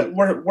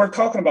 We're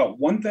talking about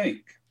one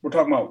thing. We're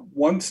talking about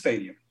one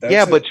stadium.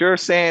 But you're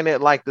saying it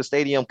like the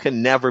stadium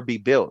can never be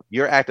built.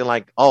 You're acting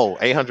like,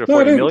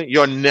 840 million,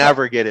 you'll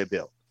never get it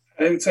built.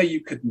 I didn't say you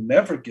could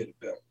never get it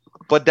built.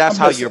 But that's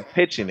how you're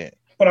pitching it.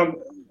 But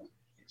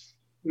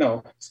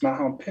no, it's not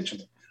how I'm pitching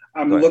it.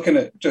 I'm looking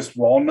at just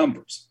raw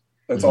numbers.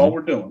 That's all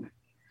we're doing.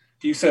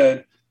 You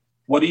said,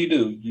 what do?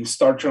 You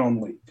start your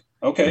own league.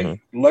 Okay,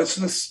 let's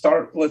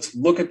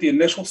look at the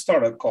initial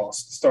startup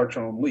cost to start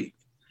your own league.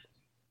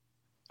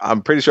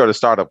 I'm pretty sure the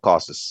startup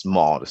cost is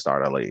small to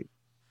start a league.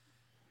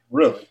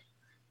 Really?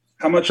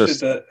 How much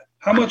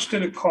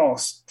did it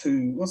cost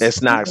to?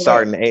 It's not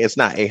starting. It's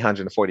not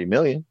 840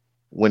 million.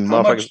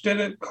 How much did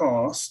it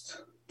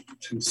cost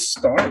to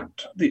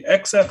start the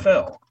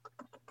XFL.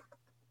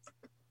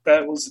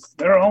 That was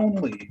their own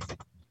league.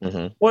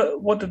 Mm-hmm.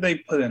 What did they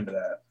put into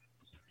that?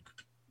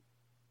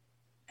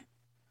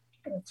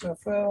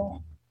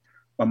 XFL.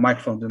 My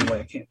microphone didn't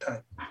work. I can't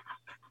type.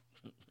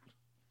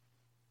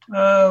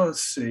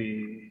 Let's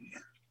see.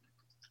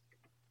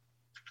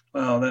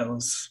 Well, that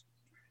was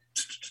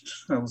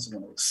when it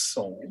was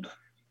sold.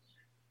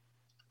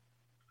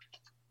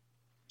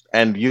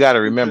 And you got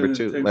to remember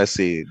too. Let's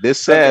see. This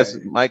says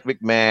Mike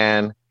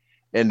McMahon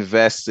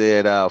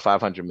invested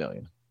 $500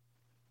 million.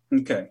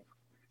 Okay.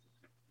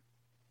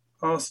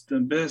 Cost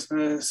in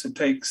business. It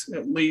takes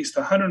at least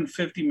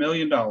 $150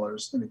 million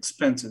in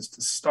expenses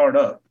to start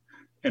up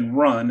and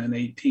run an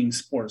 18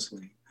 sports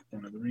league.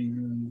 One of the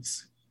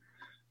reasons.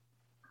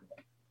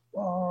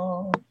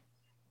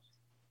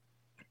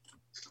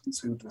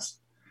 Let's see what this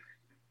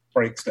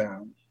breaks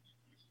down.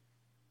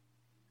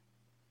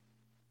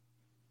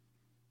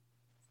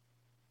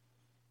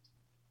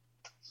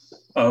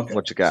 Okay.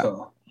 What you got?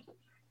 So,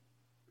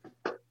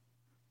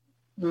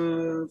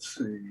 let's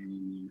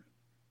see.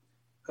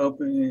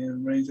 Helping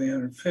and raise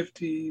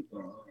 850.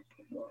 Blah, blah,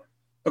 blah.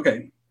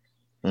 Okay.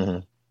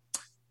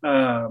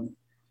 Mm-hmm.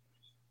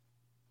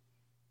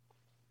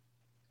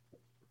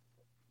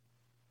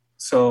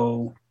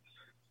 So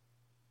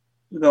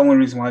the only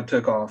reason why I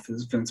took off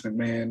is Vince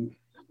McMahon,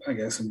 I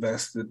guess,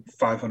 invested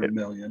 $500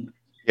 million.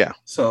 Yeah.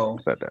 So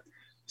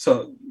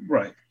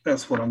right.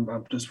 That's what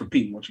I'm just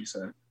repeating what you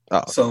said.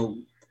 Oh. So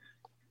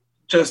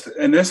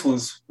and this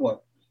was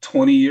what,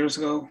 20 years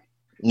ago?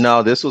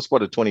 No, this was for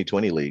the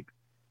 2020 league.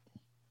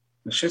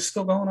 The shit's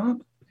still going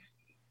on?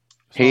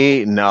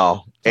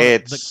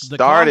 It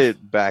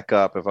started back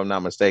up, if I'm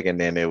not mistaken,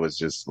 then it was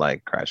just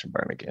like crash and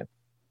burn again.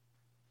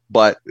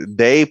 But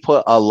they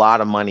put a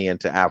lot of money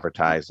into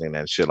advertising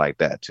and shit like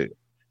that too.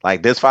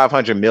 Like this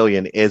 500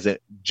 million isn't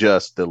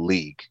just the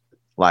league.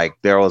 Like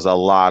there was a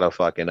lot of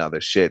fucking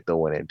other shit that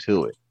went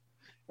into it.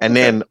 And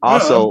then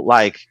also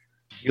like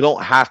you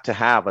don't have to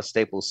have a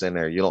Staples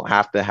Center. You don't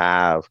have to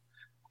have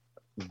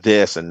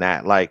this and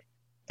that. Like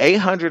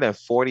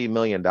 $840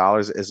 million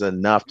is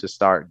enough to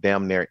start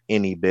damn near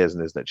any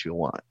business that you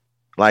want.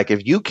 Like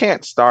if you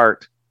can't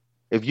start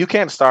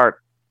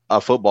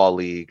a football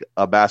league,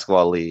 a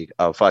basketball league,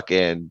 a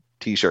fucking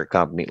t-shirt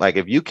company, like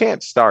if you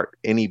can't start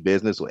any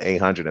business with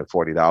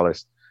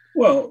 $840,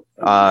 well,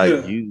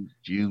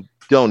 you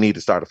don't need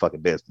to start a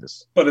fucking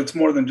business. But it's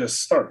more than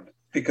just start,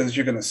 because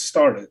you're going to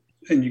start it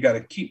and you got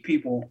to keep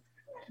people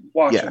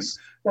watching,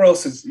 or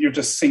else you're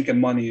just sinking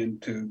money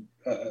into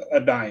a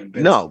dying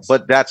business. No,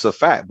 but that's a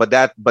fact. But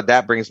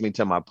that brings me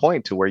to my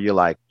point to where you're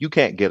like, you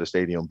can't get a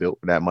stadium built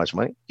for that much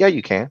money. Yeah,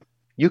 you can.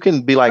 You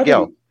can be like,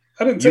 I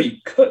didn't say you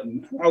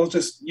couldn't. I was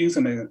just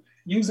using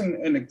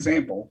an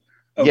example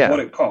of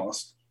what it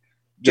cost.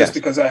 Just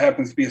because that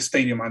happens to be a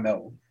stadium I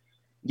know.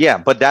 Yeah,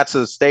 but that's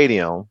a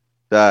stadium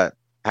that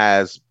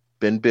has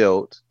been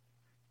built.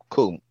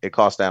 Cool. It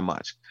cost that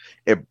much.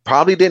 It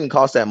probably didn't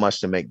cost that much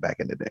to make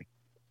back in the day.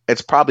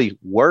 It's probably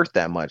worth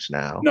that much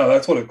now. No,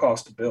 that's what it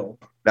cost to build.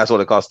 That's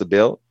what it cost to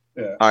build?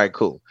 Yeah. All right,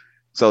 cool.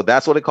 So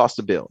that's what it cost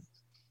to build.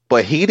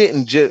 But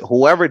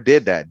whoever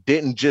did that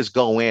didn't just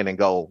go in and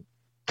go,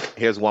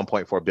 here's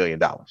 $1.4 billion.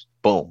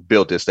 Boom,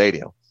 built this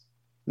stadium.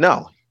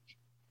 No,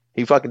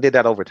 he fucking did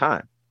that over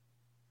time.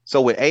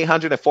 So with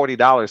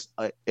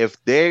 $840,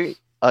 if they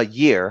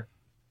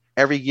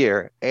every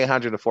year,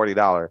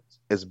 $840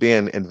 is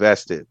being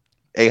invested,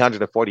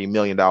 $840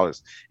 million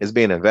is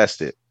being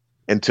invested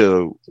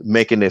into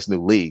making this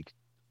new league,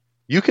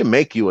 you can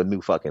make you a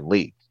new fucking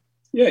league.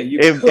 Yeah,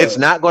 it's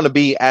not going to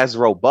be as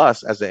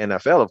robust as the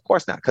NFL, of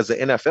course not, because the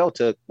NFL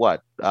took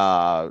what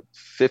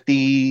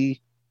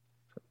 50,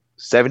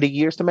 70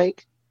 years to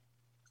make,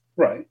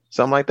 right?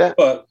 Something like that.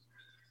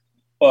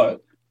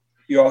 But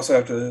you also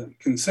have to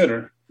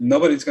consider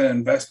nobody's going to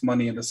invest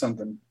money into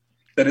something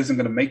that isn't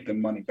going to make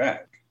them money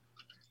back.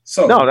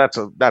 So no,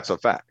 that's a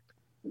fact.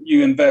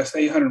 You invest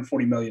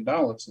 $840 million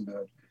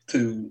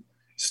to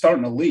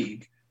starting a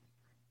league,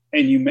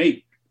 and you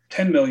make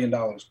 $10 million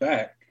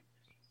back.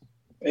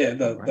 Yeah,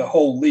 the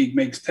whole league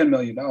makes $10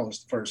 million the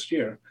first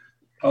year.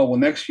 Oh well,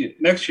 next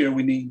year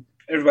we need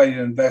everybody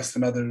to invest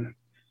another,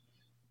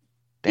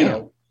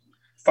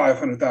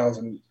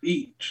 $500,000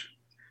 each.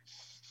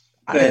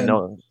 I didn't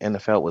know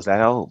NFL was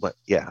that old, but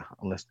yeah.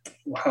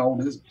 How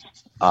old is it?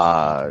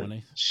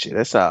 Shit,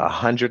 it's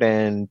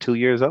 102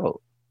 years old.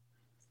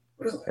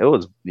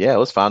 Really? It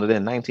was founded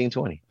in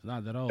 1920. It's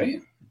not that old.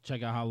 Damn.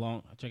 Check out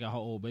how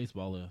old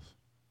baseball is.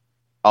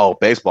 Oh,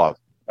 baseball.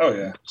 Oh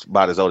yeah. It's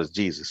about as old as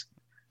Jesus.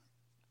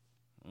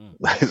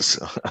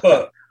 So,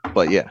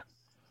 but yeah.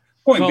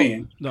 Point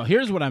being. No,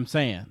 here's what I'm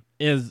saying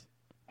is.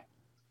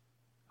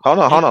 Hold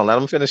on. Let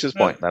him finish his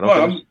point.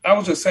 I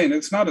was just saying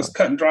it's not as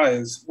cut and dry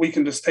as we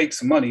can just take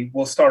some money,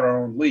 we'll start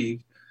our own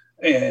league,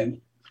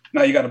 and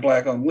now you got a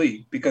black-owned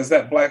league, because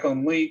that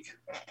black-owned league,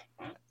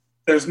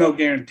 there's no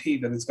guarantee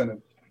that it's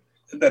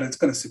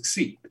gonna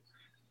succeed.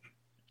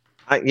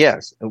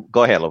 Yes,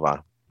 go ahead,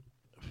 Levon.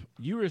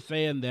 You were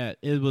saying that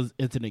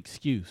it's an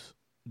excuse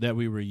that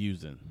we were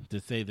using to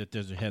say that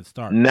there's a head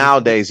start.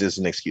 Nowadays is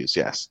an excuse,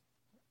 yes.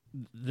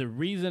 The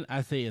reason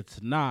I say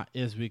it's not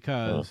is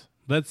because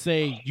let's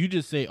say you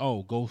just say,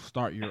 "Oh, go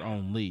start your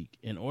own league."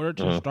 In order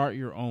to start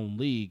your own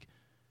league,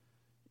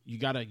 you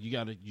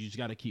just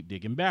gotta keep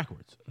digging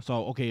backwards.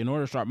 So, okay, in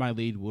order to start my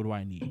league, what do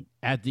I need?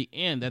 At the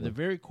end, at the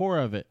very core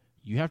of it,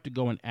 you have to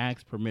go and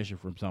ask permission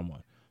from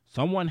someone.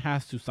 Someone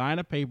has to sign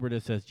a paper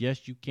that says,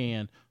 yes, you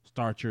can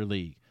start your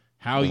league.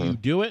 How you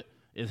do it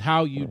is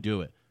how you do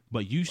it.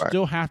 But you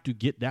still have to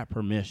get that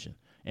permission.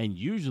 And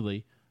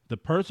usually the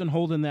person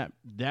holding that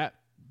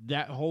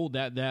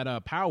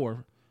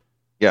power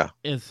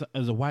is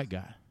a white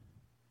guy.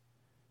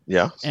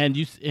 Yeah. And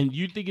you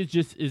think it's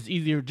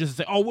easier just to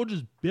say, oh, we'll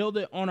just build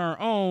it on our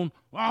own.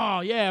 Oh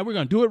yeah, we're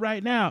gonna do it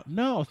right now.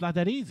 No, it's not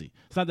that easy.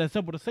 It's not that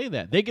simple to say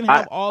that. They can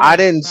have all I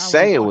didn't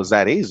say it was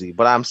that easy,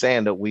 but I'm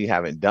saying that we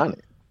haven't done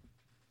it.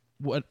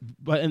 What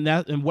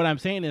I'm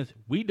saying is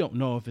we don't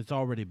know if it's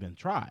already been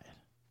tried.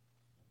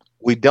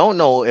 We don't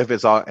know if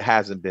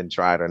hasn't been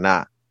tried or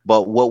not.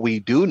 But what we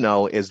do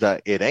know is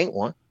that it ain't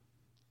one.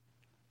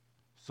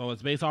 So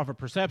it's based off of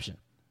perception.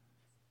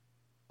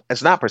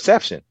 It's not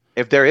perception.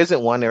 If there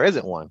isn't one, there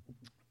isn't one.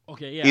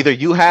 Okay, yeah. Either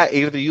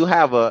you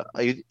have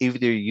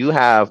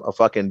a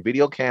fucking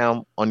video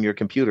cam on your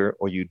computer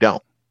or you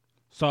don't.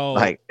 So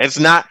like it's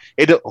not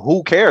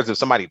who cares if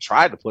somebody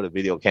tried to put a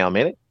video cam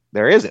in it?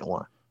 There isn't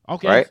one.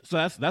 Okay, right?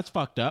 So that's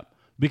fucked up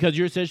because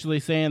you're essentially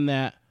saying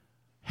that,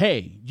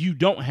 hey, you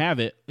don't have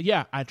it.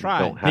 Yeah, I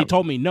tried. They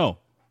told me no.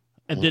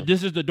 And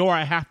this is the door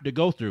I have to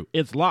go through.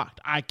 It's locked.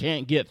 I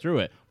can't get through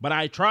it. But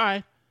I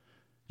tried.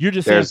 You're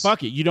just saying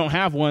fuck it. You don't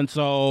have one,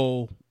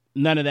 so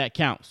none of that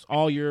counts.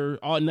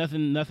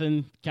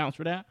 Nothing counts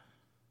for that.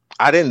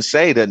 I didn't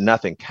say that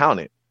nothing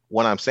counted.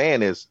 What I'm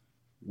saying is,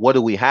 what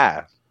do we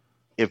have?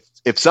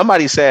 If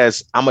somebody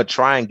says, I'm gonna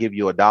try and give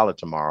you $1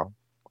 tomorrow,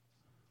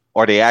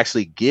 or they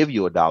actually give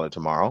you $1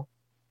 tomorrow,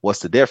 what's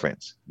the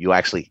difference? You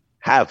actually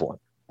have one,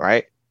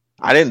 right?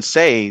 I didn't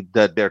say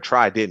that their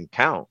try didn't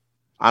count.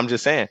 I'm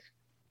just saying,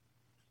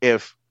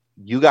 if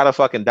you got a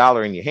fucking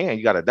dollar in your hand,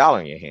 you got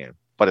 $1 in your hand.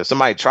 But if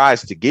somebody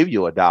tries to give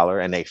you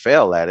 $1 and they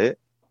fail at it,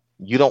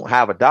 you don't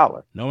have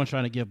 $1. No one's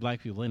trying to give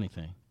black people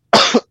anything.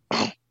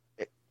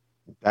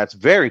 That's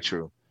very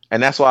true.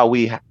 And that's why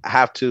we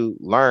have to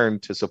learn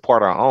to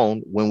support our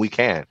own when we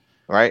can,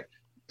 right?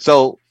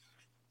 So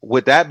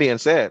with that being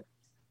said,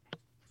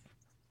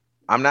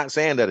 I'm not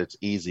saying that it's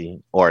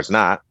easy or it's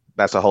not.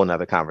 That's a whole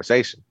nother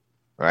conversation,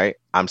 right?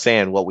 I'm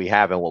saying what we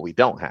have and what we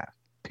don't have,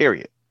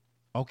 period.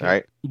 Okay.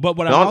 Right? But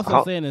what I'm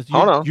also saying is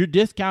you're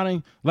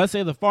discounting, let's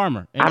say the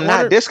farmer. I'm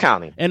not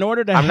discounting. In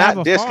order to have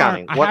a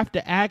farm, I have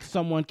to ask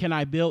someone, can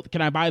I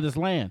buy this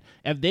land?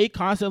 If they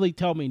constantly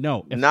tell me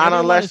no. Not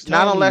unless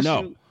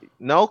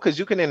no, because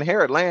you can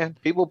inherit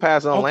land. People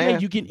pass on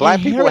land. You can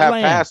Black people have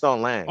passed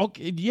on land.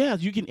 Okay,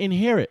 yes, you can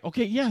inherit.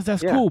 Okay, yes,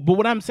 that's cool. But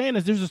what I'm saying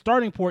is there's a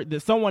starting point that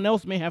someone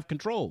else may have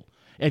control.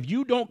 If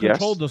you don't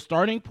control the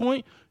starting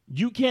point,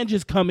 you can't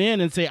just come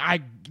in and say,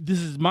 this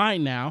is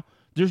mine now.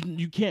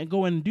 You can't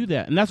go in and do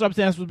that. And that's what I'm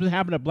saying. That's what's been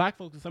happening to black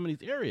folks in some of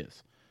these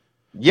areas.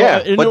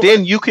 Yeah, but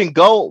then you can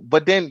go.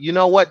 But then you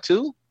know what,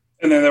 too?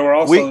 And then there were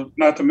also,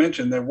 not to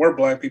mention, there were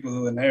black people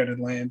who inherited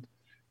land.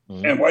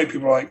 And white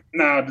people were like,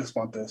 nah, I just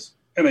want this.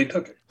 And they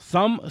took it.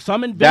 Some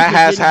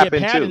inventors didn't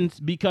get patents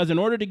because in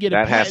order to get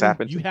a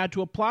patent, you had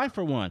to apply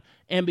for one.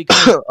 And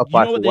because you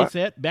know what they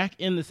said back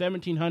in the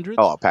 1700s?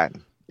 Oh, a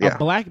patent. Yeah.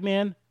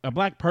 A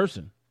black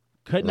person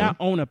could not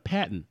own a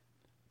patent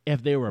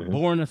if they were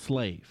born a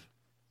slave.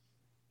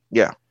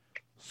 Yeah.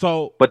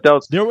 So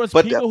there was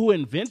people who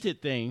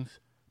invented things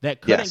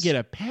that couldn't get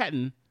a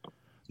patent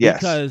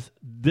because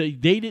they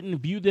didn't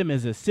view them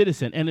as a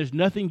citizen. And there's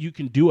nothing you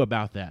can do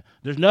about that.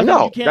 There's nothing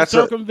you can't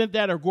circumvent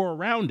that or go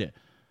around it.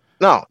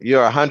 No,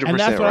 you're 100% right. And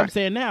that's what I'm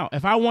saying now.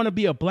 If I want to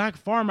be a black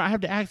farmer, I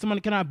have to ask someone,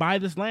 can I buy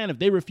this land? If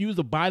they refuse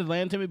to buy the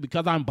land to me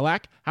because I'm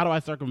black, how do I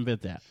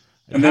circumvent that?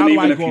 And then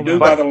even if you do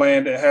buy the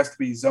land, it has to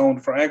be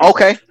zoned for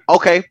agriculture.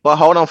 Okay. But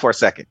hold on for a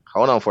second.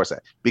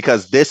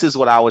 Because this is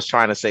what I was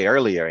trying to say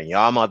earlier. And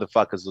y'all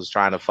motherfuckers was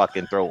trying to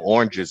fucking throw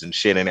oranges and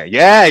shit in there.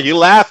 Yeah, you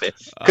laughing.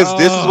 Because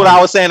this is what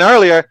I was saying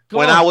earlier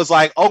I was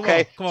like,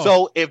 okay,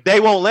 so if they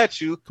won't let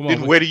you,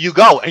 then where do you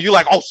go? And you're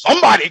like, oh,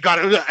 somebody got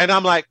it. And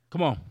I'm like,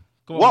 come on.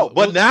 Whoa,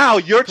 but now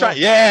you're trying.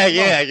 Yeah.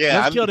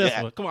 Let's kill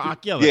this one. Come on, I'll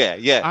kill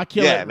it. Yeah. I'll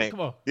kill it. Man. Come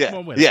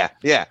on with it.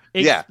 Yeah.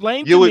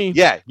 Explain to me.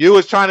 Yeah, you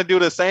was trying to do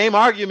the same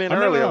argument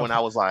earlier when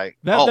I was like,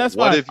 that's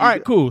fine. All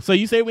right, cool. So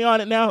you say we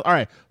on it now? All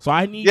right. So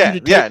I need you to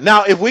take... Yeah.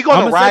 Now, if we're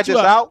going to ride this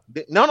out...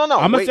 No.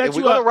 I'm going to set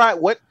you up.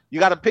 Ride,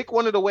 you got to pick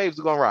one of the waves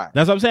we're going to ride.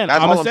 That's what I'm saying.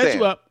 I'm going to set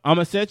you up. I'm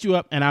going to set you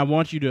up, and I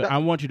want you to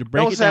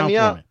break it down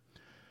for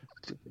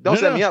me. Don't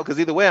set me up, because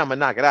either way, I'm going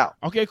to knock it out.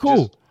 Okay,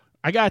 cool.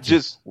 I got you.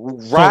 Just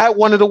ride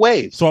one of the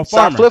waves. So a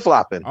farmer. Stop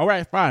flip-flopping. All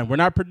right, fine. We're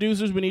not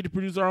producers. We need to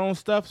produce our own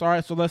stuff. So, all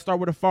right, so let's start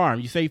with a farm.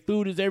 You say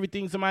food is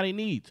everything somebody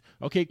needs.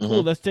 Okay,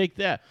 cool. Let's take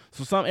that.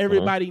 So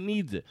everybody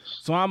needs it.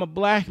 So I'm a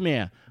black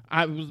man.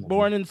 I was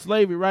born in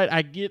slavery, right?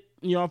 I get,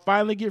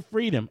 finally get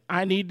freedom.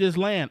 I need this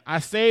land. I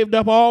saved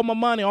up all my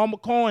money, all my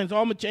coins,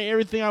 all my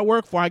everything I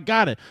work for. I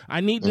got it. I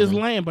need this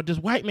land, but this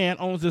white man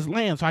owns this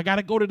land, so I got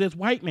to go to this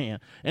white man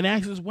and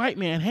ask this white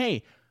man,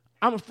 hey,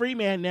 I'm a free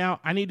man now.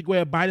 I need to go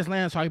ahead and buy this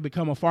land so I can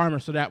become a farmer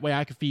so that way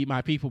I can feed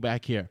my people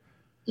back here.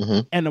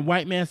 And the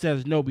white man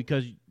says no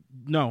because,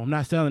 no, I'm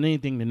not selling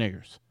anything to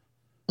niggers.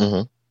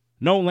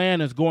 No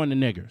land is going to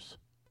niggers.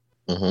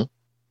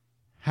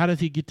 How does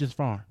he get this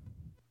farm?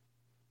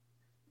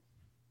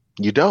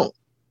 You don't.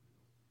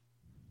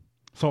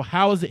 So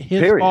how is it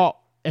his fault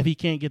if he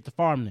can't get the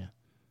farm then?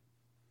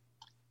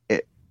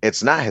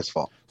 It's not his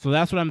fault. So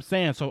that's what I'm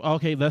saying. So,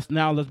 okay, let's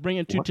bring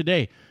it to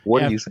today.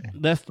 What are you saying?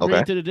 Let's bring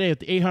it to today. If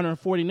the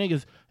 840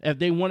 niggas, if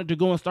they wanted to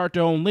go and start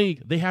their own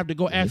league, they have to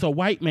go ask a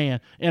white man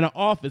in an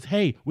office,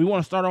 hey, we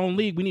want to start our own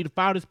league. We need to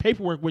file this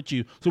paperwork with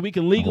you so we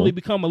can legally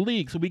become a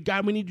league. So we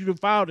need you to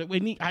file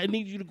it. I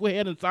need you to go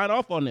ahead and sign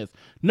off on this.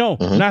 No,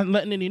 not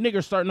letting any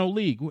niggers start no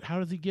league. How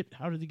does he get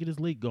his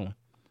league going?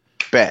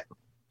 Bet.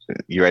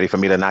 You ready for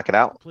me to knock it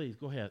out? Please,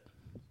 go ahead.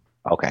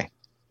 Okay.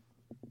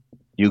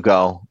 You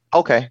go,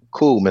 okay,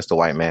 cool, Mr.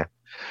 White Man.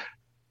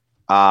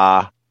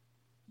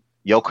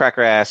 Your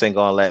cracker ass ain't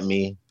gonna let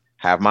me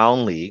have my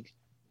own league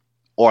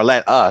or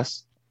let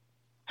us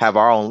have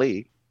our own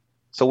league.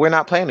 So we're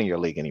not playing in your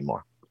league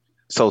anymore.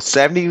 So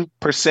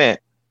 70%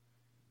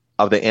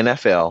 of the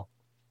NFL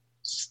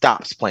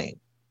stops playing.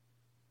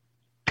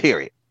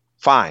 Period.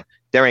 Fine.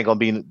 There ain't gonna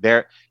be no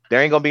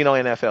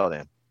NFL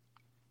then.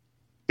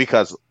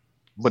 Because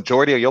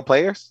majority of your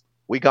players,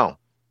 we gone.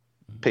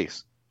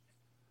 Peace.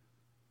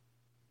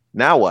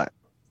 Now what?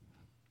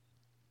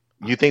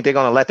 You think they're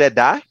gonna let that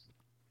die?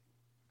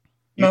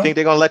 You think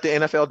they're gonna let the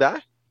NFL die?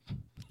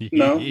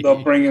 No,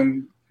 they'll bring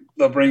in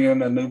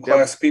a new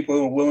class of people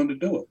who are willing to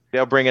do it.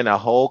 They'll bring in a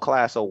whole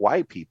class of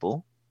white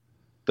people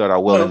that are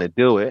willing to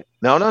do it.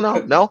 No.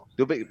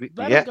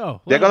 Let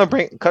go. They're gonna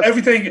bring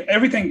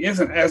everything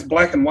isn't as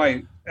black and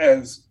white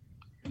as.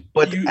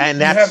 But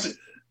that's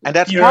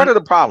part of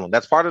the problem.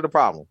 That's part of the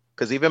problem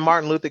because even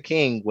Martin Luther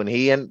King, when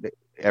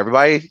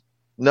everybody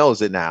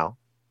knows it now.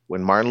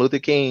 When Martin Luther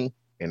King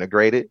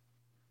integrated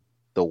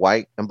the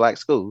white and black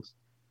schools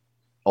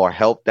or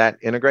helped that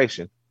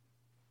integration,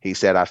 he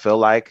said, I feel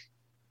like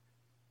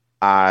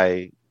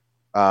how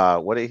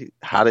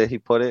did he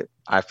put it?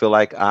 I feel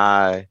like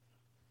I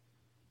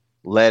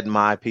led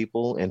my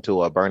people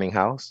into a burning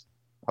house,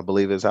 I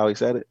believe is how he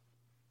said it.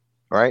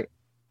 Right?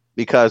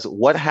 Because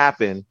what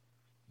happened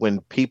when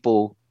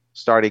people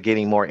started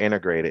getting more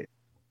integrated?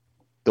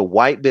 The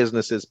white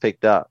businesses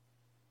picked up,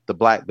 the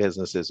black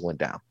businesses went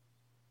down.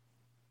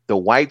 The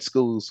white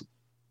schools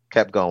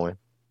kept going.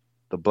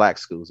 The black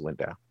schools went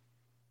down.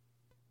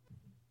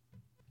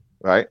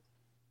 Right?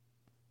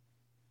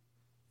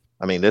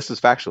 I mean, this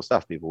is factual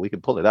stuff, people. We can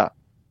pull it up.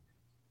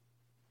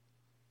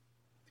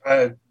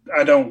 I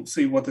don't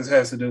see what this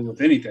has to do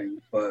with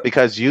anything. But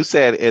because you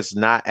said it's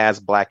not as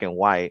black and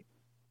white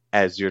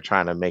as you're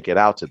trying to make it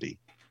out to be.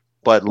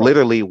 But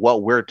literally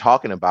what we're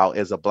talking about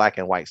is a black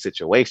and white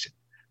situation.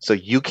 So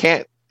you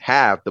can't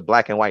have the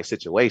black and white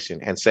situation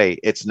and say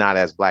it's not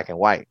as black and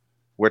white.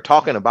 We're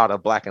talking about a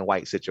black and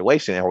white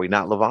situation, are we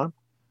not, Levon?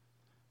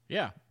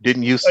 Yeah.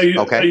 Didn't you?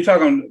 Okay. Are you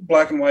talking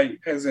black and white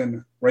as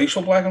in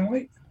racial black and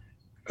white?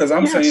 Because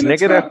I'm saying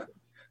it's not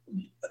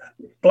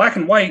black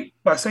and white.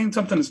 By saying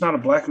something is not a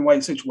black and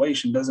white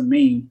situation doesn't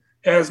mean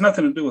it has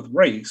nothing to do with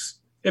race.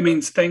 It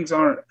means things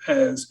aren't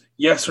as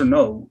yes or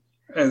no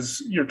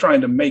as you're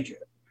trying to make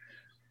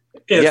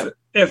it.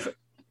 If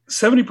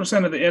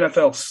 70% of the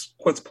NFL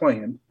quits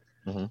playing.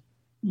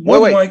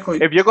 Wait.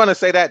 Likely, if you're going to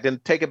say that, then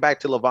take it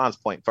back to Levon's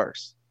point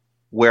first,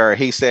 where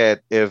he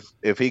said if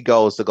he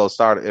goes to go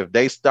start, if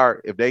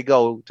they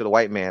go to the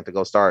white man to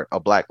go start a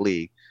black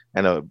league,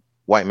 and a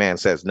white man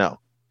says no,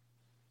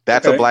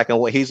 that's a black and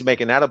white. He's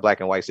making that a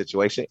black and white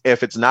situation.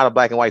 If it's not a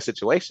black and white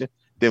situation,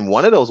 then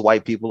one of those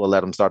white people will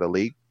let him start a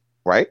league,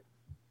 right?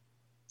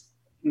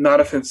 Not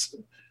if it's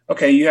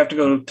okay. You have to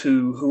go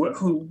to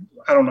who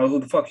I don't know who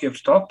the fuck you have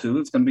to talk to.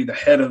 It's going to be the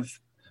head of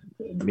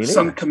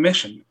some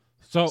commission.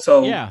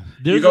 So yeah,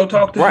 you go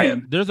talk to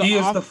him.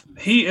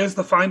 He is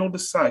the final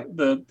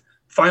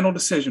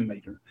decision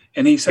maker,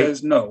 and he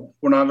says no,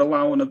 we're not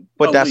allowing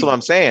But that's what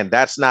I'm saying.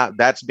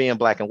 That's being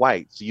black and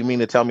white. So you mean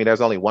to tell me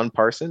there's only one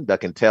person that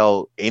can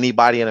tell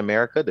anybody in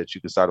America that you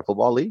can start a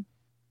football league?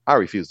 I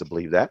refuse to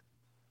believe that.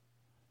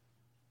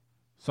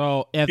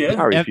 So I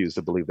refuse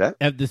to believe that.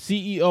 If the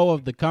CEO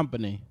of the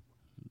company,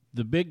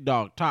 the big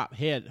dog, top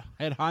head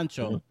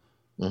honcho,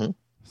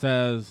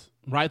 says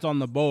writes on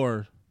the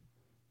board,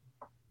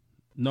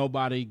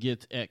 nobody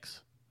gets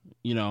X,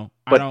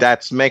 But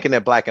that's making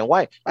it black and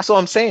white. That's what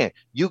I'm saying.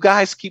 You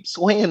guys keep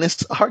swaying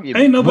this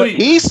argument. Ain't nobody.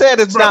 He said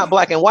it's not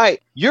black and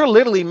white. You're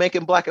literally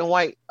making black and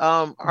white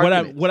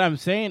arguments. What I'm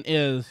saying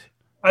is,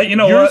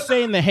 you're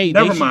saying that hey,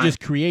 they should just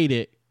create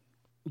it,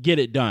 get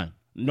it done.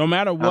 No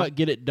matter what,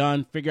 get it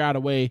done. Figure out a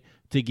way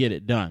to get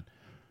it done.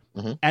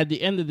 At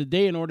the end of the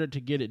day, in order to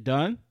get it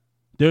done,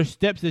 there's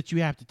steps that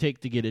you have to take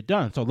to get it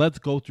done. So let's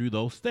go through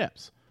those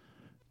steps.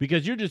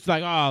 Because you're just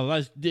like,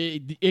 oh,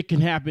 it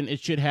can happen.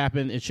 It should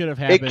happen. It should have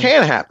happened. It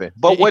can happen.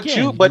 But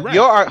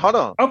hold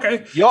on.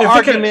 Okay. Your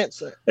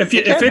arguments. If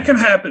it can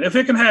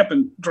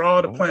happen,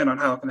 draw the plan on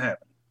how it can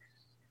happen.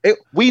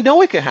 We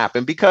know it can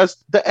happen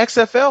because the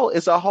XFL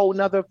is a whole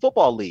nother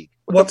football league.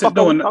 What's it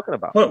doing? Talking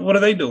about? What are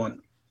they doing?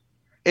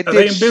 Are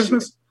they in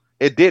business?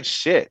 It did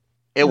shit.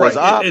 It was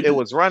up, it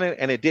was running,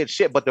 and it did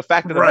shit. But the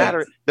fact of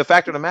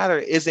the matter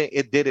isn't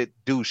did it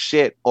do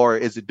shit or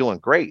is it doing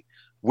great?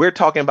 We're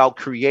talking about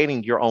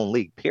creating your own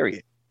league,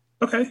 period.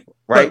 Okay.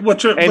 Right.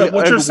 But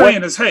what you're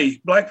saying is, hey,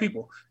 black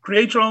people,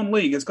 create your own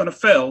league. It's going to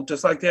fail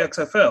just like the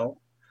XFL.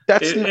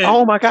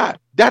 Oh my God.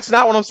 That's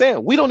not what I'm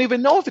saying. We don't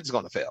even know if it's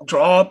going to fail.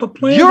 Draw up a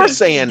plan. You're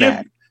saying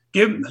that.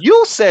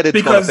 You said it's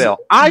going to fail.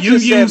 I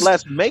just said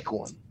let's make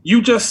one.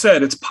 You just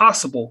said it's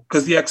possible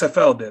because the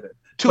XFL did it.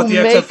 To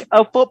make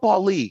a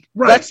football league.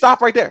 Right. Let's stop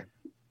right there.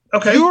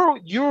 Okay.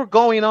 You're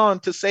going on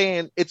to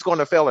saying it's going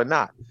to fail or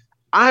not.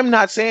 I'm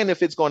not saying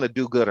if it's going to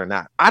do good or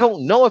not. I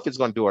don't know if it's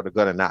going to do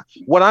good or not.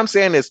 What I'm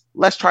saying is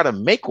let's try to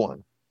make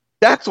one.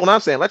 That's what I'm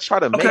saying. Let's try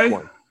to make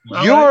one.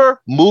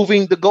 You're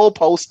moving the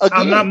goalposts again.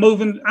 I'm not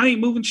moving. I ain't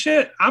moving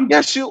shit.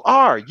 Yes, you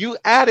are. You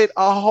added if it's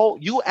going to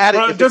fail or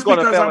not. Just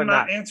because I'm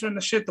not answering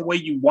the shit the way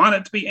you want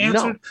it to be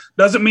answered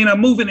doesn't mean I'm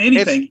moving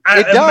anything.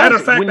 As a matter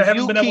of fact, I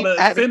haven't been able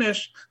to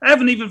finish. I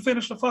haven't even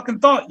finished the fucking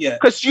thought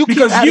yet. Because you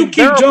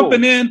keep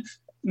jumping in.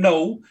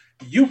 No.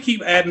 You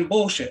keep adding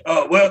bullshit.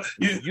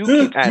 You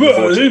keep adding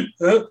bullshit.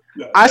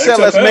 I said,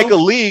 let's make a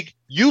league.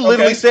 You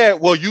literally said,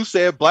 well, you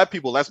said black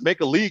people, let's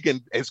make a league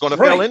and it's going to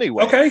fail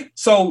anyway. Okay.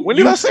 So when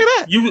did I say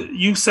that?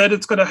 You said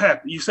it's going to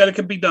happen. You said it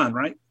can be done,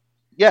 right?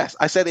 Yes,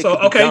 I said it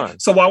could be done.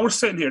 So while we're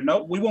sitting here,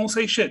 no, we won't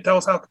say shit. Tell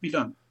us how it could be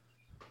done.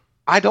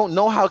 I don't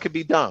know how it could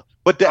be done,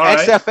 but the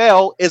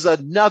XFL is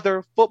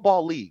another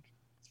football league.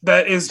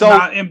 That is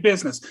not in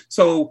business.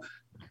 So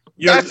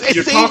you're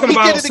talking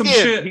about some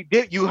shit. He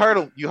did. You heard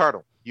him. You heard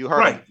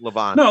him,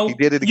 Levon. No, he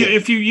did it again.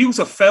 If you use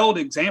a failed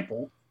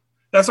example,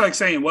 that's like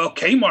saying, well,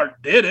 Kmart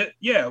did it.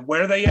 Yeah,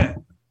 where are they at?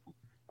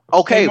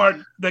 Okay.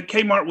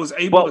 Kmart was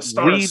able to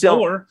start a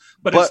store,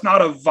 but it's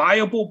not a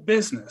viable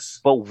business.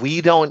 But we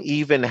don't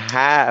even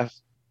have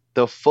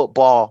the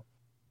football.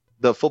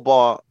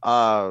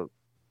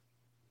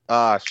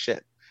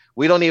 Shit.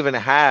 We don't even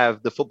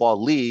have the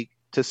football league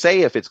to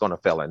say if it's going to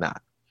fail or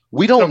not.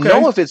 We don't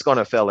know if it's going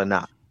to fail or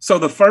not. So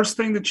the first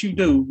thing that you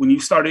do when you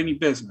start any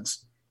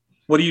business,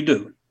 what do you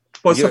do?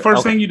 What's the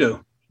first thing you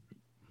do?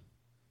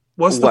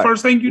 What's the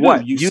first thing you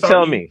do? You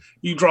tell me.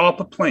 You draw up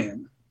a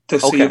plan to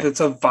see if it's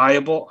a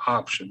viable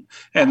option.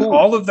 And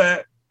all of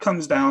that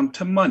comes down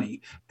to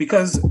money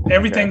because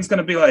everything's going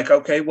to be like,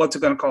 okay, what's it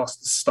going to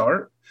cost to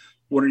start?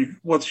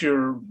 What's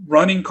your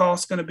running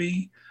cost going to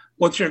be?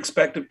 What's your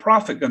expected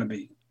profit going to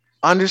be?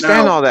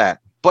 Understand all that.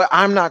 But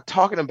I'm not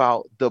talking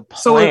about the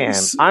plan.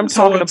 I'm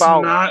talking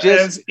about not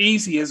as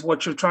easy as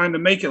what you're trying to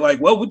make it like,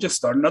 well, we'll just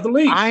start another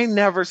league. I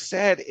never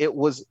said it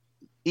was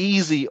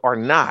easy or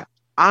not.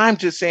 I'm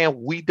just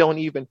saying we don't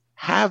even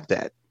have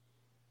that.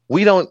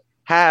 We don't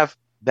have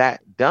that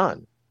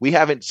done. We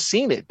haven't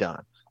seen it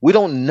done. We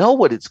don't know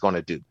what it's going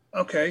to do.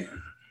 Okay.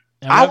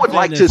 I would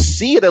like to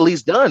see it at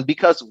least done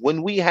because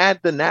when we had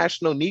the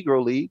National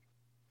Negro League,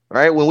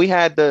 right? When we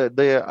had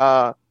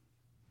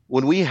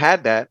when we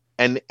had that,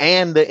 and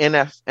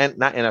the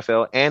not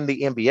NFL and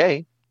the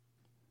NBA,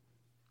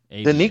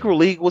 the Negro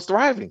League was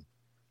thriving.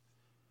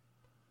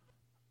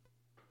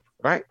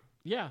 Right?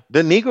 Yeah.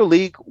 The Negro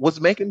League was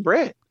making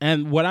bread.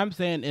 And what I'm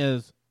saying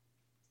is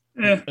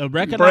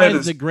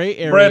recognize the gray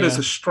area. Bread is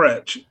a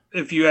stretch.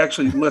 If you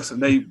actually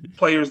listen,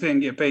 players didn't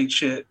get paid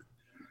shit.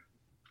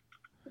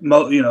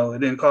 It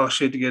didn't cost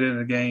shit to get into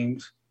the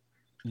games.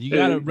 You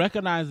got to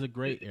recognize the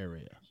gray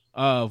area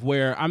of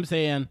where I'm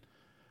saying,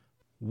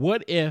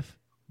 what if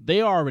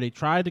they already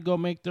tried to go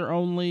make their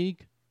own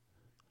league,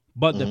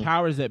 but the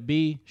powers that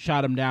be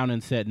shot them down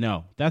and said,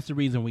 no, that's the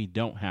reason we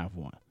don't have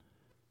one.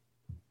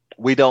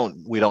 We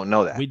don't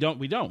know that. We don't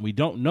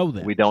know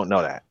that. We don't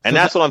know that. And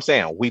that's what I'm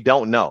saying. We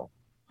don't know.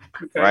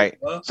 Okay, right.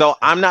 Well, so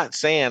I'm not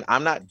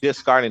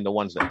discarding the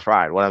ones that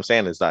tried. What I'm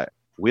saying is that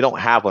we don't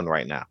have one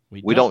right now.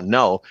 We don't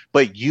know.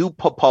 But you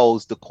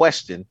proposed the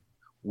question,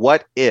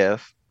 what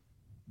if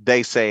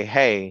they say,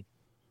 hey,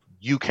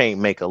 you can't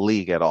make a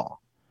league at all?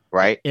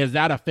 Right? Is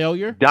that a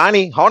failure?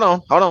 Donnie, hold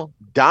on.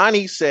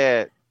 Donnie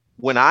said,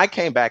 when I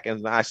came back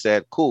and I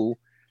said, cool,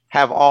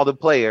 have all the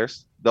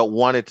players that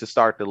wanted to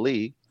start the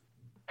league,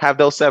 have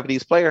those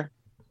 70s players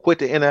quit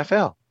the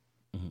NFL.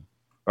 Mm-hmm.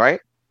 Right?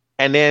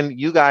 And then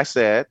you guys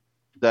said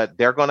that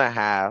they're going to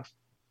have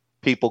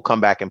people come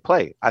back and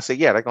play. I said,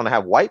 yeah, they're going to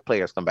have white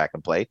players come back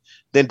and play.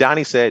 Then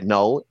Donnie said,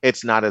 no,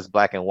 it's not as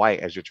black and white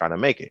as you're trying to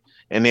make it.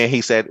 And then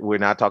he said, we're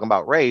not talking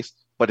about race,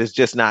 but it's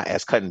just not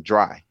as cut and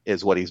dry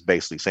is what he's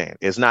basically saying.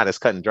 It's not as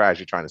cut and dry as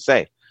you're trying to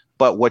say.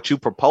 But what you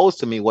proposed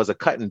to me was a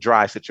cut and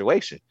dry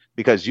situation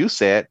because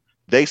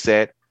they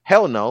said,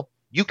 hell no,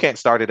 you can't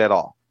start it at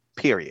all,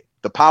 period.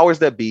 The powers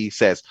that be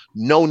says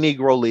no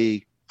Negro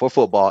League for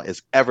football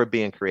is ever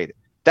being created.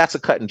 That's a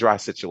cut and dry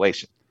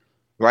situation,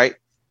 right?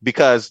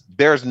 because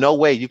there's no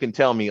way you can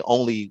tell me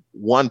only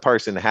one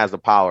person has the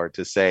power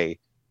to say,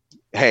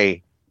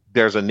 hey,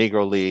 there's a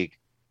Negro League,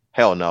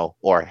 hell no,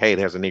 or hey,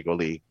 there's a Negro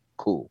League,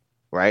 cool,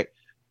 right?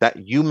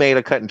 That you made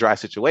a cut and dry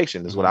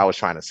situation is what I was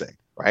trying to say,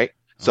 right?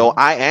 So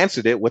I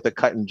answered it with a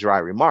cut and dry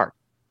remark,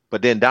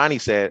 but then Donnie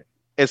said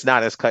it's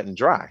not as cut and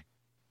dry.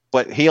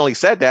 But he only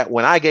said that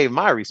when I gave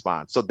my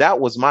response. So that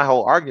was my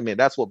whole argument.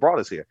 That's what brought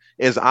us here.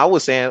 Is I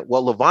was saying,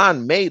 well,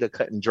 Levon made a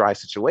cut and dry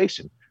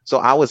situation. So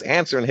I was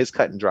answering his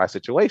cut and dry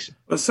situation.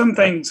 But some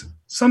things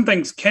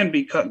can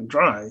be cut and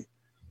dry.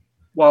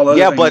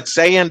 While but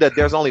saying that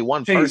there's only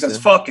one person. Jesus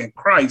fucking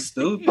Christ,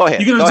 dude. Go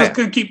ahead. You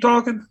gonna keep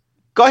talking?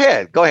 Go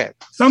ahead.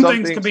 Some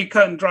things can be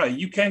cut and dry.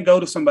 You can go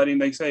to somebody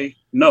and they say,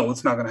 no,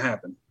 it's not going to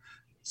happen.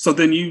 So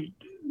then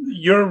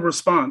your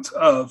response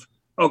of,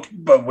 okay,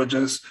 but we'll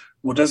just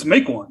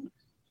make one.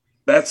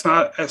 That's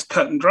not as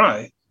cut and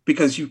dry,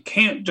 because you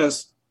can't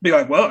just be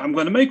like, well, I'm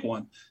going to make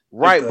one.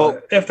 Right.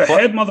 If the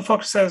head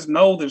motherfucker says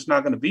no, there's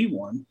not going to be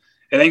one.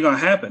 It ain't going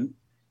to happen.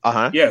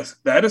 Yes,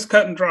 that is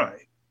cut and dry.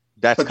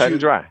 That's cut and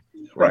dry.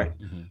 Right.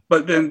 Mm-hmm.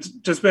 But then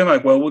just being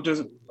like, well, we'll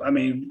just,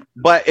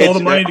 but pull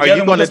the money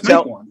together.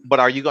 But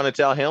are you going to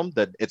tell him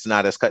that it's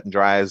not as cut and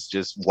dry as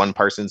just one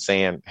person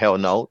saying, hell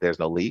no, there's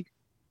no league?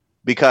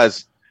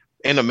 Because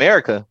in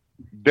America,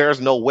 there's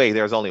no way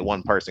there's only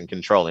one person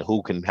controlling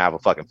who can have a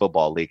fucking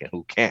football league and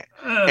who can't.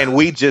 And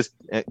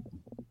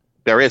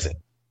there isn't.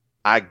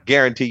 I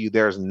guarantee you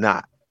there's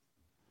not.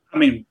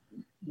 We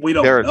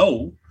don't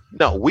know.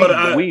 No,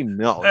 we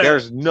know.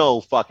 There's no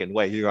fucking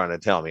way you're going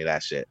to tell me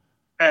that shit.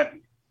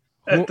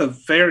 At the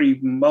very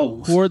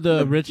most, who are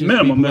the richest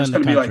minimum, people in the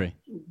country? There's going to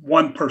be like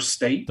one per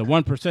state. The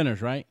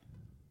 1%ers, right?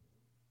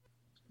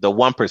 The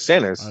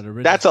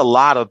 1%ers. That's a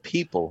lot of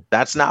people.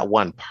 That's not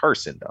one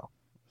person, though.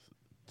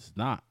 It's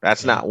not.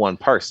 That's not one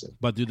person.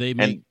 But do they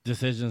make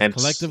decisions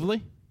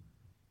collectively?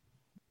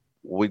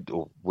 We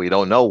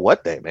don't know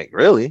what they make,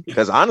 really,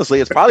 because honestly,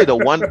 it's probably the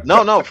one.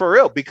 No, for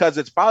real, because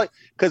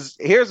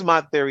here's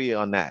my theory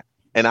on that,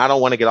 and I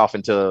don't want to get off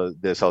into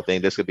this whole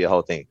thing. This could be a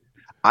whole thing.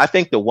 I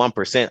think the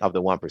 1% of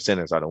the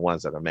 1%ers are the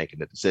ones that are making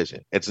the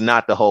decision. It's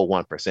not the whole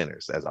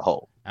 1%ers as a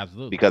whole.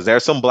 Absolutely. Because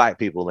there's some black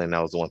people in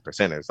those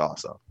 1%ers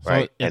also,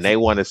 right? And they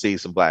want to see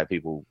some black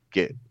people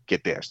get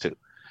theirs too.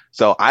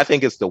 So I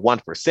think it's the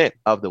 1%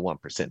 of the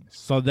 1%ers.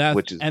 So that's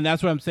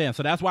what I'm saying.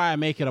 So that's why I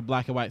make it a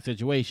black and white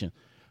situation.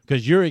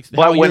 Because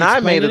but when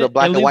I made it a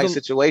black and white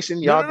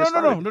situation, y'all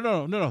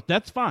No.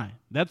 That's fine.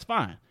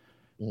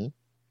 Mm-hmm.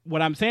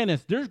 What I'm saying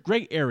is there's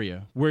gray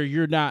area where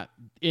you're not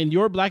in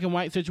your black and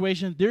white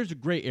situation. There's a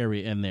gray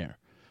area in there.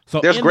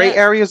 So there's gray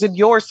areas in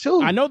yours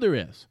too. I know there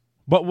is,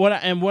 but what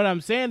I'm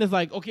saying is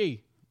like,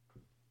 okay,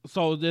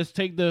 so let's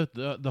take the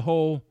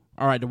whole.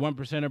 All right, the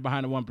 1%er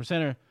behind the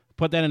 1%er.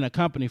 Put that in a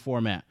company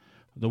format.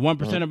 The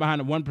 1%er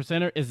behind the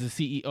 1%er is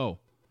the CEO.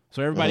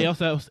 So everybody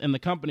else in the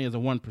company is a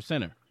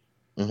 1%er,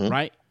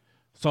 right?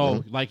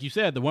 So like you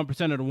said, the 1%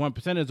 of the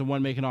 1% is the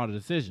one making all the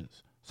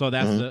decisions. So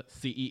that's the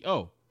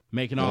CEO.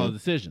 Making all the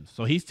decisions.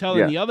 So he's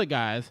telling the other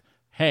guys,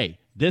 hey,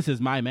 this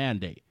is my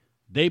mandate.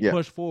 They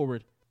push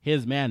forward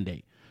his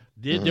mandate.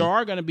 There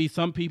are going to be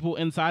some people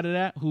inside of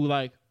that who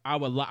like, I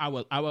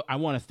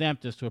want to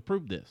stamp this to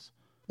approve this.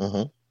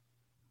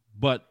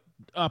 But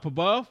up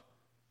above,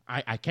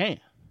 I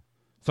can't.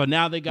 So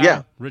now they got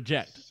to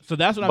reject. So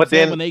that's what I'm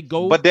saying when they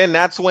go. But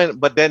that's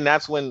when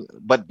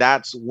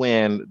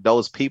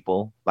those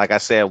people, like I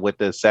said, with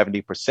the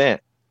 70%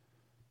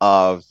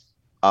 of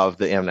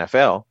the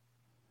NFL,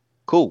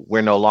 cool,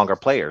 we're no longer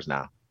players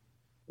now.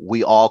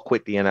 We all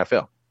quit the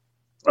NFL.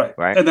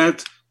 Right. And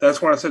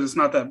that's why I said it's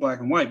not that black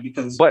and white,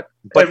 because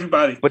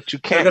everybody. But you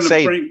can't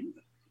say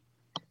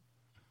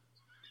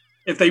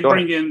if they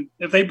bring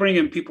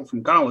in people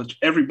from college,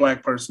 every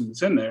black person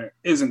that's in there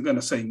isn't going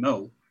to say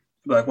no.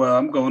 Like, well,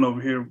 I'm going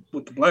over here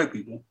with the black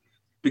people,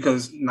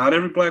 because not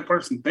every black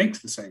person thinks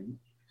the same.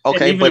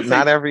 Okay, but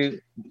not every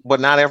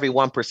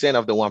 1%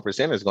 of the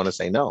 1% is going to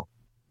say no.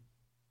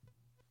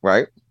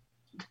 Right.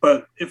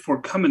 But if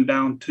we're coming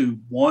down to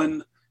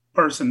one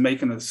person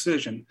making a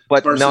decision,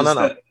 but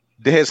no.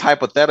 His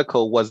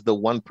hypothetical was the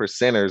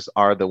 1%ers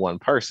are the one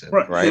person,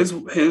 right?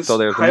 His so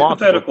there's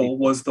hypothetical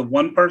was the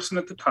one person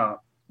at the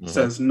top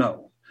says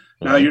no.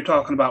 Now you're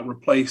talking about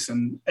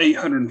replacing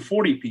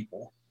 840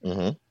 people.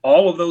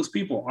 All of those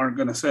people aren't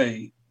going to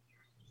say,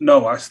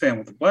 no, I stand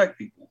with the black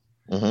people.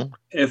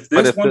 If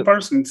this one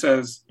person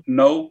says,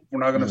 no, we're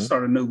not going to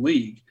start a new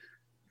league,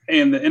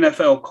 and the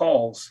NFL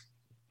calls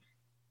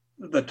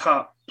the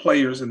top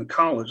players in the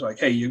college, like,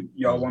 hey,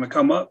 y'all want to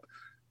come up?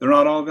 They're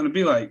not all going to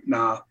be like,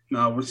 nah,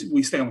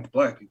 we stand with the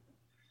black people.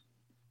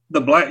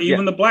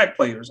 Even the black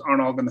players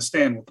aren't all going to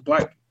stand with the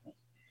black people.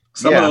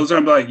 Some of those are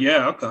going to be like,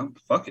 yeah, I'll come.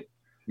 Fuck it.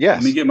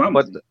 Yes. Let me get my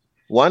money.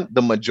 But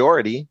the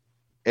majority,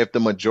 if the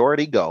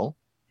majority go,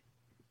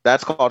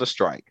 that's called a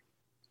strike.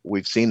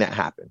 We've seen that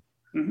happen.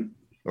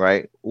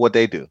 Right? What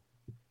they do.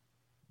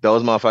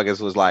 Those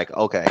motherfuckers was like,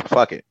 okay,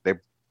 fuck it.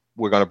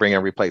 We're going to bring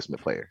in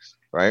replacement players.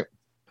 Right?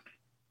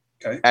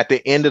 Okay. At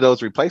the end of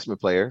those replacement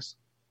players,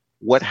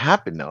 what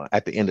happened though?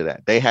 At the end of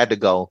that, they had to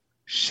go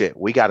shit,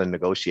 we got to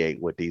negotiate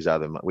with these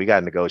we got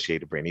to negotiate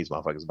to bring these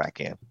motherfuckers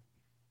back in.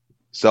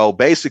 So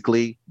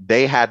basically,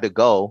 they had to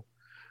go,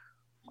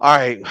 all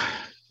right,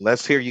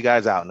 let's hear you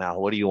guys out now.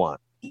 What do you want?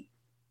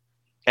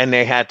 And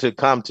they had to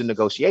come to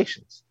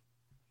negotiations.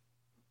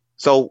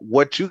 So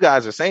what you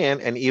guys are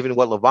saying, and even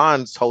what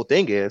Levon's whole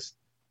thing is,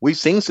 we've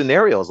seen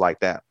scenarios like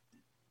that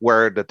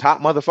where the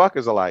top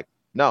motherfuckers are like,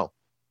 no.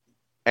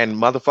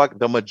 And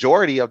the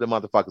majority of the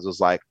motherfuckers was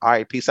like, all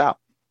right, peace out.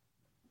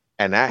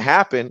 And that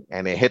happened,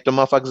 and it hit the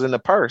motherfuckers in the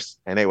purse,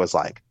 and they was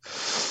like,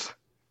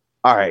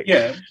 all right.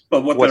 Yeah,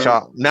 but what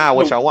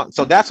y'all want.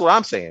 So that's what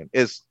I'm saying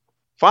is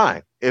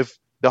fine. If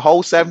the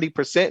whole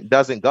 70%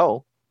 doesn't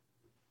go,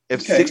 if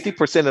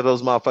 60% of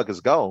those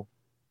motherfuckers go,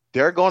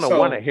 they're going to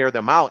want to hear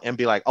them out and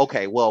be like,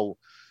 okay, well,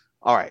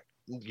 all right,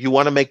 you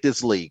want to make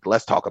this league?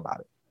 Let's talk about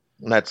it.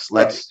 Let's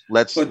talk.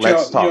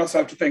 You also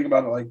have to think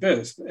about it like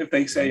this: if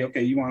they say,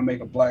 okay, you want to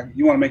make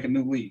a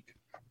new league,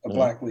 a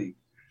black league.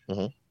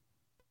 Mm-hmm.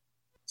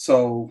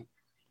 So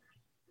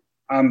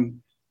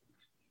I'm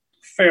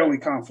fairly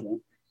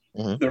confident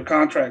their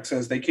contract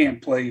says they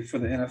can't play for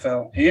the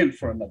NFL and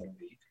for another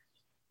league.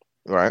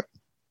 Right.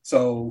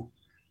 So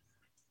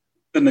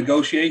the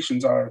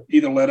negotiations are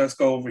either let us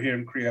go over here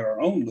and create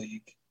our own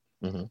league,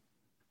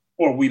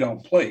 or we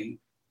don't play.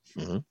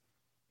 Mm-hmm.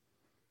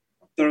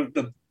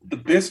 The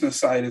business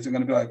side isn't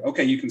going to be like,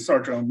 okay, you can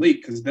start your own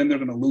league, because then they're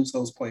going to lose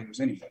those players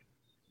anyway.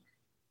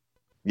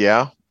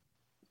 Yeah,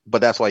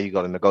 but that's why you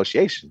go to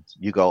negotiations.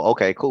 You go,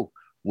 okay, cool.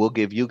 We'll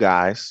give you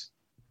guys,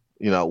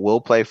 we'll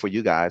play for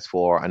you guys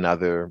for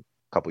another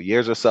couple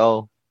years or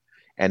so.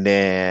 And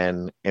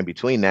then in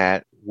between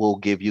that, we'll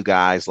give you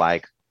guys,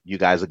 like, you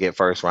guys will get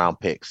first round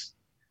picks,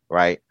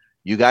 right?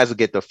 You guys will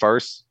get the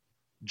first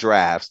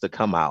drafts to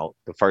come out,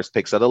 the first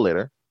picks of the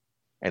litter.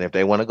 And if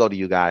they want to go to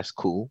you guys,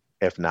 cool.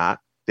 If not,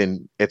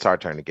 then it's our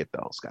turn to get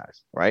those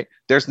guys, right?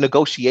 There's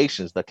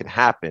negotiations that can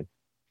happen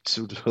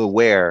to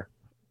where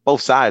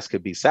both sides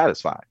could be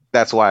satisfied.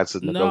 That's why it's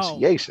a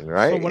negotiation,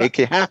 right? So it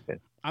can happen.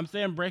 I'm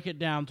saying break it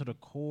down to the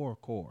core.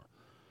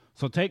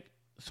 So take,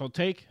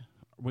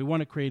 we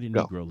want to create a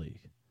Negro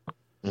League.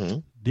 Mm-hmm.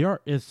 There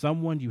is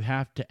someone you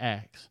have to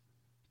ask.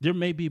 There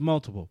may be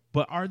multiple,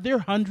 but are there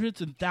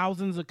hundreds and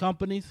thousands of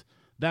companies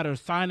that are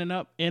signing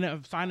up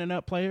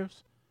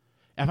players?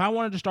 If I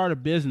wanted to start a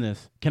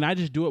business, can I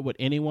just do it with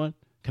anyone?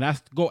 Can I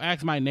go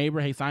ask my neighbor,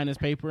 hey, sign this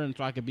paper, and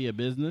so I could be a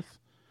business?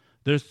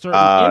 There's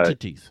certain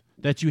entities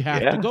that you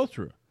have to go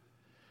through.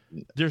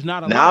 There's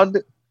not a lot.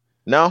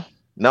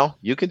 No,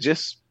 you can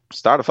just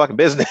start a fucking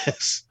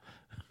business.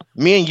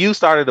 Me and you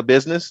started a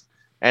business,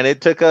 and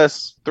it took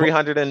us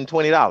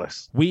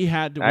 $320.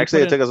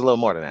 It took us a little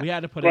more than that. We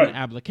had to put in an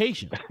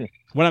application.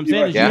 What I'm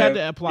saying is you had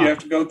to apply. You have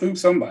to go through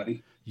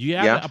somebody. You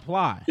have to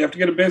apply. You have to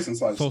get a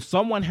business license. So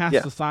someone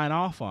has to sign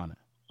off on it.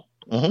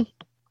 Mm-hmm.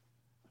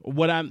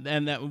 What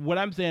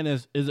I'm saying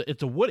is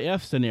it's a what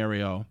if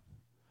scenario,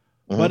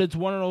 but it's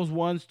one of those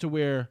ones to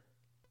where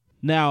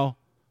now,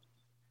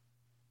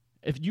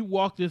 if you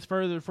walk this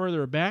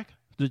further back,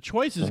 the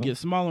choices get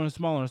smaller and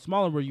smaller and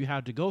smaller where you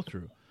have to go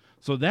through.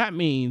 So that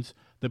means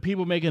the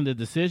people making the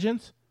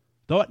decisions,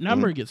 that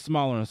number gets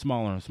smaller and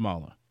smaller and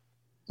smaller.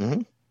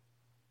 Mm-hmm.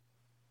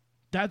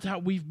 That's how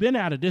we've been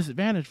at a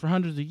disadvantage for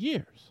hundreds of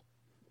years.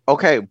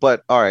 Okay,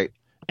 but all right.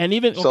 And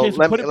even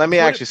let me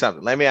ask you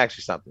something.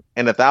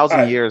 In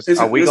 1,000 years,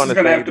 are we going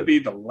to have to be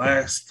the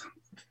last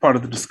part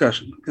of the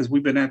discussion, because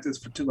we've been at this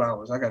for 2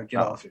 hours. I got to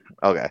get off here.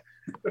 Okay.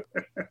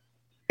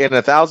 In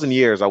 1,000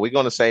 years, are we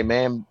going to say,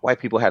 man, white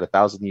people had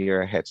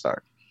 1,000-year head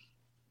start?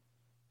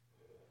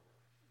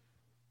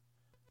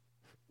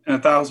 In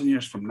 1,000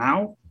 years from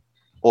now,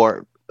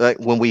 or like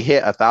when we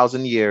hit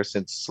 1,000 years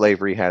since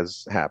slavery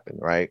has happened,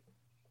 right?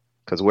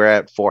 Because we're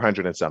at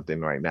 400 and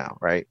something right now,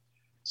 right?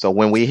 So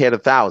when we hit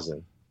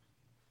 1,000.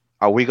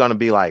 Are we going to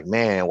be like,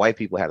 man, white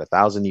people had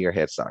 1,000-year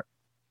head start?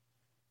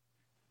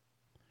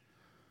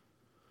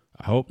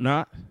 I hope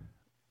not.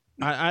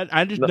 I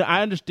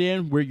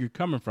understand where you're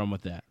coming from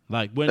with that.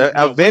 Like when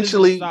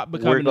eventually when stop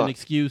becoming an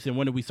excuse, and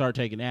when do we start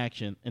taking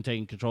action and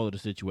taking control of the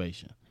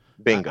situation?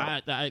 Bingo.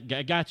 I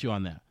got you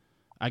on that.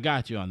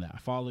 I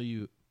follow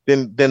you.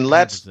 Then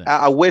let's.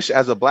 I wish,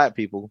 as a black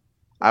people,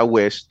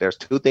 there's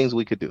 2 things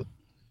we could do.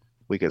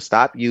 We could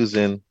stop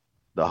using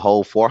the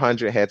whole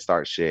 400 head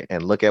start shit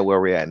and look at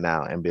where we're at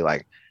now and be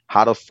like,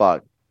 how the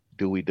fuck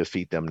do we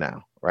defeat them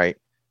now? Right.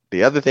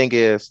 The other thing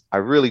is, I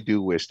really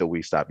do wish that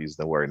we stop using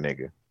the word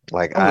nigga.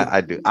 Like I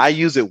do. I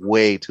use it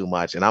way too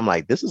much, and I'm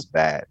like, this is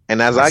bad.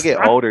 And as I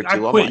get older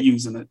too, I'm like,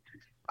 using it.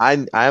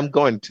 I'm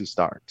going to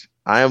start.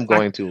 I am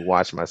going to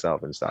watch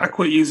myself and start. I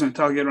quit using it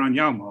until I get around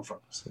y'all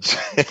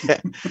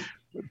motherfuckers.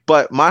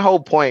 But my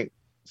whole point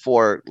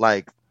for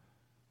like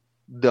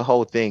the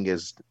whole thing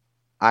is,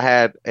 I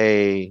had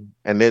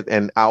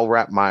and I'll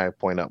wrap my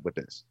point up with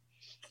this.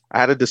 I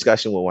had a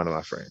discussion with one of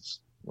my friends,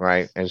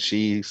 right? And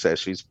she says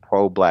she's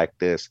pro-black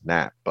this,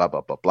 that, blah,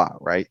 blah, blah, blah,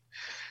 right?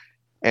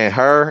 And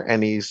her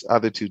and these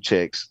other 2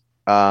 chicks,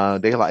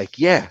 they like,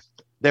 yeah.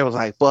 They was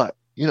like, but,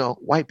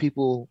 white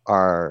people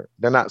they're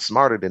not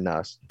smarter than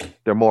us.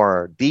 They're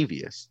more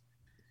devious.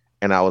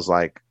 And I was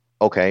like,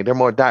 okay, they're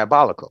more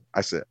diabolical.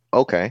 I said,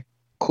 okay,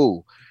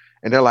 cool.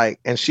 And they're like,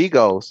 and she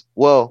goes,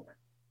 well,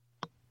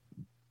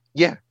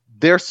 yeah,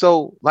 they're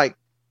so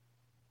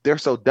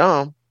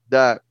dumb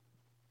that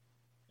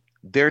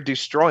they're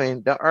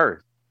destroying the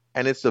earth.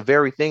 And it's the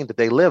very thing that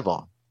they live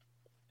on.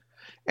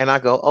 And I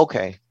go,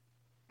 okay,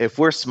 if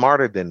we're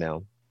smarter than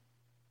them,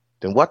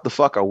 then what the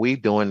fuck are we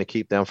doing to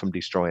keep them from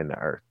destroying the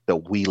earth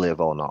that we live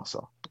on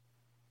also?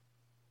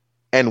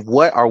 And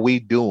what are we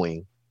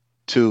doing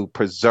to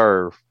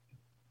preserve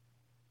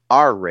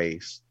our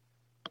race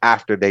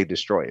after they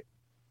destroy it?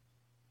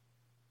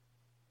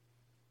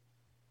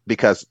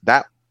 Because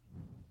that,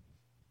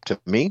 to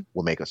me,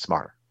 will make us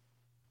smarter.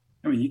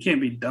 I mean, you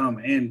can't be dumb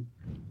and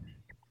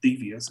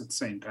devious at the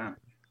same time.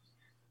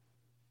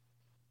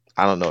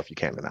 I don't know if you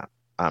can or not.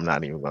 I'm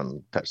not even going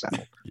to touch that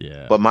one.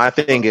 Yeah. But my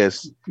thing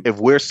is, if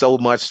we're so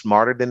much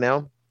smarter than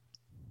them,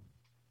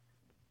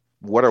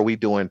 what are we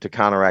doing to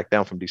counteract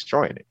them from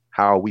destroying it?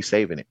 How are we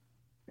saving it?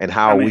 And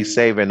how are we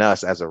saving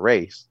us as a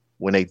race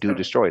when they do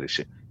destroy the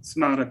shit? It's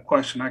not a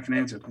question I can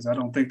answer because I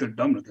don't think they're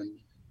dumber than.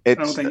 I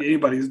don't think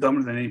anybody's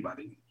dumber than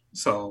anybody.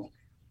 So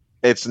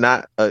it's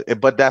not.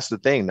 But that's the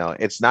thing, though.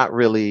 It's not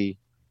really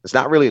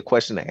a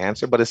question to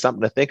answer, but it's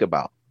something to think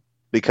about,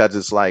 because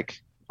it's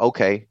like,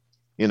 okay,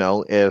 you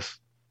know, if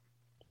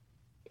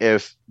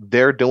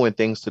they're doing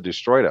things to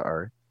destroy the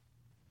earth,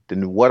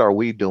 then what are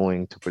we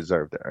doing to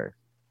preserve the earth?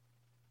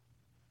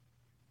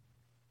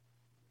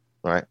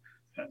 Right.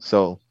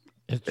 So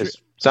it's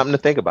something to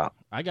think about.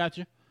 I got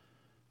you.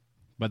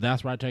 But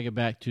that's where I take it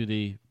back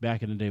to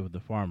back in the day with the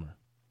farmer.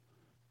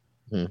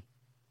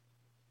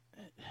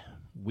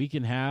 We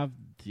can have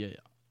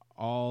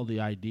all the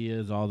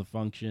ideas, all the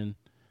function,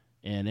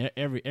 and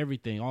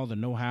everything, all the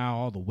know-how,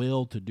 all the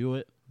will to do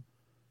it.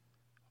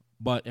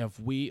 But if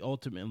we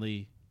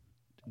ultimately,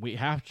 we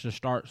have to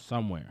start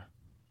somewhere.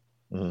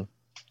 Mm-hmm.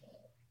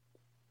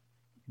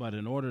 But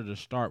in order to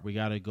start, we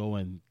got to go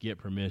and get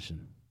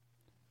permission.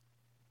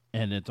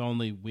 And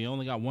we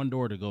only got one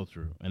door to go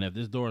through. And if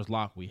this door is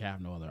locked, we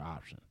have no other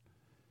option.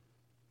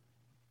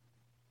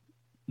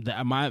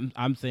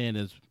 I'm saying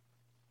is,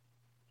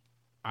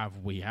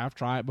 we have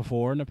tried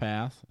before in the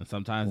past, and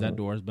sometimes that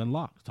door has been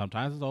locked.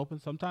 Sometimes it's open,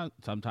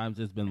 sometimes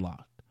it's been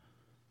locked.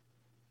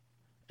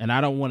 And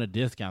I don't want to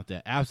discount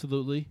that.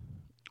 Absolutely,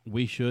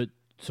 we should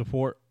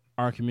support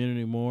our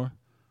community more.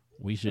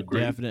 We should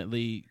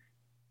definitely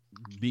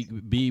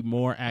be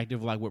more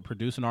active, like with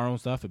producing our own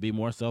stuff, and be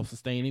more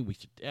self-sustaining. We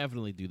should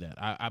definitely do that.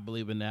 I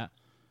believe in that.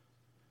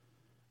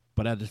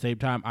 But at the same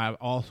time, I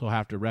also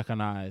have to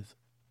recognize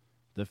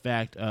the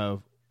fact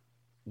of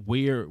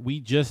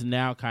we just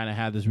now kind of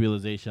have this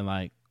realization,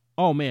 like,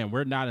 oh man,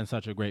 we're not in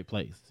such a great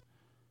place.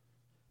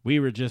 We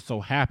were just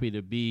so happy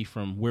to be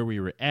from where we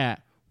were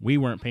at. We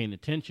weren't paying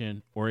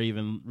attention or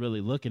even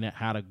really looking at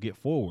how to get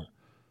forward.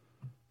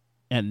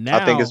 And now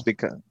I think it's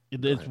because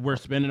we're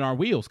spinning our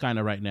wheels kind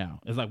of right now.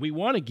 It's like we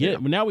want to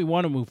now we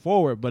want to move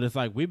forward, but it's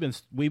like we've been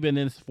in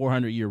this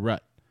 400-year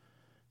rut.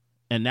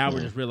 And now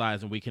we're just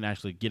realizing we can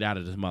actually get out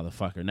of this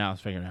motherfucker. Now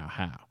it's figuring out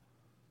how.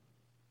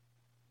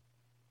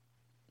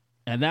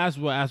 And that's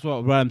what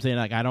I'm saying.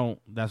 Like,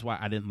 that's why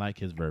I didn't like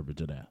his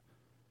verbiage of that.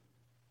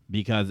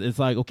 Because it's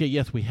like, okay,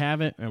 yes, we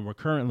haven't, and we're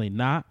currently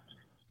not,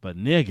 but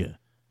nigga,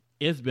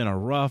 it's been a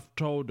rough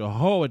toad to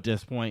hoe at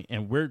this point,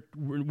 and we're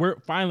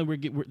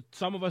finally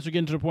some of us are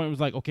getting to the point where it's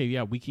like, okay,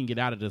 yeah, we can get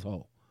out of this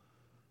hole.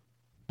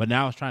 But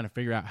now it's trying to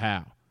figure out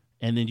how.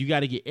 And then you got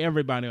to get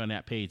everybody on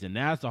that page, and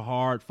that's a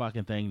hard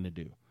fucking thing to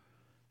do,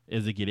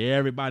 is to get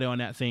everybody on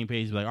that same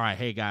page, like, all right,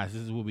 hey guys,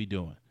 this is what we're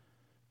doing.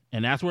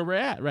 And that's where we're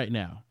at right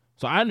now.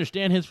 So I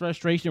understand his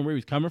frustration, where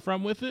he's coming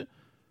from with it,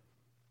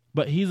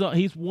 but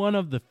he's one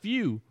of the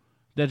few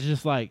that's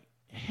just like,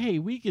 hey,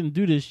 we can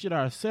do this shit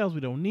ourselves. We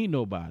don't need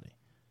nobody.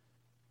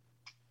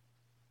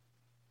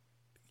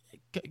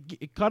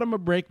 Cut him a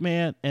break,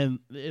 man, and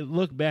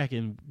look back,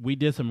 and we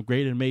did some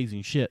great and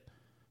amazing shit.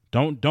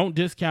 Don't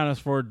discount us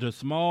for the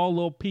small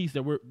little piece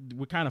that we're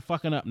kind of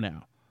fucking up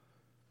now.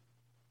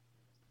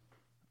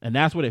 And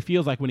that's what it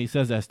feels like when he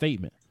says that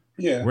statement.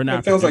 Yeah,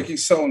 it feels like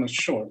he's selling us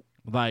short.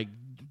 Like,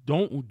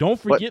 don't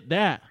forget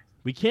that.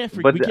 We can't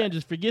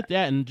just forget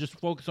that and just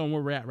focus on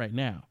where we're at right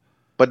now.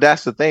 But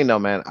that's the thing, though,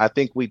 man. I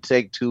think we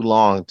take too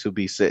long to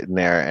be sitting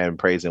there and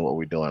praising what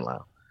we're doing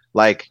now.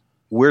 Like,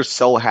 we're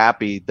so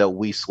happy that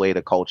we sway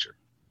the culture.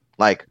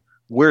 Like,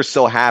 we're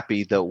so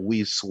happy that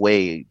we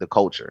sway the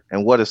culture.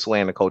 And what does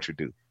swaying the culture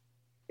do?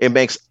 It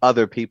makes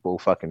other people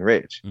fucking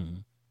rich. Mm-hmm.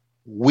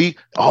 We're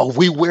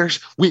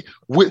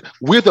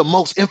the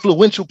most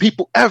influential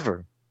people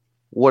ever.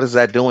 What is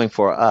that doing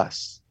for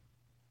us?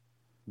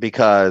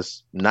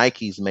 Because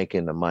Nike's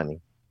making the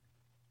money.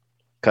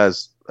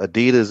 Because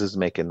Adidas is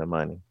making the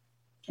money.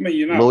 I mean,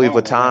 you're not Louis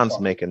Vuitton's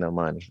making the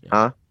money. Yeah.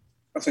 Huh?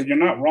 I said you're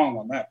not wrong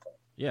on that part.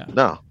 Yeah.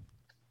 No.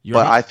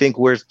 But I think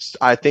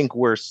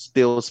we're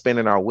still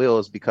spinning our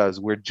wheels because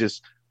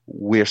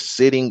we're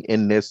sitting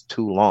in this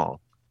too long.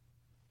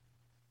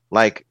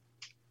 Like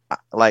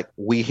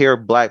we hear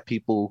black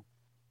people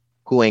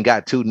who ain't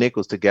got two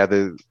nickels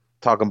together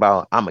talking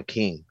about I'm a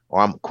king or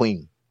I'm a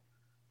queen.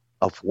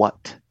 of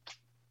what?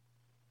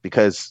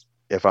 Because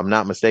if I'm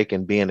not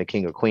mistaken, being a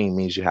king or queen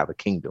means you have a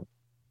kingdom.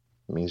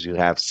 It means you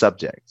have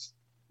subjects.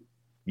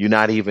 You're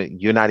not even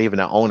an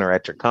owner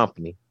at your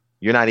company.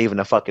 You're not even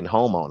a fucking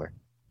homeowner,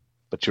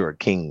 but you're a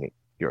king.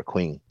 You're a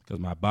queen. Because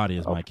my body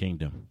is my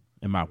kingdom,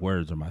 and my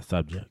words are my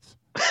subjects.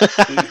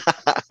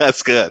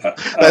 That's good.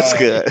 That's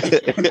good.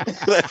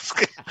 That's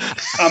good.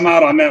 I'm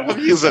out on that one.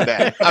 I'm using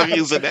that. I'm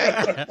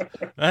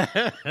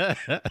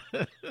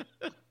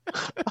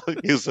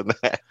using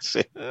that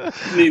shit.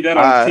 Need that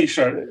on a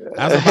t-shirt.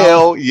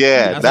 Hell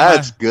yeah,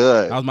 that's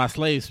good. That was my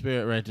slave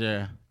spirit right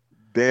there.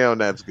 Damn,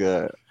 that's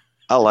good.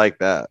 I like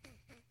that.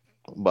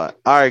 But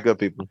all right, good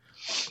people.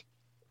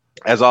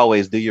 As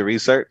always, do your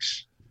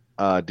research.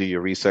 Do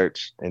your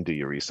research and do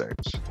your research.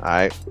 All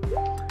right.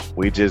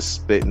 We just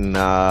spitting,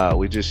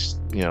 we just,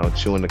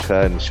 chewing the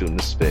cud and shooting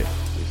the spit.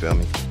 You feel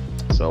me?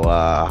 So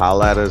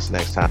holla at us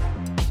next time.